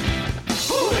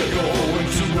 We're going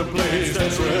to a place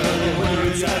that's really where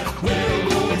it's at. We're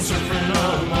going surfing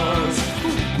on Mars.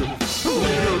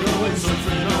 We're going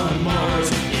surfing on Mars.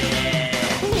 Yeah.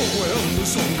 When the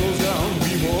sun goes down,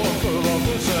 we walk along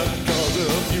the set. 'Cause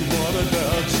if you wanna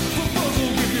dance, the puzzle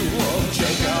with you up.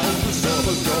 Check out the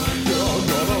summer stuff. You're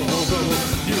gonna hold on.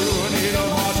 You need a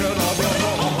Martian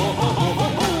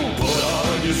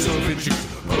on your surfing shoes,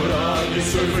 put on your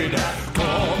surfing hat,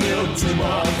 come into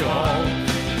my car.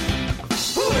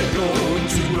 We're going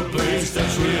to a place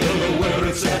that's real, where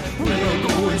it's at. We're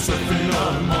going surfing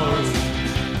on Mars.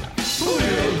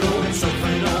 We're going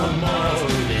surfing on Mars.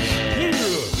 Yeah.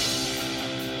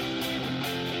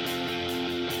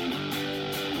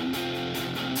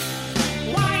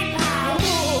 White power.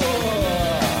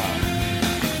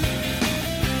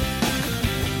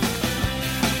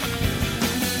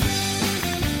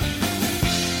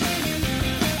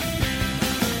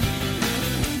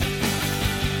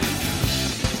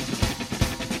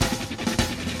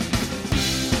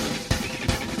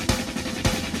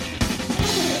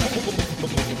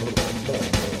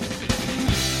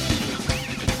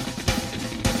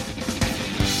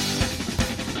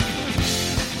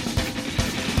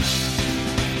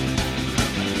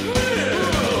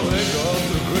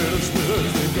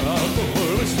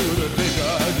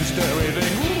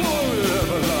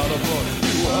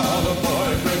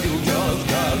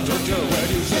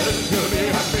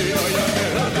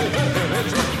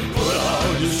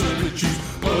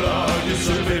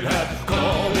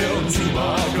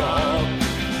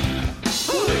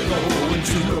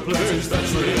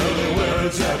 That's really where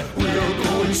it's at. We're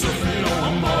going surfing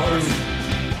on Mars.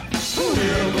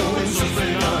 We're going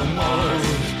surfing on Mars.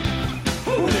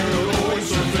 We're going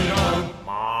surfing on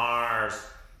Mars.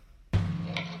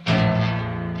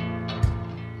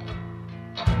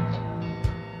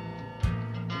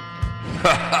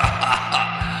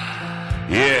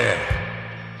 Yeah.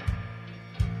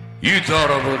 You thought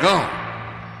I was gone.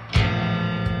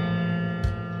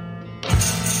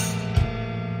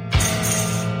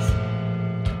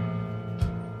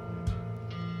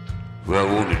 Well, I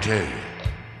want to tell you.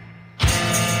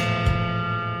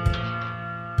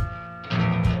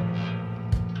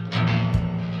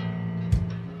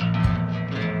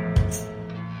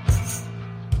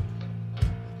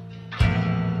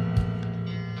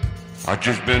 I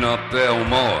just been up there on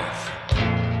Mars.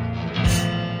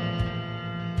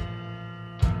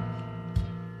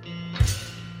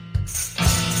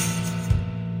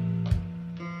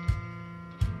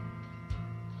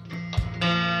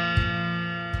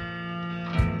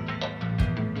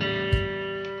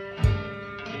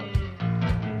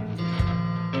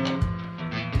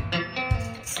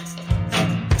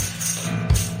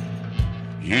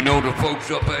 You know the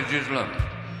folks up there just love me.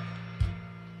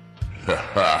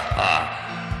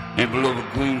 Them little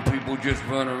green people just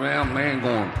run around, man,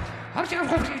 going.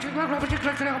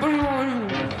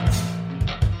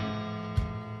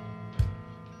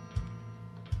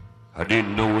 I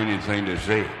didn't know anything to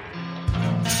say.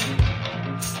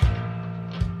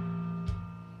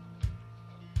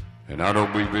 And I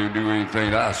don't believe they do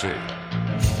anything I say.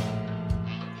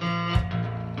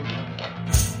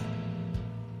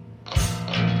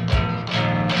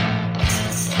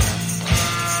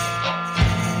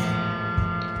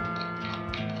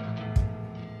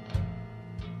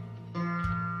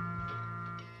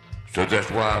 So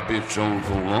that's why I've been so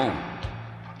long.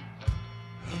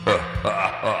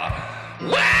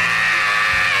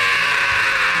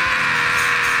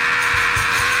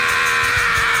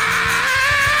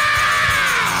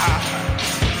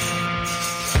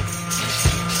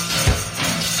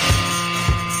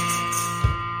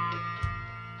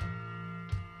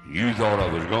 You thought I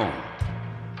was gone.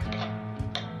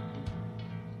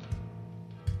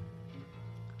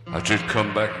 I just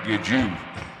come back to get you.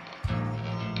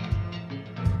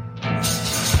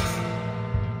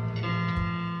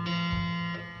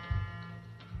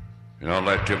 And I'll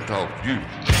let them talk to you.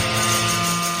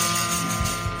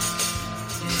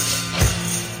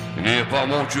 And if I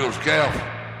want your scalp,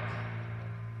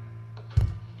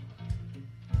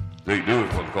 they do it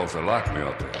because they like me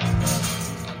out there.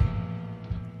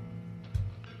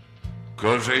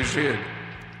 Because they said,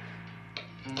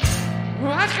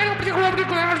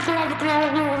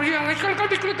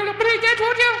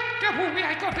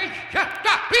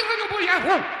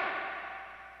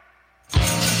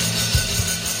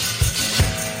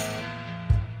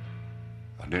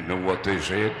 I didn't know what they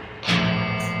said.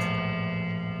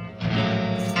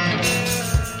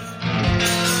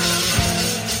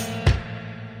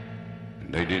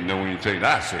 And they didn't know anything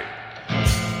I said.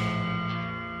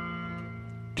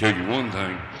 Tell you one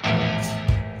thing.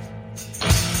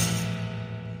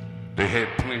 They had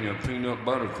plenty of peanut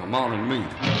butter for morning meat.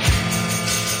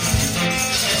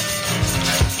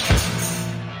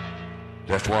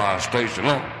 That's why I stayed so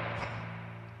long.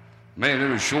 Man, it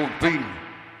was short beating.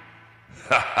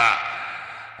 I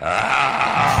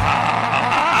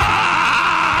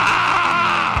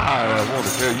want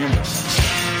to tell you,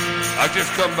 I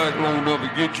just come back long enough to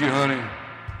get you, honey.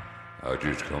 I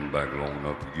just come back long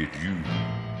enough to get you.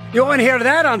 You won't hear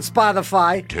that on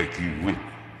Spotify. Take you with me.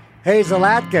 Hazel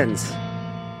Atkins,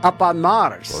 up on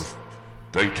Mars. Well,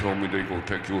 they told me they're going to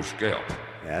take your scalp.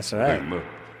 That's right.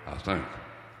 I think.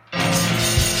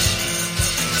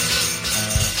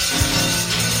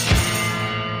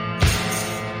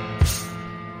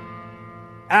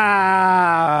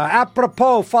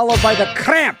 Apropos, followed by the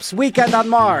Cramps, Weekend on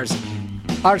Mars.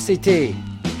 RCT,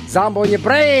 Zombo In Your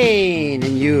Brain,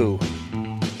 and you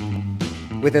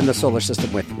within the solar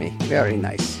system with me. Very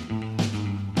nice.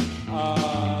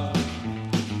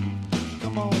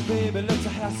 Come on, baby, let's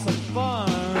have some fun.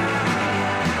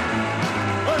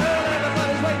 Well,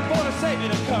 everybody's waiting for the Savior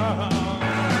to come.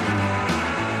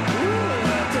 Ooh,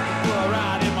 I'll take you for a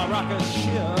ride in my rocket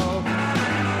ship.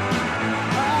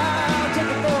 I'll take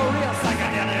you for a real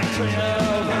psychedelic trip.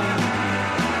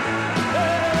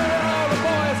 Yeah, all the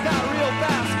boys got real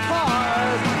fast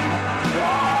cars.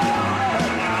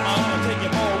 I'm gonna take you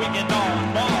for a weekend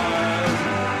on Mars.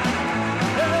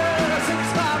 Yeah,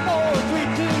 6, 5, 4, 3,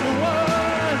 2, 1.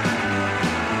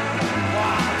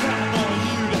 Wow, I'm counting on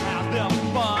you to have them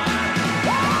fun.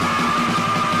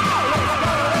 Let's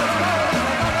go, let's go,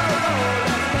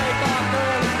 let's take off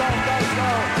early, go.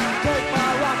 Take my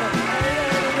rocket,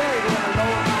 888, and I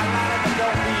load my line, but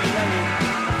don't be late,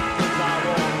 'cause I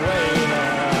won't wait.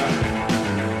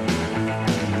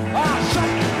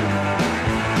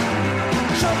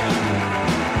 Shake it.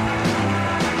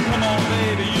 Come on,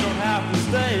 baby, you don't have to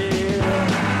stay.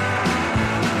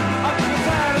 I'm just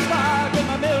satisfied with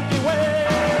my Milky Way.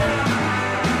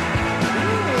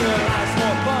 Ooh, life's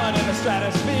more fun in the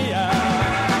stratosphere.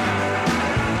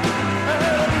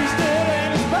 At least it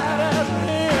ain't as bad as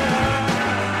here.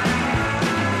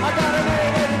 I got an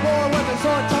 884 with a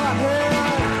short top head.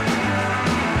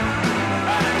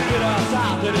 And get us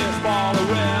out to this ball of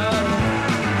red.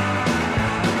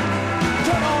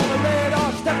 Turn on the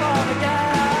radar, step on the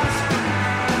gas.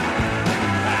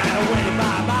 And away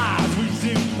bye-bye as we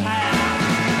zoom past.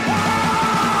 Oh,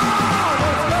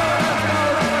 let's go.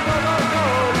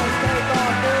 Let's take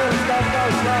off good, stuff go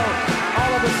slow.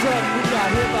 All of a sudden we got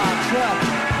hit by a truck.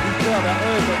 We felt the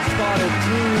earth had started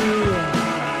to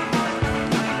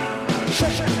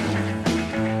shake it. Shake it.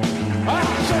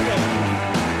 Shake it.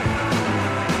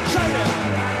 Shake it.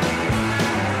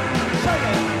 Shake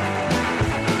it. Shake it.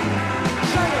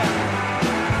 Shake it.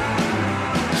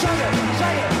 Shake it. Shake it.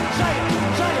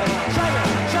 Shake it. Shake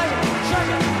it.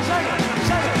 Shake it. Shake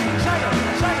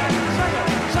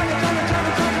it.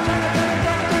 Shake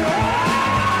it. Shake it. Shake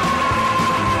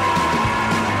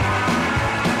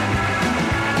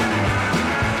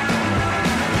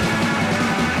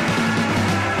it.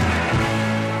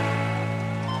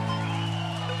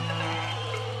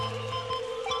 Shake it. Shake it.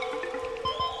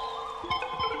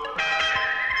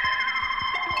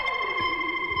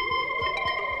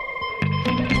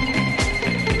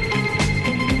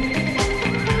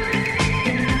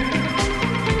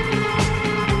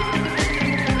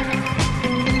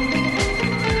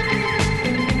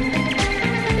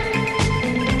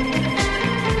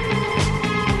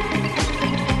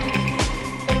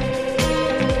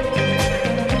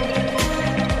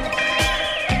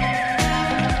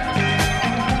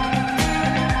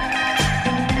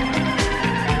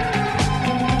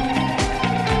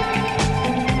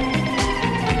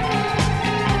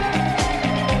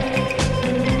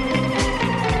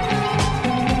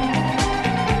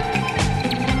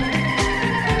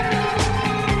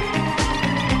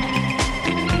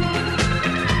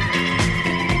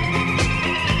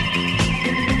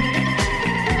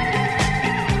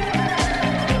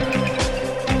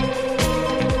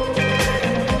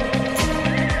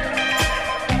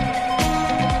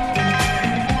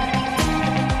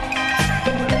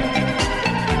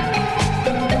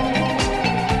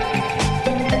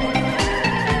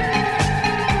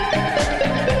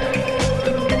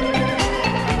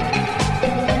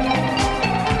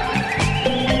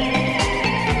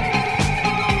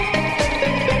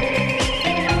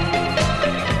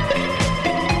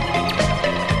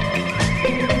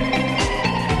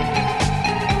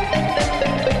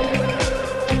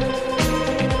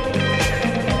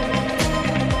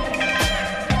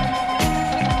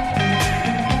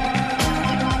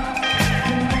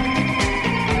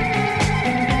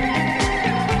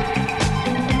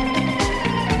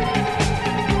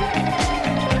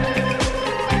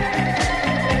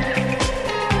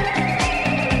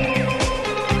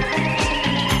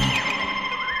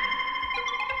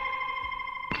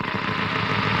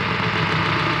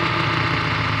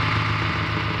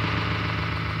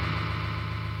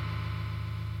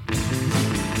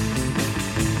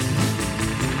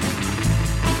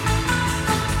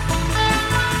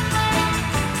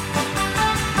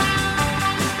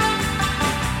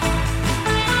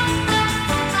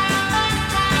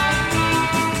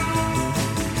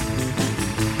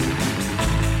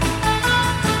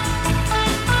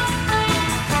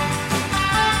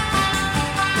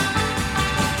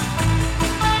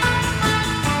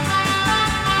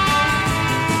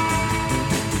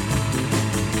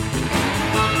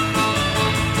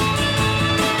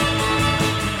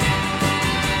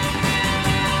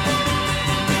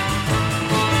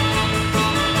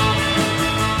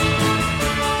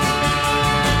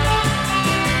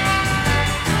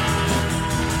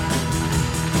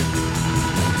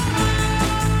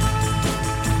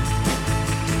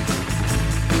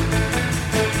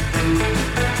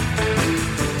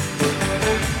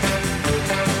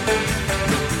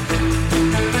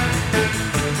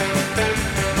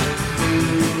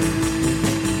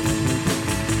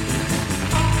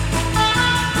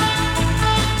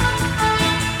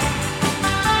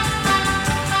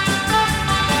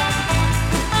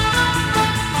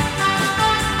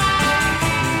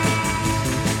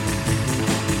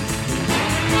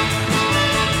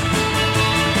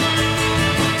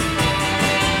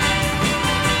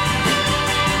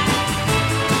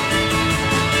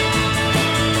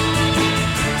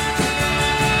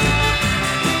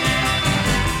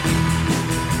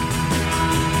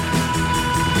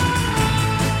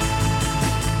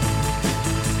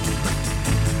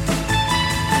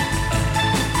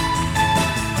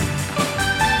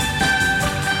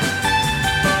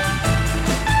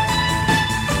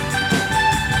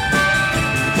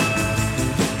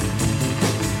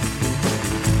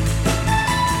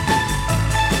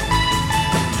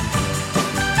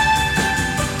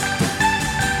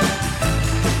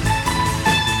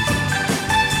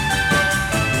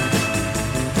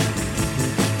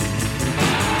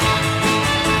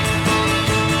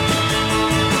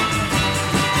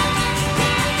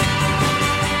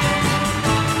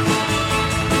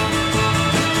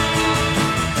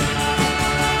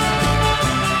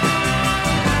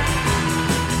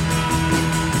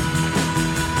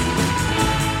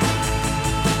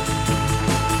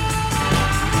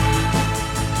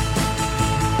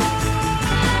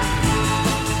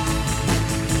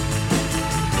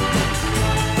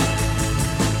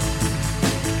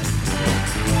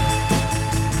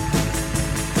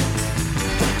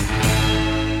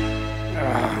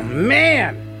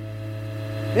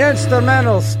 The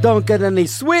instrumentals don't get any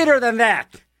sweeter than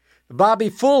that. Bobby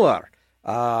Fuller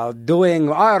doing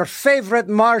Our Favorite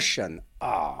Martian.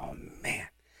 Oh, man.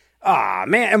 Ah,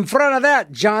 man. In front of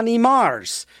that, Johnny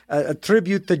Mars. A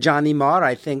tribute to Johnny Marr,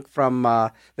 I think, from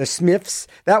the Smiths.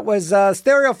 That was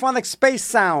Stereophonic Space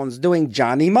Sounds doing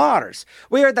Johnny Mars.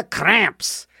 We are the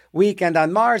Cramps. Weekend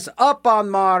on Mars, Up on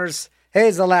Mars.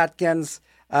 Hazel Atkins.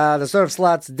 The Surf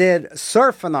Sluts did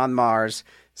Surfing on Mars.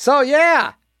 So,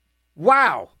 yeah.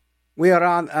 Wow. We are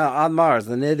on Mars,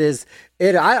 and it is...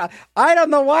 I don't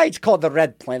know why it's called the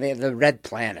Red Planet. The Red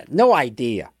Planet. No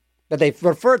idea. But they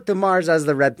refer to Mars as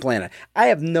the Red Planet. I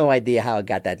have no idea how it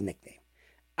got that nickname.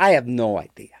 I have no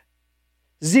idea.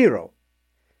 Zero.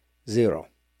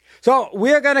 So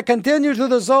we're going to continue through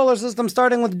the solar system,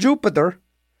 starting with Jupiter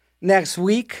next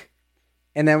week.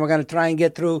 And then we're going to try and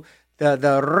get through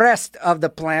the rest of the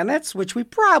planets, which we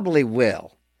probably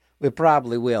will.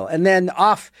 And then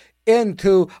off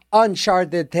into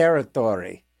uncharted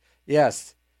territory.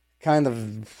 Yes, kind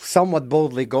of somewhat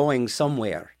boldly going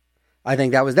somewhere. I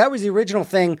think that was the original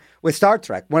thing with Star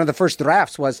Trek. One of the first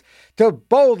drafts was to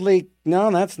boldly... No,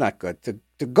 that's not good.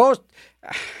 To go...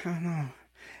 I don't know.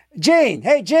 Jane!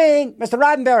 Hey, Jane! Mr.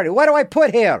 Roddenberry, what do I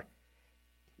put here?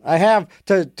 I have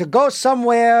to go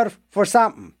somewhere for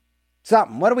something.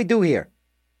 What do we do here?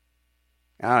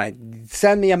 All right,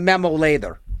 send me a memo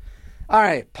later. All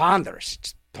right, ponders.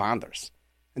 Just ponders.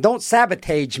 And don't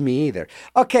sabotage me either.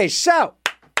 Okay, so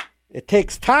it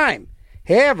takes time.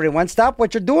 Hey, everyone, stop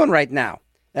what you're doing right now.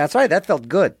 That's right, that felt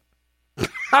good.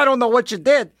 I don't know what you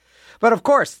did. But of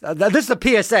course, this is a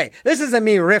PSA. This isn't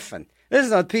me riffing. This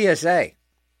is a PSA. It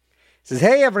says,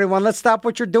 hey, everyone, let's stop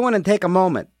what you're doing and take a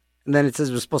moment. And then it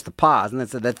says we're supposed to pause. And it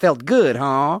said, that felt good,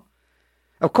 huh?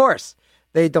 Of course,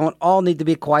 they don't all need to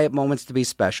be quiet moments to be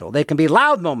special. They can be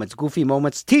loud moments, goofy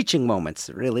moments, teaching moments.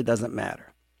 It really doesn't matter.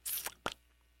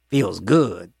 Feels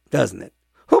good, doesn't it?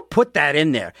 Who put that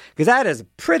in there? Because that is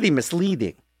pretty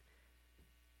misleading.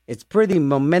 It's pretty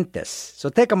momentous. So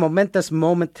take a momentous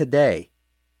moment today.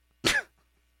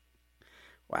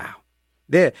 Wow.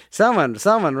 Someone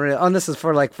really, this is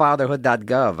for like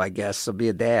fatherhood.gov, I guess. So be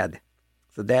a dad.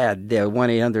 So dad,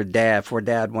 1-800-DAD for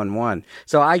Dad 11.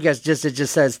 So I guess it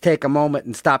just says take a moment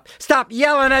and stop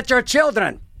yelling at your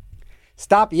children.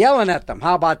 Stop yelling at them.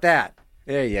 How about that?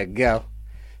 There you go.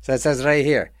 So it says right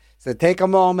here. So take a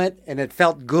moment, and it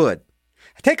felt good.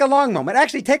 Take a long moment.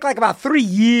 Actually, take like about 3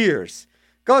 years.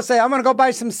 Go say, I'm going to go buy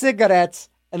some cigarettes,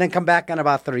 and then come back in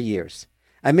about 3 years.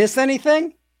 I miss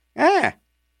anything?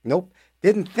 Nope.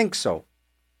 Didn't think so.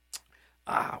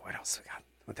 What else we got?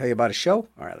 I'll tell you about a show?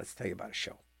 All right, let's tell you about a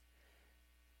show.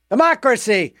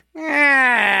 Democracy.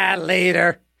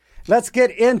 Later. Let's get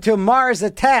into Mars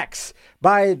Attacks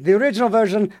by the original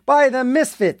version by the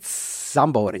Misfits.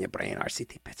 Zombo In Your Brain,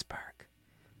 RCT Pittsburgh.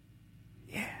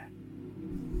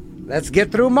 Let's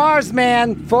get through Mars,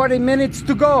 man. 40 minutes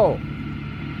to go.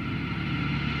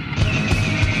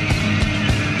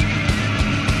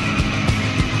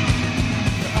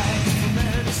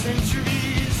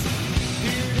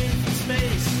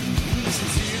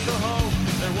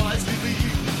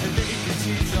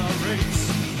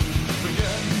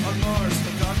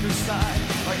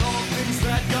 Like all things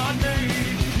that God made,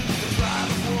 the pride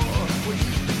of war, what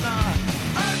you deny,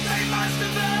 earth they must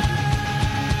avenge.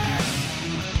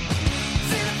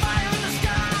 See the fire in the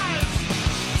skies,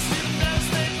 see the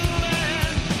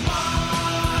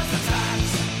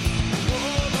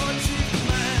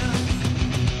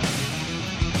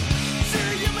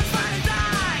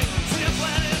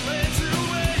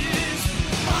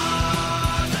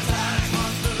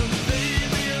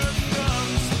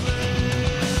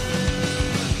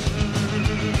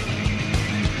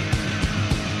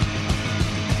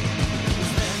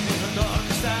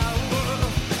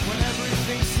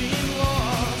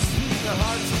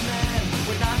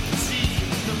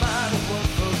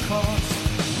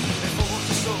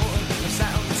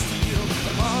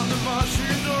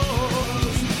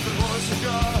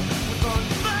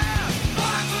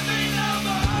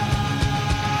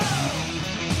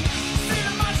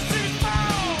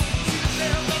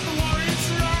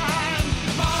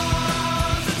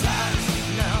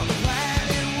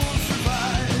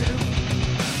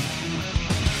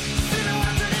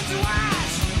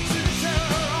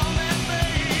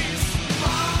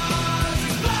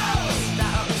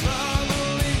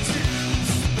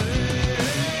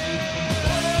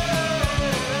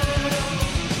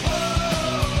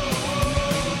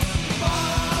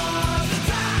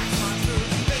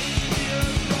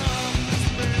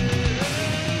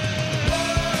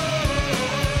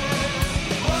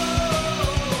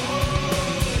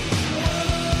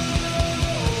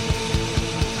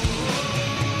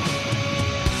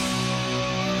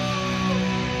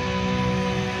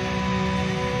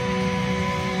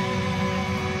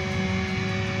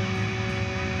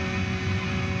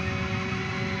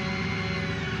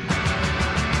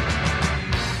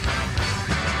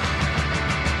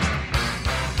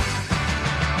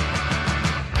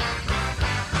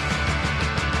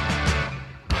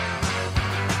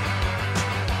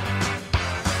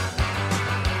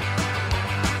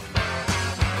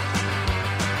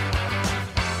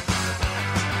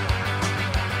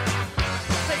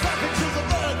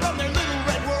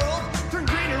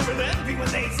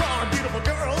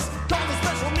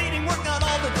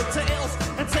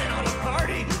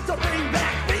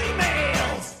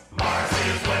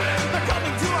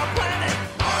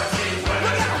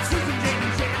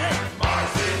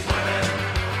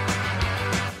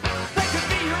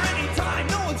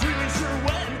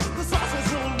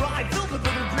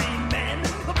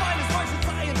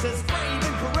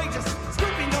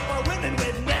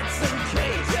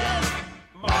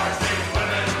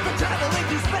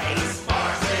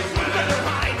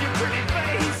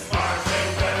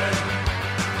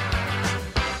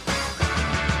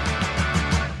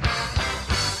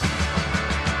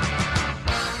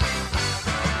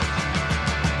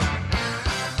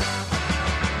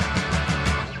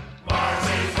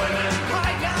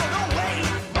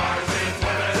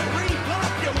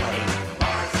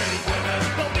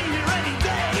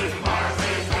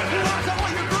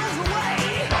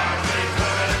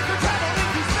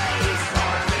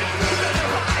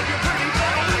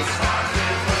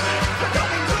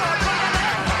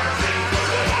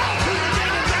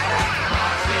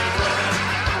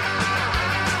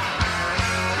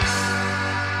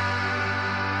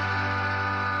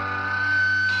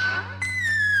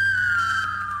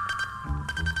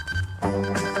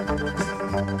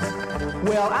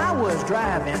I was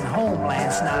driving home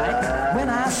last night when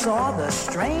I saw the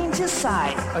strangest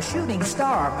sight. A shooting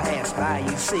star passed by,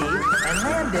 you see, and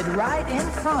landed right in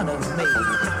front of me.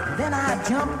 Then I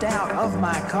jumped out of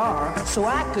my car so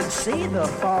I could see the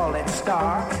falling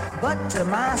star. But to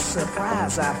my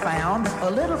surprise I found a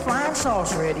little flying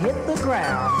saucer had hit the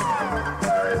ground.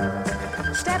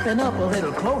 Stepping up a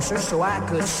little closer so I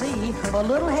could see, a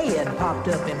little head popped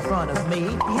up in front of me.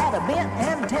 He had a bent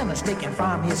antenna sticking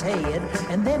from his head,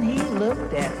 and then he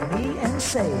looked at me and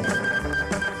said,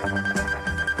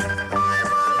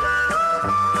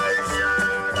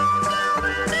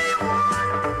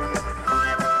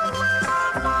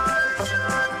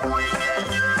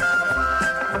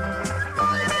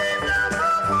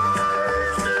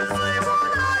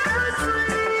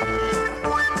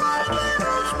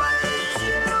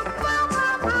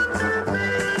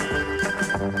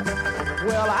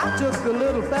 the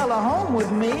little fella home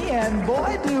with me, and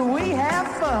boy, do we have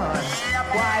fun.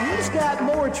 Why, he's got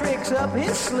more tricks up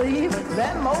his sleeve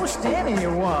than most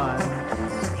anyone.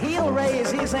 He'll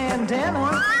raise his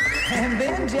antenna and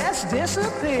then just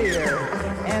disappear.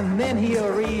 And then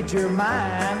he'll read your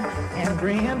mind and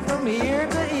grin from ear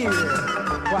to ear.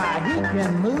 Why, he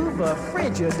can move a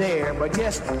Frigidaire by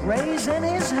just raising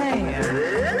his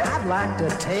hand. I'd like to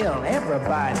tell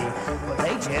everybody, but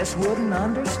they just wouldn't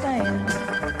understand.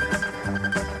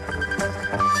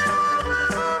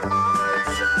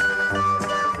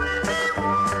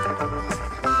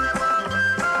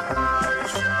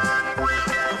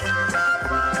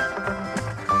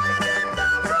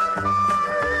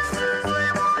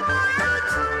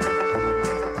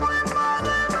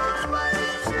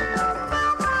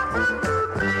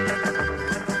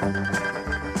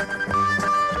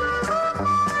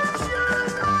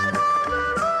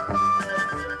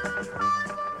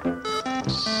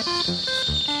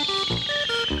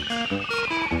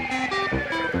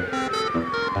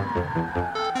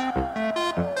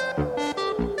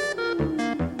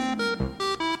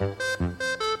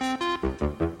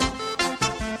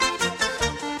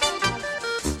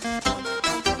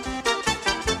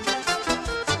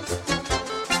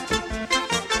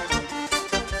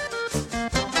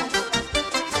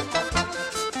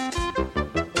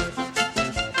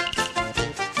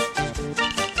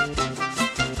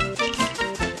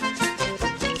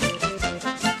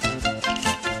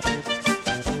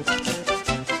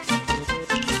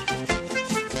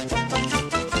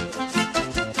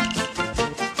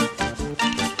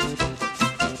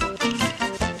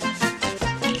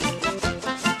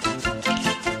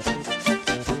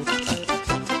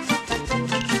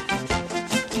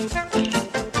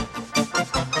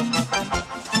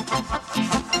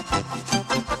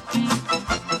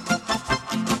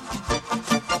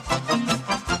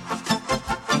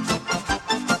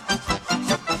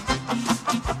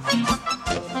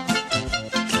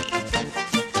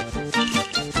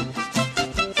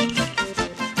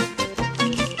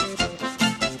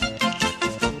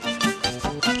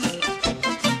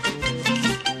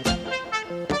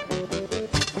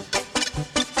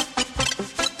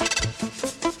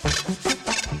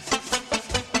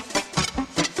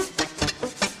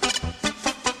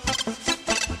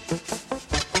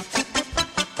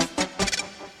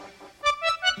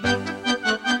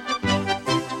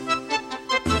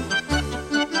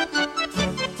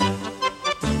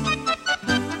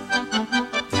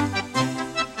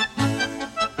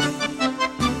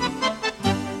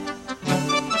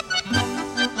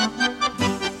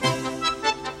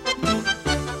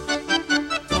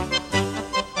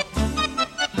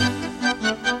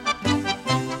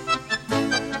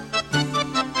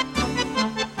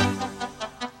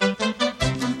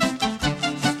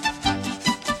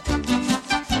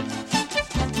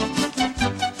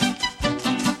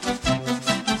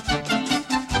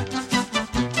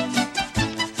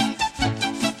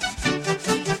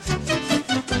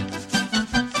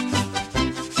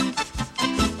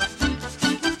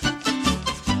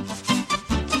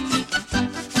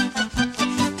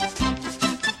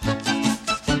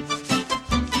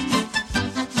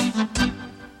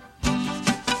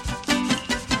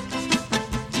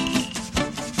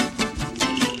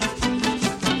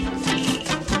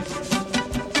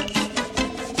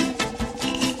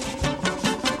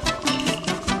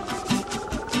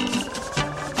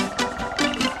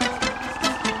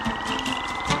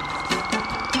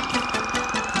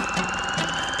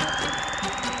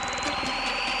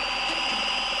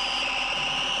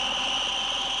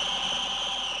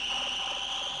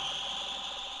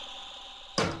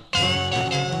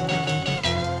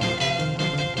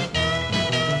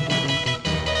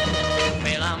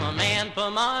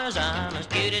 Mars, I'm as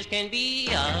cute as can be.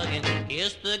 I can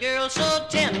kiss the girl so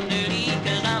tenderly,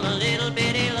 'cause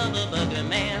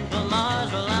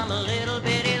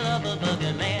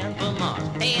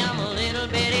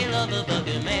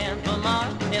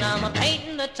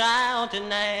town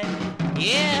tonight.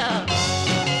 Yeah.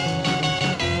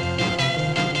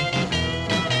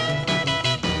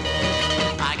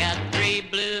 I got 3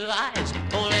 blue eyes,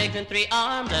 4 legs and 3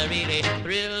 arms. I really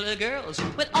thrill the girls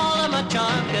with all of my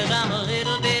charm, 'cause I'm a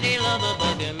little bitty lover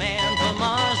bugger man from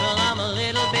Mars. Well, I'm a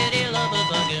little bitty lover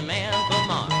bugger man from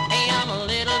Mars. Hey, I'm a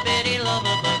little bitty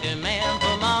lover bugger man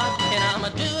from Mars, and I'm a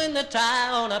doing the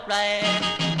town up right.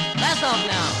 That's off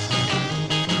now.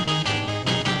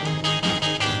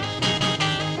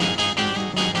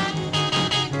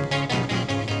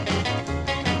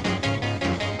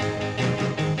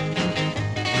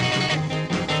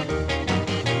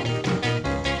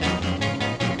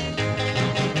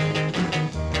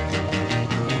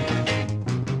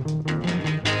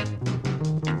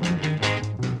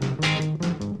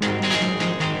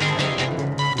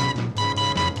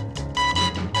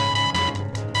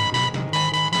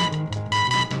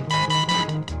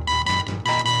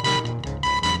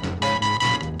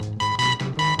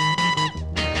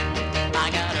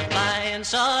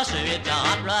 Saucer, it's a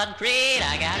hot rod crate.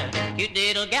 I got a cute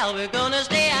little gal, we're gonna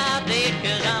stay out late,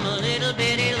 'cause I'm a little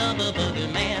bitty lover bugger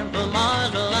man from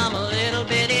Mars. Well, I'm a little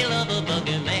bitty lover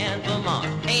bugger man from Mars.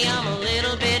 Hey, I'm a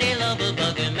little bitty lover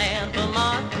bugger man from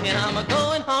Mars, and I'm a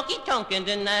going honky-tonkin'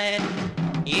 tonight.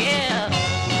 Yeah.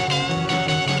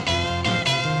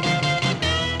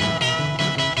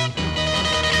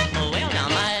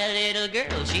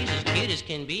 She's as cute as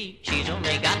can be. She's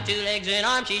only got 2 legs and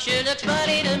arms. She sure looks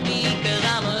funny to me, 'cause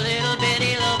I'm a little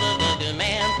bitty lover bugger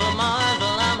man from Mars.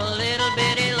 Well, I'm a little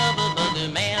bitty lover bugger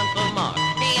man from Mars.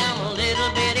 Hey, I'm a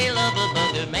little bitty lover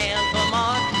bugger man from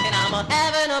Mars, and I'm a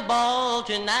having a ball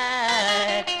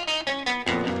tonight.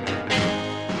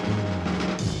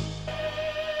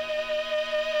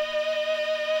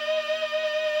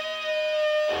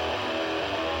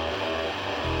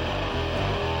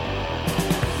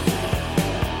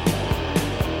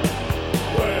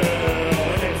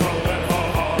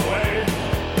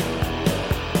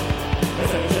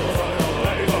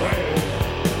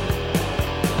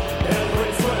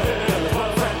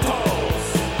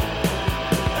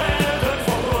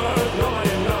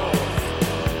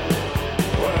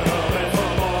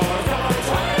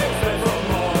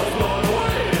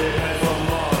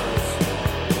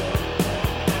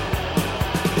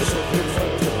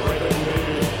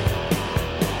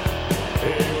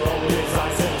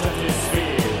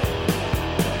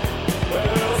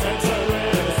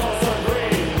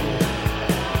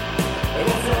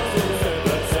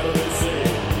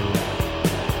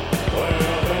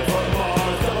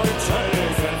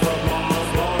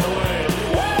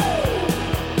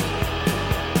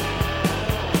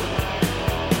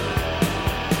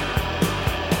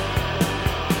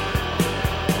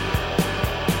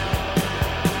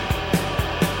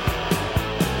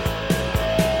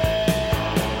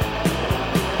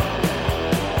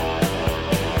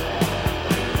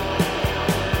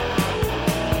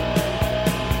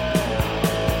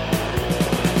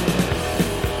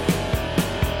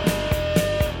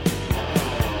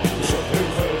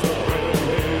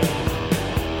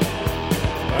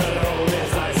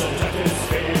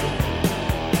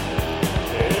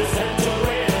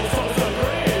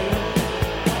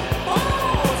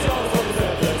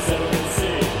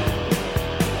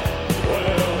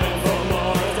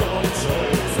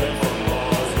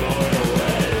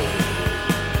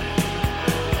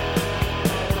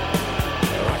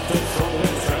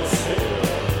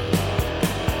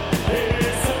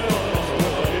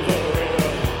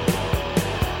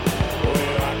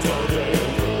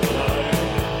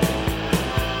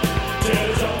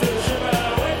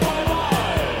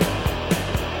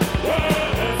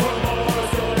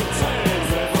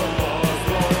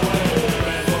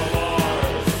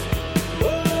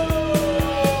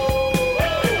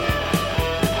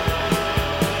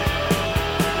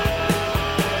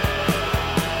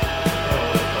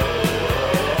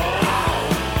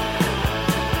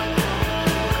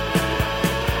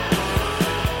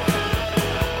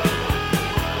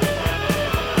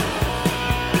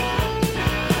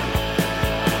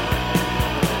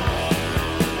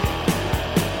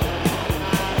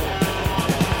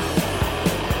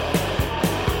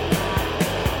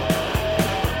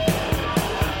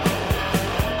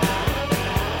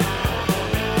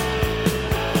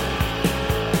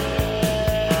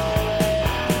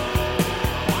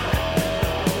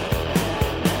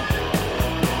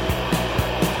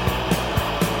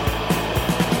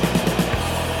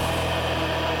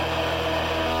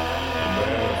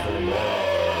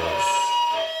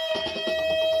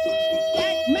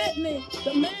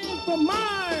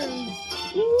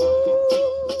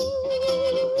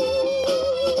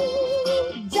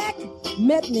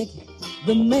 Metnick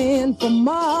the man from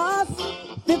Mars,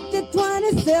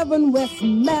 5027 West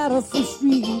Madison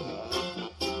Street.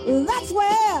 That's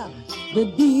where the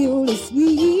deal is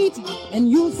sweet, and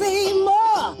you'll save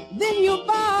more than you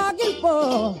bargained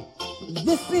for.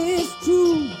 This is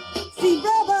true. See,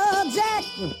 Brother Jack,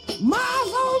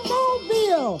 Mars old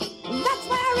mobile, that's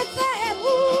where it's at.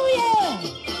 Ooh, yeah.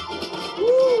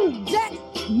 Ooh, Jack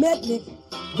Metnick,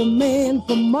 the man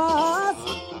from Mars,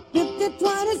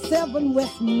 5027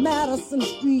 West Madison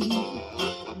Street.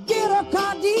 Get a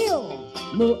car deal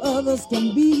no others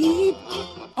can beat.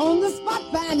 On the spot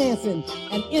financing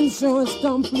and insurance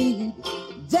complete.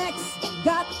 Jack's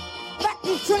got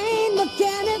factory trained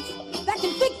mechanics that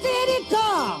can fix any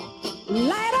car,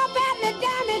 light up any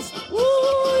damage.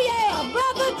 Ooh yeah,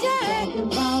 Brother Jack. Talking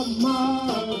about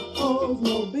Mars,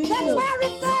 Oldsmobile. That's where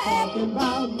it's at. Talking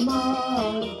about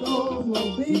Mars,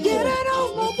 Oldsmobile. Get an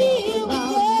Oldsmobile,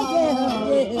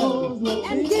 yeah.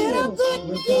 Oldsmobile. And get a good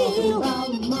deal.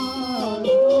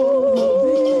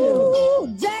 Ooh,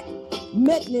 Jack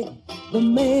Metnick, the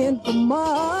man from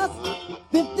Mars,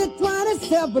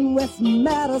 5027 West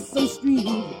Madison Street.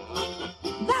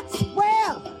 That's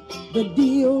where the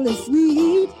deal is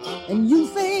sweet, and you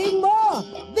save more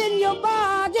than you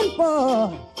bargained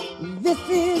for. This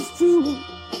is true.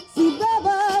 See,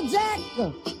 Brother Jack,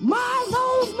 Mars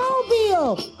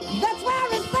Oldsmobile, that's where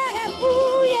it's at.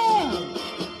 Ooh, yeah.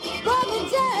 Brother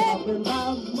Jack, talking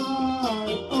about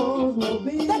Mars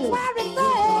Oldsmobile, that's where it's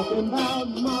at. Talking about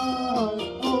Mars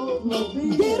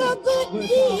Oldsmobile, get a good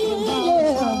deal,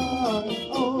 yeah.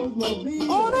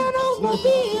 On an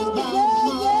Oldsmobile, yeah.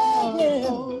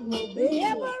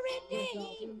 Every day.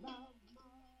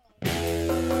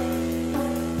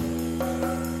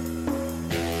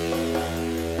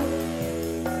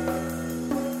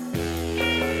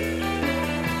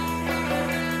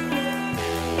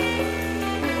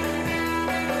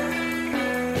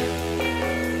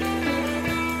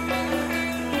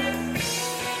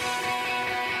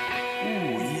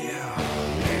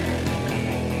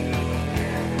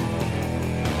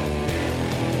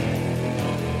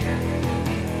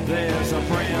 There's a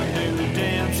brand new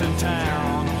dance in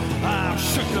town. I'm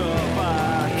shook up,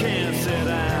 I can't sit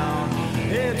down.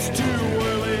 It's too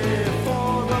early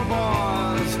for the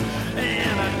bars,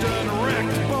 and I done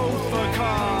wrecked both the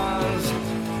cars.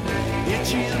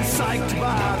 Itchy and psyched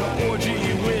by the orgy,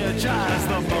 which I's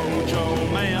the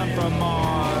mojo man from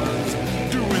Mars.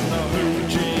 Doing the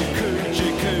hoochie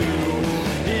coochie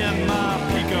coo in my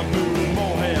peekaboo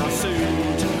mohair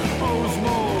suit.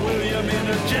 Osmo William in a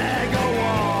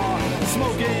Jaguar,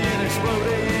 smoking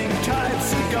exploding tight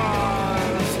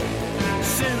cigars.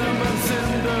 Cinnamon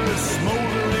cinders,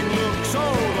 smoldering looks,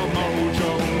 oh, the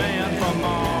mojo man from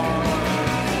Mars.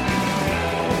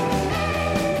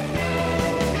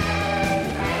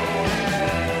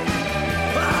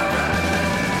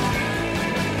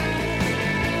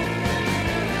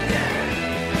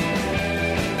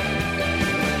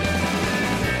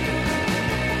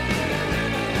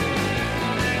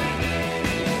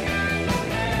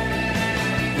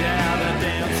 Yeah, the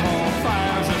dance hall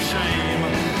fire's a shame,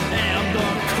 and the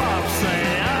cops say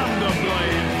I'm to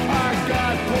blame. I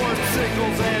got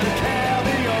porcicles and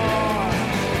caviar,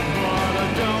 but I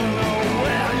don't know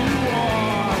where you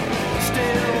are.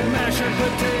 Still mashing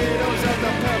potatoes at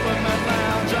the Peppermint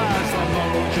Lounge. I's the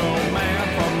mojo man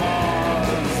from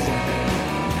Mars.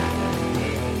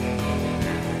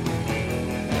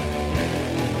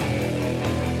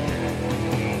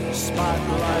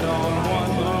 Spotlight on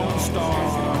one lone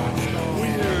star.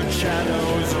 Weird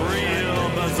shadows, real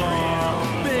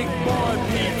bizarre. Big boy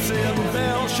Pete's in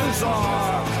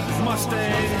Belshazzar.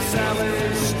 Mustang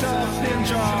Sally stuffed in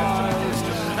jars.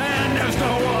 And there's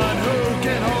no one who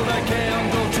can hold a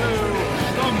candle to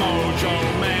the mojo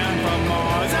man from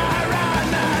Mars.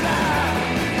 Ah-ra-na-na.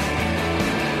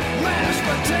 Mashed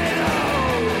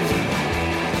potatoes,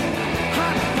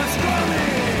 hot pastrami,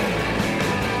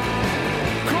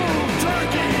 cold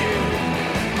turkey,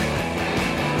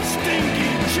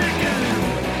 stinky chicken,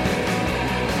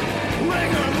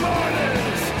 rigor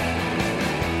mortis,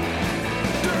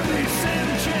 dirty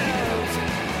Sanchez,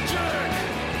 jerk,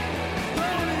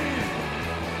 pony,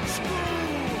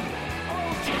 screw,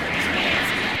 ultra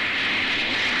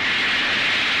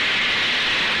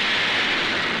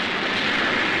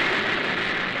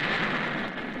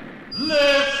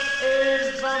This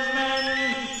is the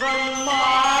man from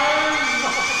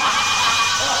Mars.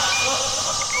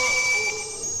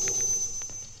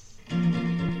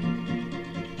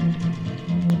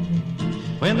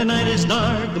 When the night is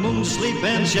dark, the moon sleep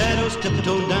and shadows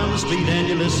tiptoe down the street, and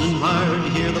you listen hard to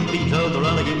hear the beat of the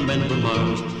rollicking men from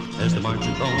Mars. As they're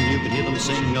marching on, you can hear them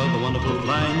sing of the wonderful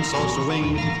flying saucer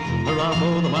wing. Hurrah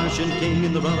for the Martian king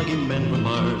and the rollicking men from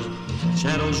Mars.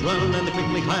 Shadows run and they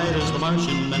quickly hide as the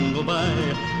Martian men go by.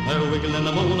 They're wiggling and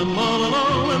moaning all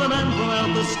along with a man from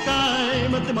out the sky.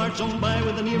 But they march on by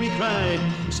with an eerie cry,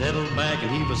 settle back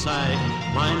and heave a sigh.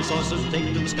 Flying saucers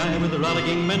take to the sky with the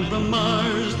rollicking men from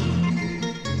Mars.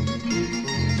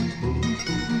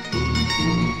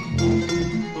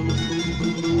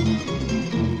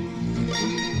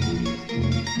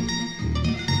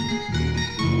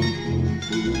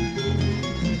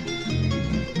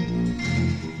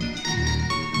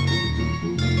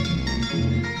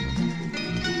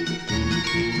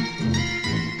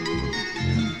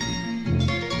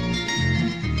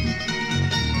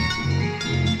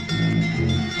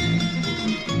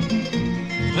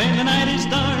 When the night is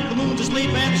dark, the moon's asleep,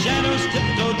 and the shadows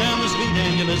tiptoe down the street,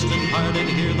 and you listen hard and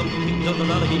you hear the beat of the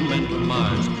rollicking men from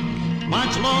Mars.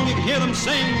 March along, you can hear them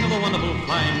sing of the wonderful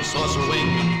flying saucer wing.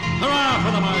 Hurrah for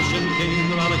the Martian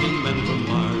king, the rollicking men from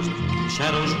Mars.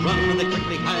 Shadows run and they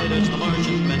quickly hide as the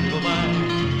Martian men go by.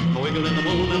 Wiggle in the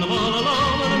moon and the all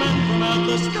along with the men from out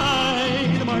the sky.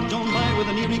 They march on by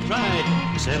with an eerie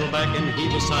cry, settle back and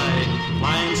heave a sigh.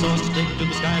 Flying saucers take to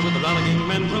the sky with the rollicking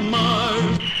men from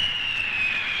Mars.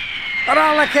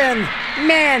 Rollicking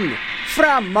Men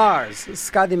from Mars.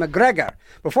 Scotty McGregor.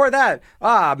 Before that,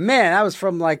 man, that was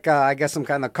from like, I guess some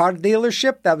kind of car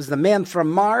dealership. That was The Man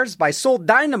from Mars by Soul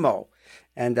Dynamo.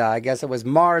 And I guess it was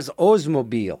Mars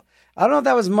Oldsmobile. I don't know if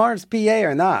that was Mars PA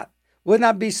or not. Would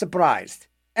not be surprised.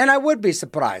 And I would be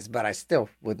surprised, but I still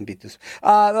wouldn't be too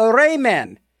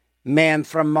Rayman, Man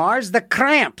from Mars. The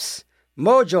Cramps,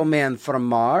 Mojo Man from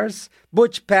Mars.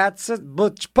 Butch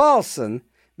Paulson,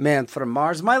 Man from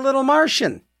Mars. My Little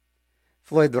Martian.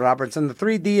 Floyd Robertson, the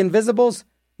 3D Invisibles.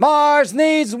 Mars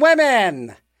Needs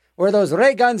Women. Were those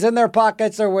ray guns in their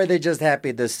pockets or were they just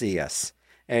happy to see us?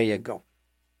 There you go.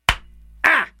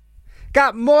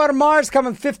 Got more Mars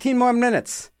coming, 15 more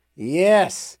minutes.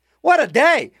 Yes. What a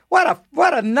day. What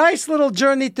a nice little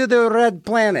journey to the red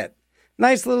planet.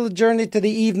 Nice little journey to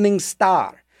the evening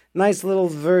star. Nice little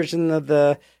version of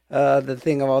the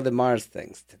thing of all the Mars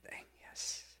things today.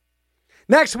 Yes.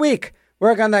 Next week,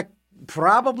 we're going to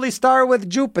probably start with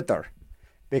Jupiter.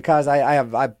 Because I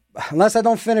unless I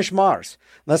don't finish Mars,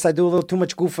 unless I do a little too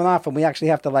much goofing off and we actually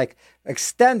have to like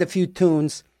extend a few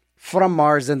tunes from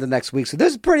Mars into next week. So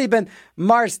this has pretty been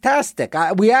Mars-tastic.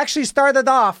 We actually started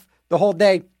off the whole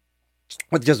day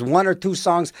with just one or two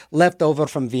songs left over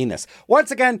from Venus.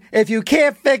 Once again, if you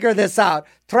can't figure this out,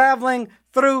 traveling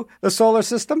through the solar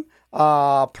system,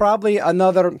 probably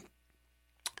another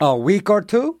week or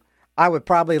two, I would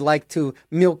probably like to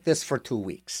milk this for 2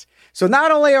 weeks. So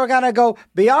not only are we going to go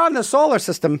beyond the solar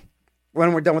system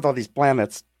when we're done with all these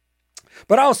planets,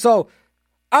 but also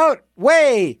out,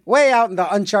 way out in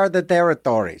the uncharted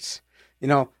territories. You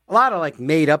know, a lot of like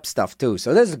made up stuff too.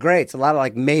 So this is great. It's a lot of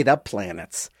like made up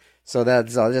planets. So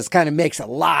that's this kind of makes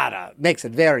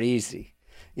it very easy.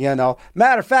 You know,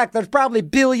 matter of fact, there's probably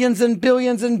billions and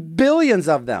billions and billions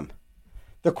of them.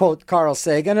 To quote Carl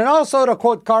Sagan, and also to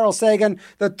quote Carl Sagan,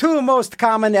 the two most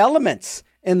common elements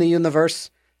in the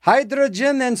universe,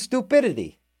 hydrogen and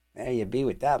stupidity. There you be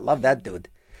with that. Love that dude.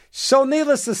 So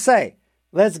needless to say,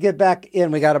 let's get back in.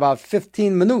 We got about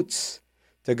 15 minutes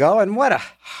to go. And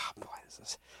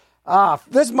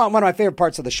this is one of my favorite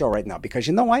parts of the show right now because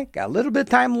you know what? Got a little bit of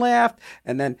time left.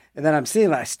 And then I'm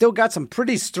seeing I still got some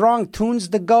pretty strong tunes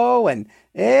to go. And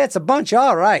it's a bunch of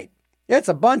all right. Let's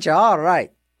see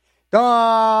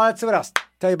what else.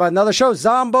 Tell you about another show.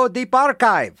 Zombo Deep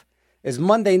Archive is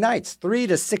Monday nights, 3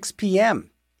 to 6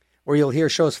 p.m., where you'll hear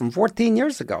shows from 14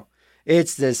 years ago.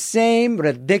 It's the same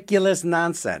ridiculous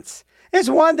nonsense. It's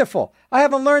wonderful. I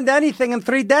haven't learned anything in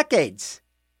 3 decades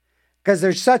because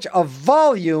there's such a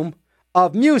volume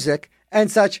of music and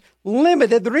such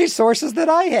limited resources that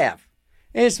I have.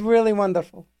 It's really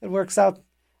wonderful. It works out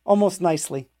almost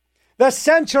nicely. The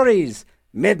Centuries,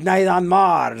 Midnight on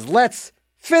Mars. Let's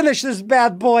finish this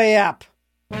bad boy up.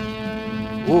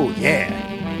 Ooh, yeah.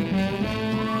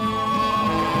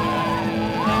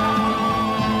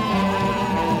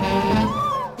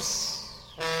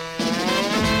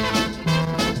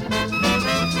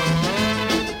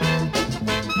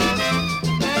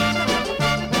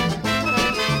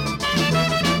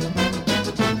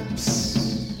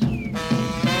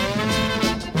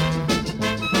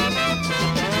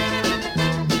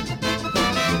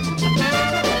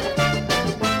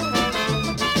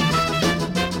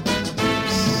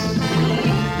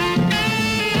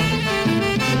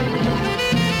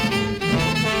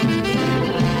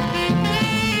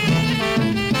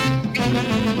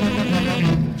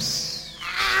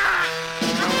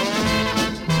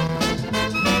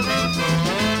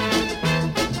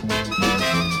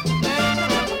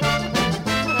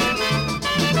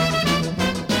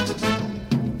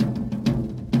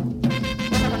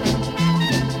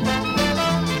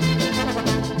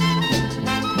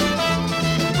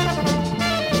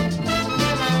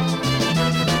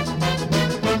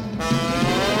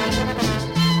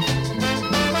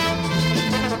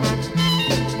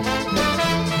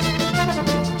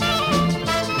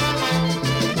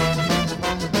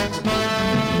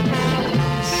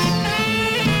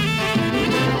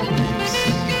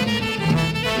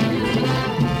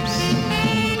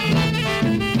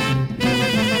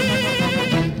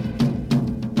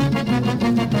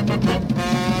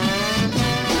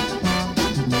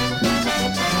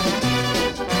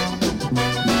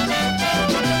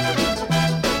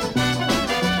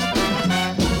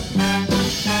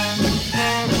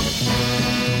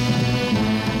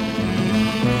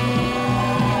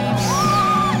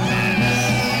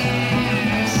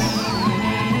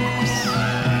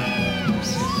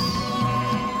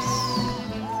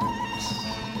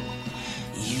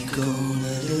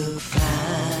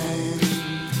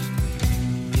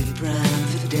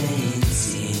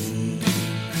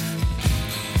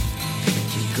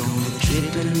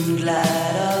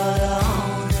 glide out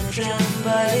on a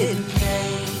trembling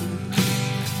plane.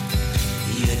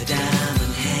 Your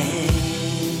diamond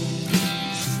hands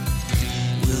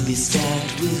will be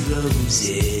stacked with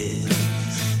roses,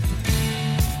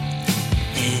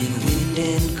 and wind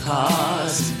and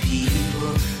cars and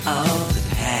people of the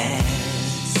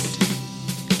past.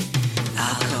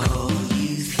 I'll call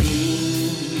you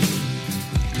thing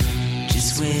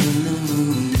just when the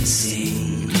moon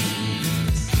sings.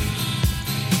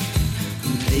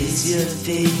 Place your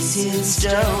face in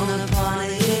stone upon a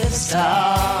hill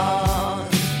star,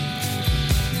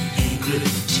 and grip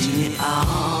to the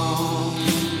arms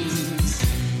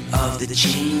of the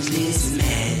changeless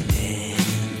madman.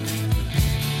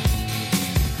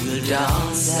 We'll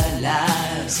dance our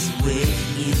lives away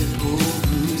in the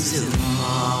ballrooms of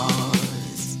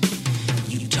Mars.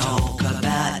 You talk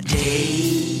about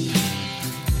day,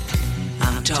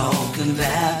 I'm talking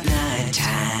about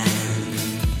nighttime.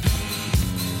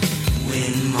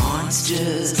 When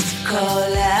monsters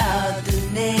call out the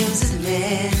names of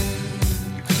men,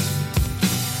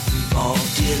 Bob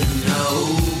Dylan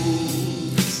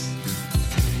knows,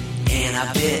 and I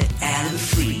bet Alan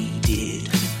Freed did.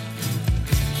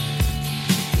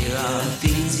 There are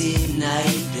things in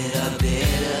night that are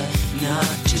better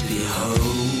not to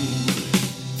behold.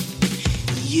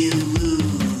 You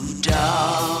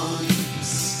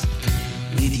dance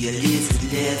with your lizard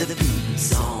leather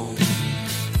boots on,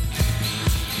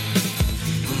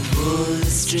 pull the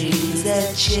strings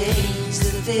that change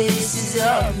the faces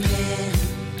of men.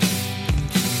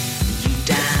 You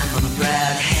diamond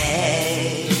proud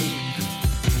hag,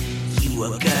 you a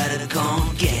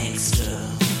gutter-gone gangster.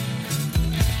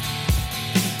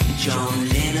 John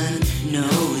Lennon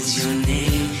knows your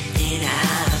name, and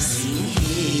I've seen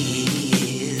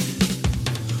his.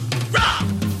 Rock!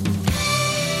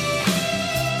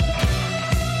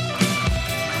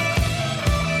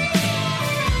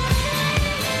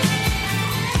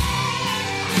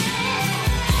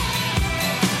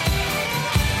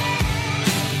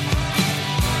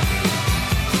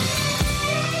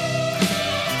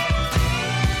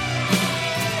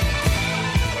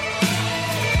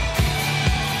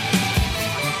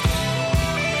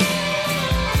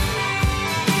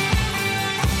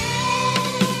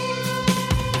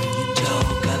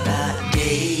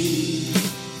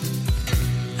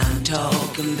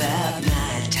 Talking about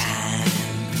nighttime,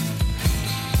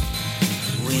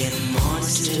 when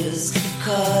monsters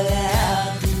call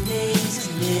out the names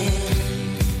of men.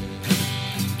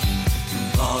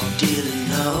 Bob Dylan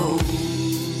knows,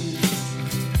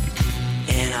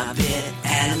 and I bet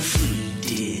Alan Freed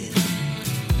did.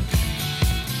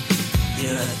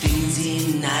 There are things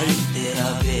in night that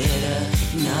are better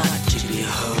not to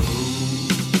behold.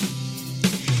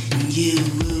 You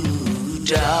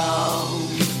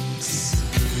dance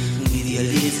with your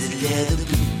lizard leather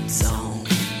boots on,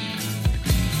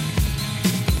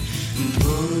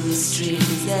 pull the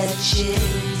strings that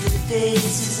change the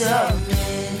faces of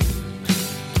men.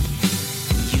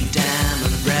 You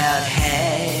diamond browed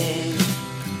hag,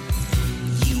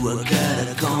 you a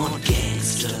gutter-gone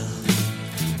gangster.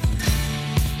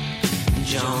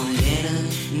 John Lennon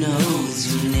knows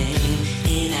your name,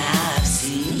 and I've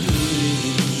seen him.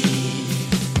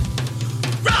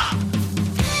 Rock!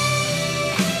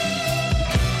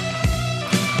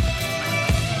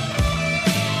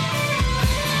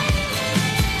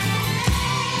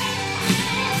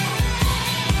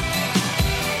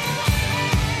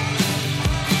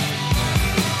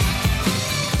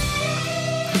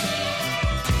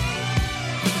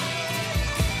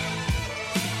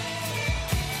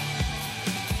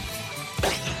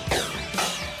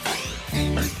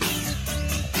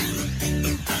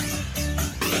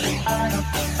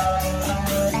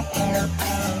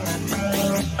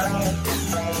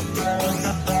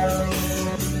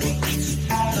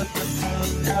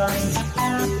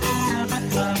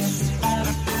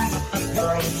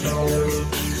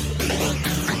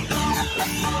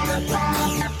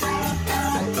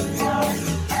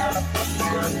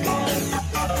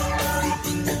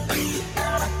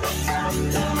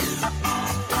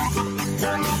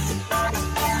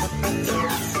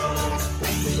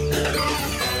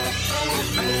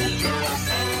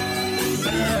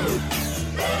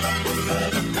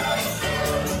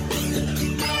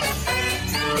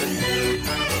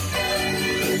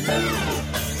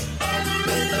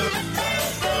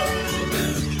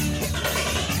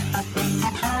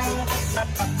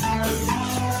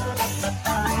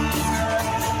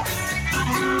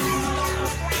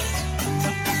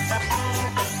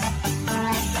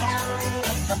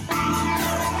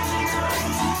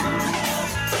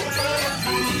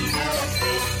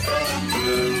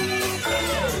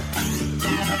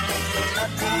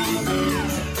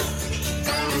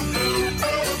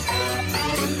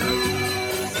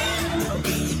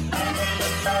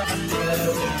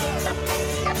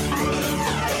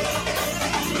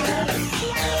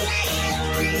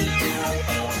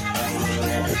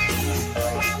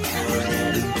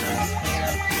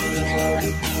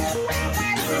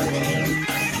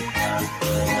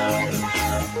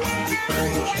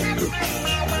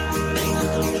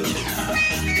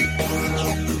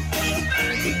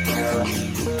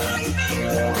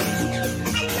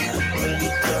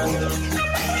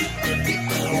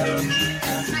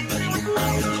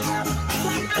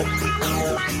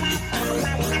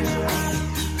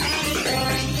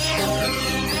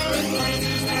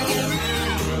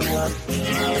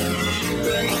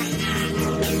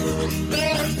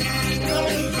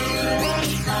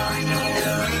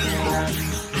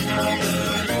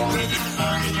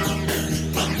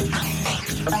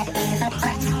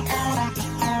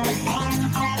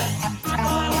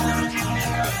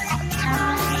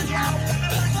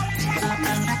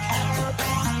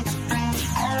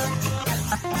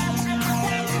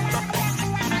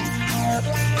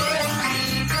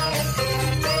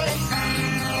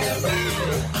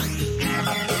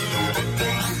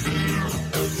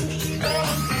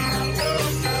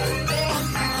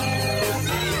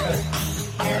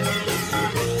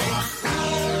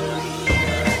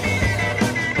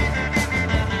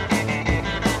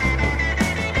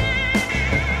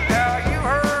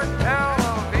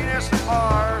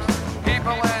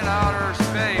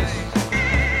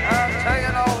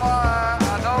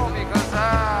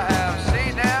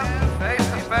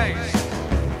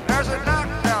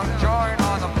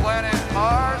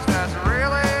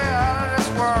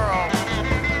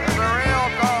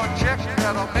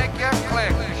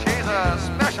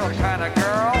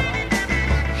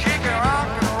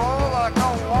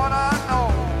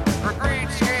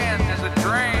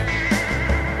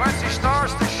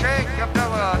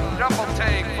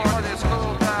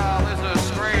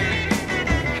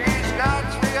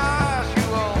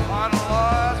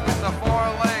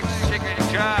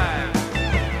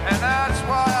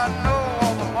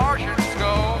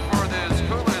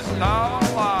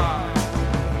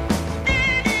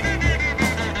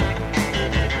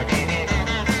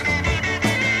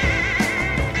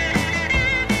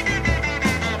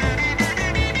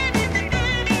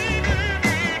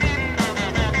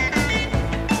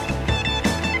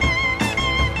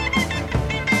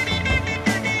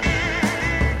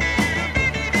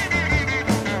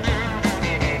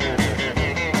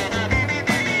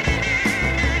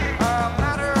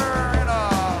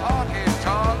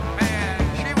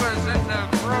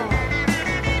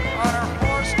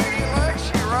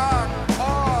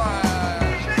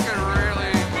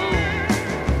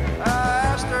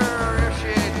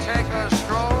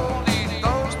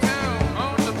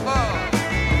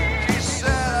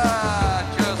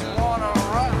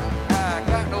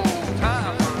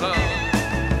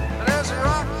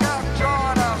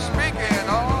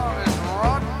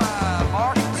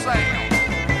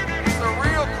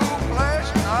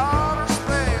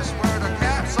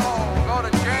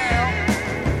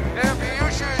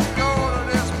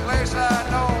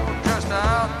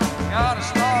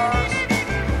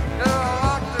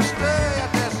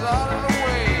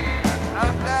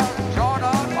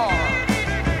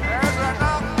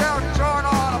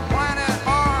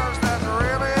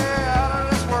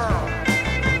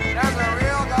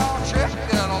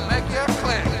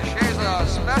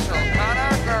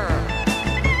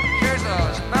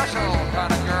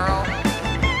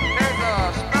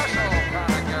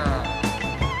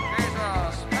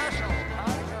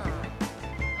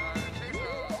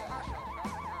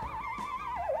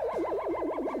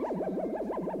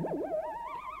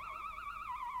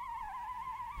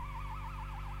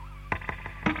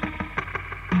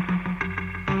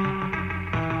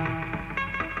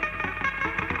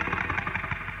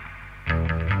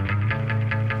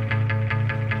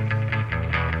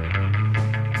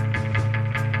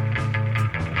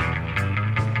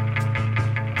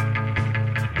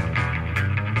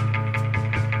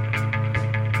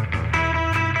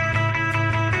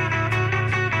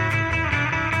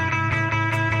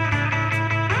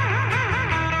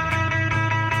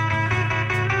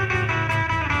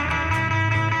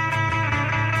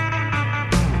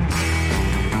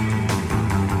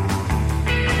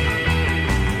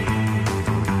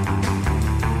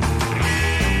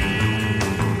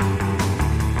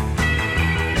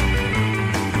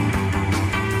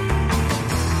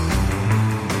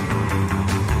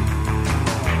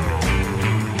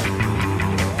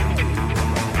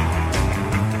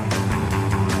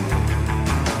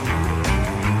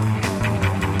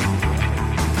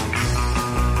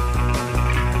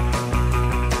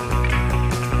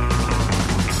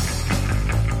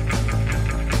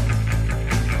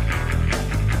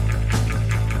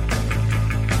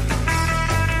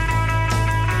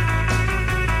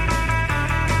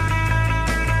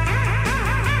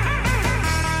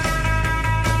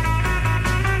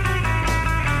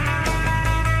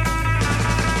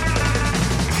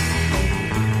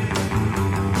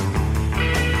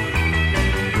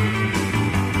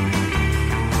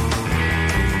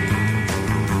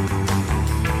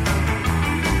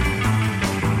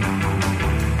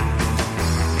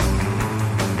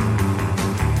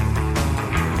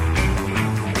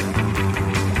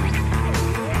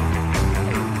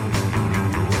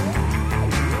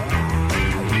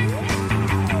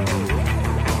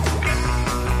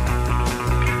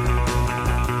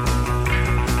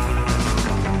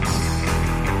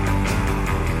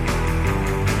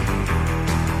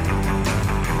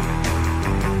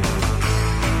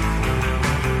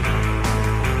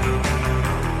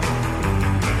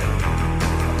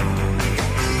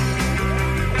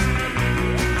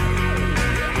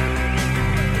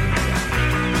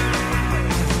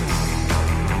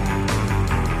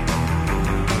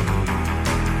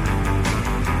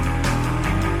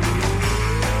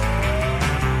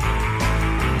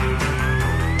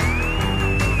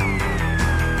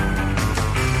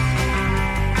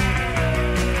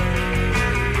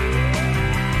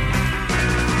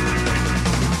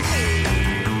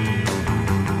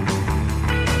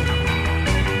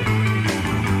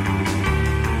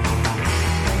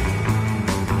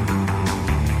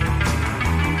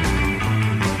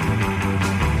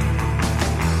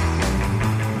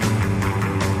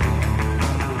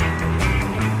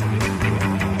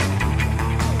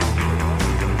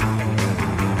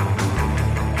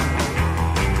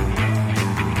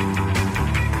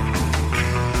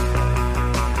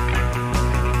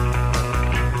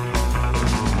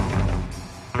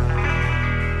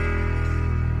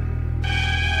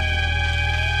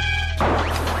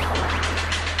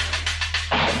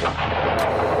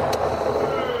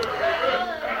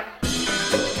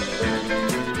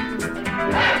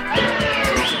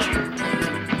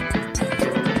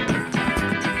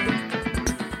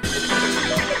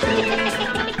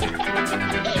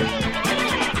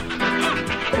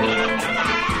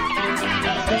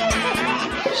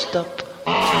 Stop.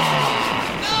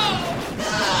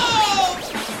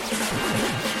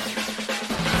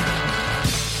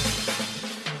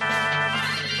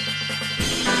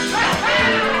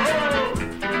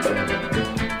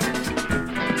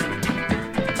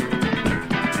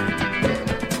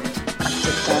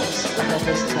 Akzeptanz oder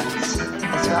Distanz.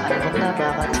 Es war ein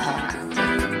wunderbarer Tag.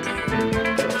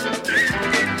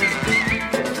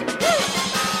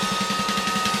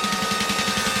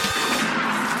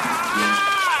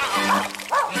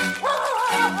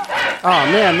 Oh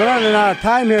man, we're running out of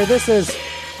time here. This is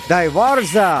Die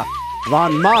Warza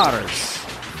von Mars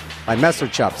by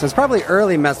Messerchops. It's probably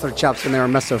early Messerchops when they were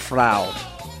Messerfrau.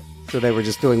 So they were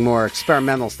just doing more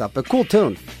experimental stuff, but cool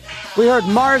tune. We heard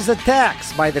Mars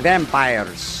Attacks by the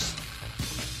Vampires.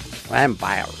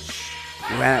 Vampires.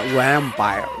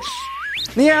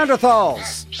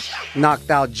 Neanderthals.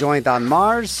 Knocked Out Joint on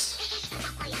Mars.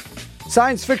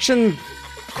 Science Fiction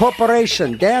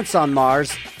Corporation, Dance on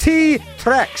Mars.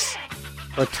 T-Trex.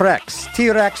 Or Trex.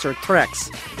 T-Rex or Trex.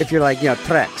 If you're like,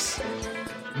 Trex.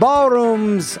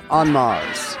 Ballrooms on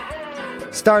Mars.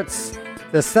 Starts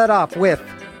the set off with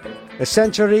The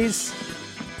Centuries,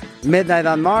 Midnight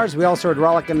on Mars. We also heard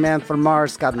Rollickin' Man from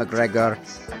Mars, Scott McGregor.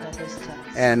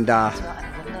 And,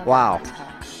 wow.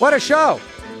 What a show!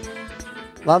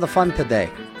 A lot of fun today.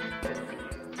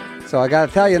 So I gotta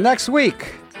tell you, next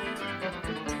week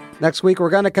we're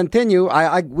gonna continue.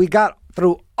 We got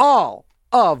through all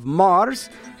of Mars,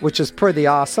 which is pretty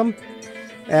awesome.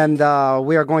 And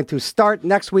we are going to start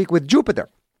next week with Jupiter.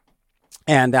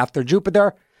 And after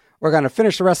Jupiter, we're going to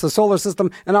finish the rest of the solar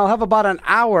system. And I'll have about an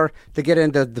hour to get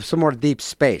into some more deep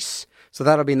space. So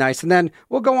that'll be nice. And then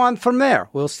we'll go on from there.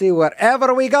 We'll see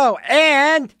wherever we go.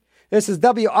 And this is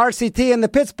WRCT in the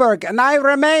Pittsburgh. And I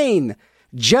remain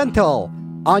gentle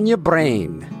on your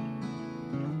brain.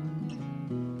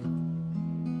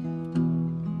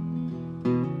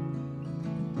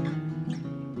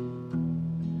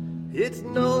 It's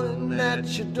knowing that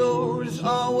your door is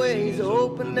always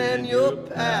open and your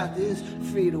path is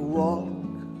free to walk.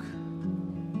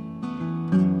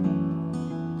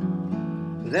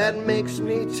 That makes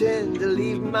me tend to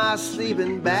leave my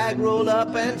sleeping bag rolled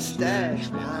up and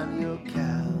stashed behind your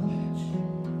couch.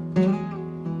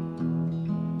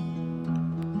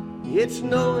 It's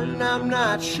knowing I'm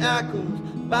not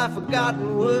shackled by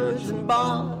forgotten words and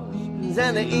bonds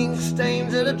and the ink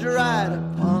stains that are dried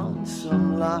upon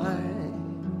some line.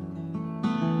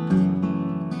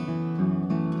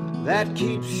 That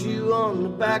keeps you on the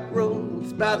back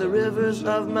roads by the rivers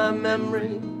of my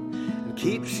memory and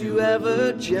keeps you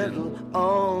ever gentle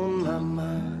on my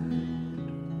mind.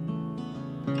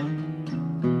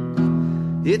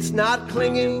 It's not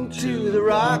clinging to the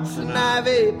rocks and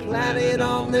ivy planted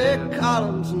on their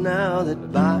columns now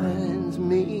that binds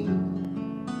me,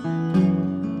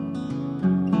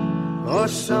 or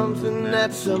something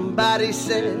that somebody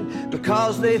said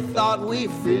because they thought we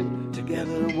fit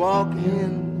together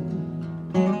walking.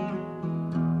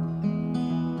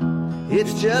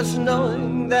 It's just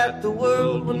knowing that the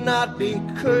world will not be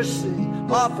cursing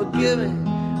or forgiving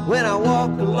when I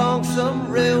walk along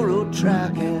some railroad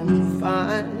track and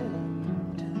find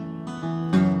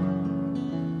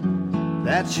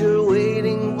that you're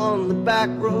waiting on the back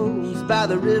roads by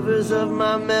the rivers of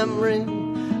my memory.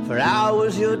 For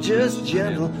hours you're just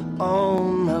gentle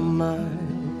on my mind.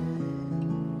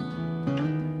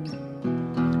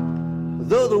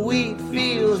 Though the wheat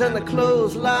fields and the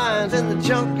clotheslines and the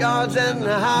junkyards and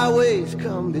the highways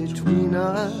come between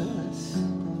us,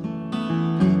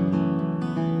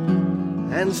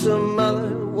 and some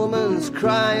other woman's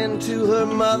crying to her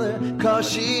mother 'cause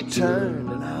she turned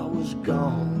and I was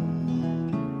gone.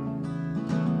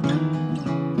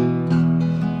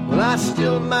 Well, I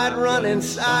still might run in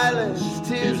silence,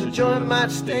 tears of joy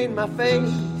might stain my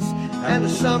face, and the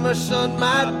summer sun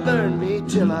might burn me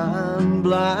till I'm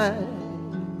blind.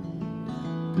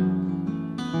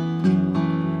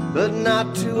 But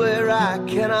not to where I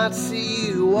cannot see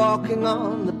you walking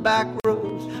on the back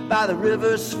roads by the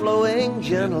rivers flowing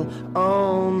gentle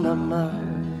on my mind.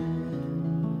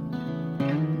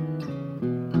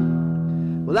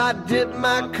 Well, I dipped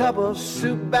my cup of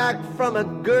soup back from a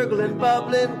gurgling,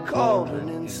 bubbling cauldron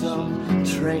in some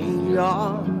train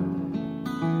yard.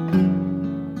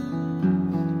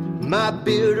 My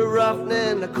beard a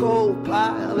roughening a coal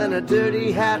pile and a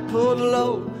dirty hat pulled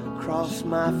low across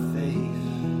my face.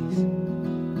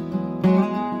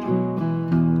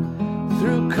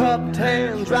 Through cupped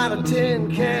hands, round a tin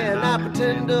can, I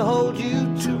pretend to hold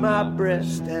you to my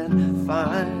breast and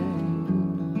find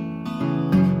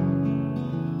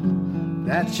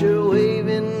that you're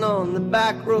waving on the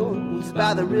back roads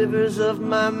by the rivers of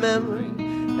my memory,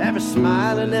 ever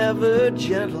smiling, ever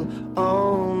gentle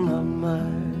on my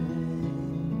mind.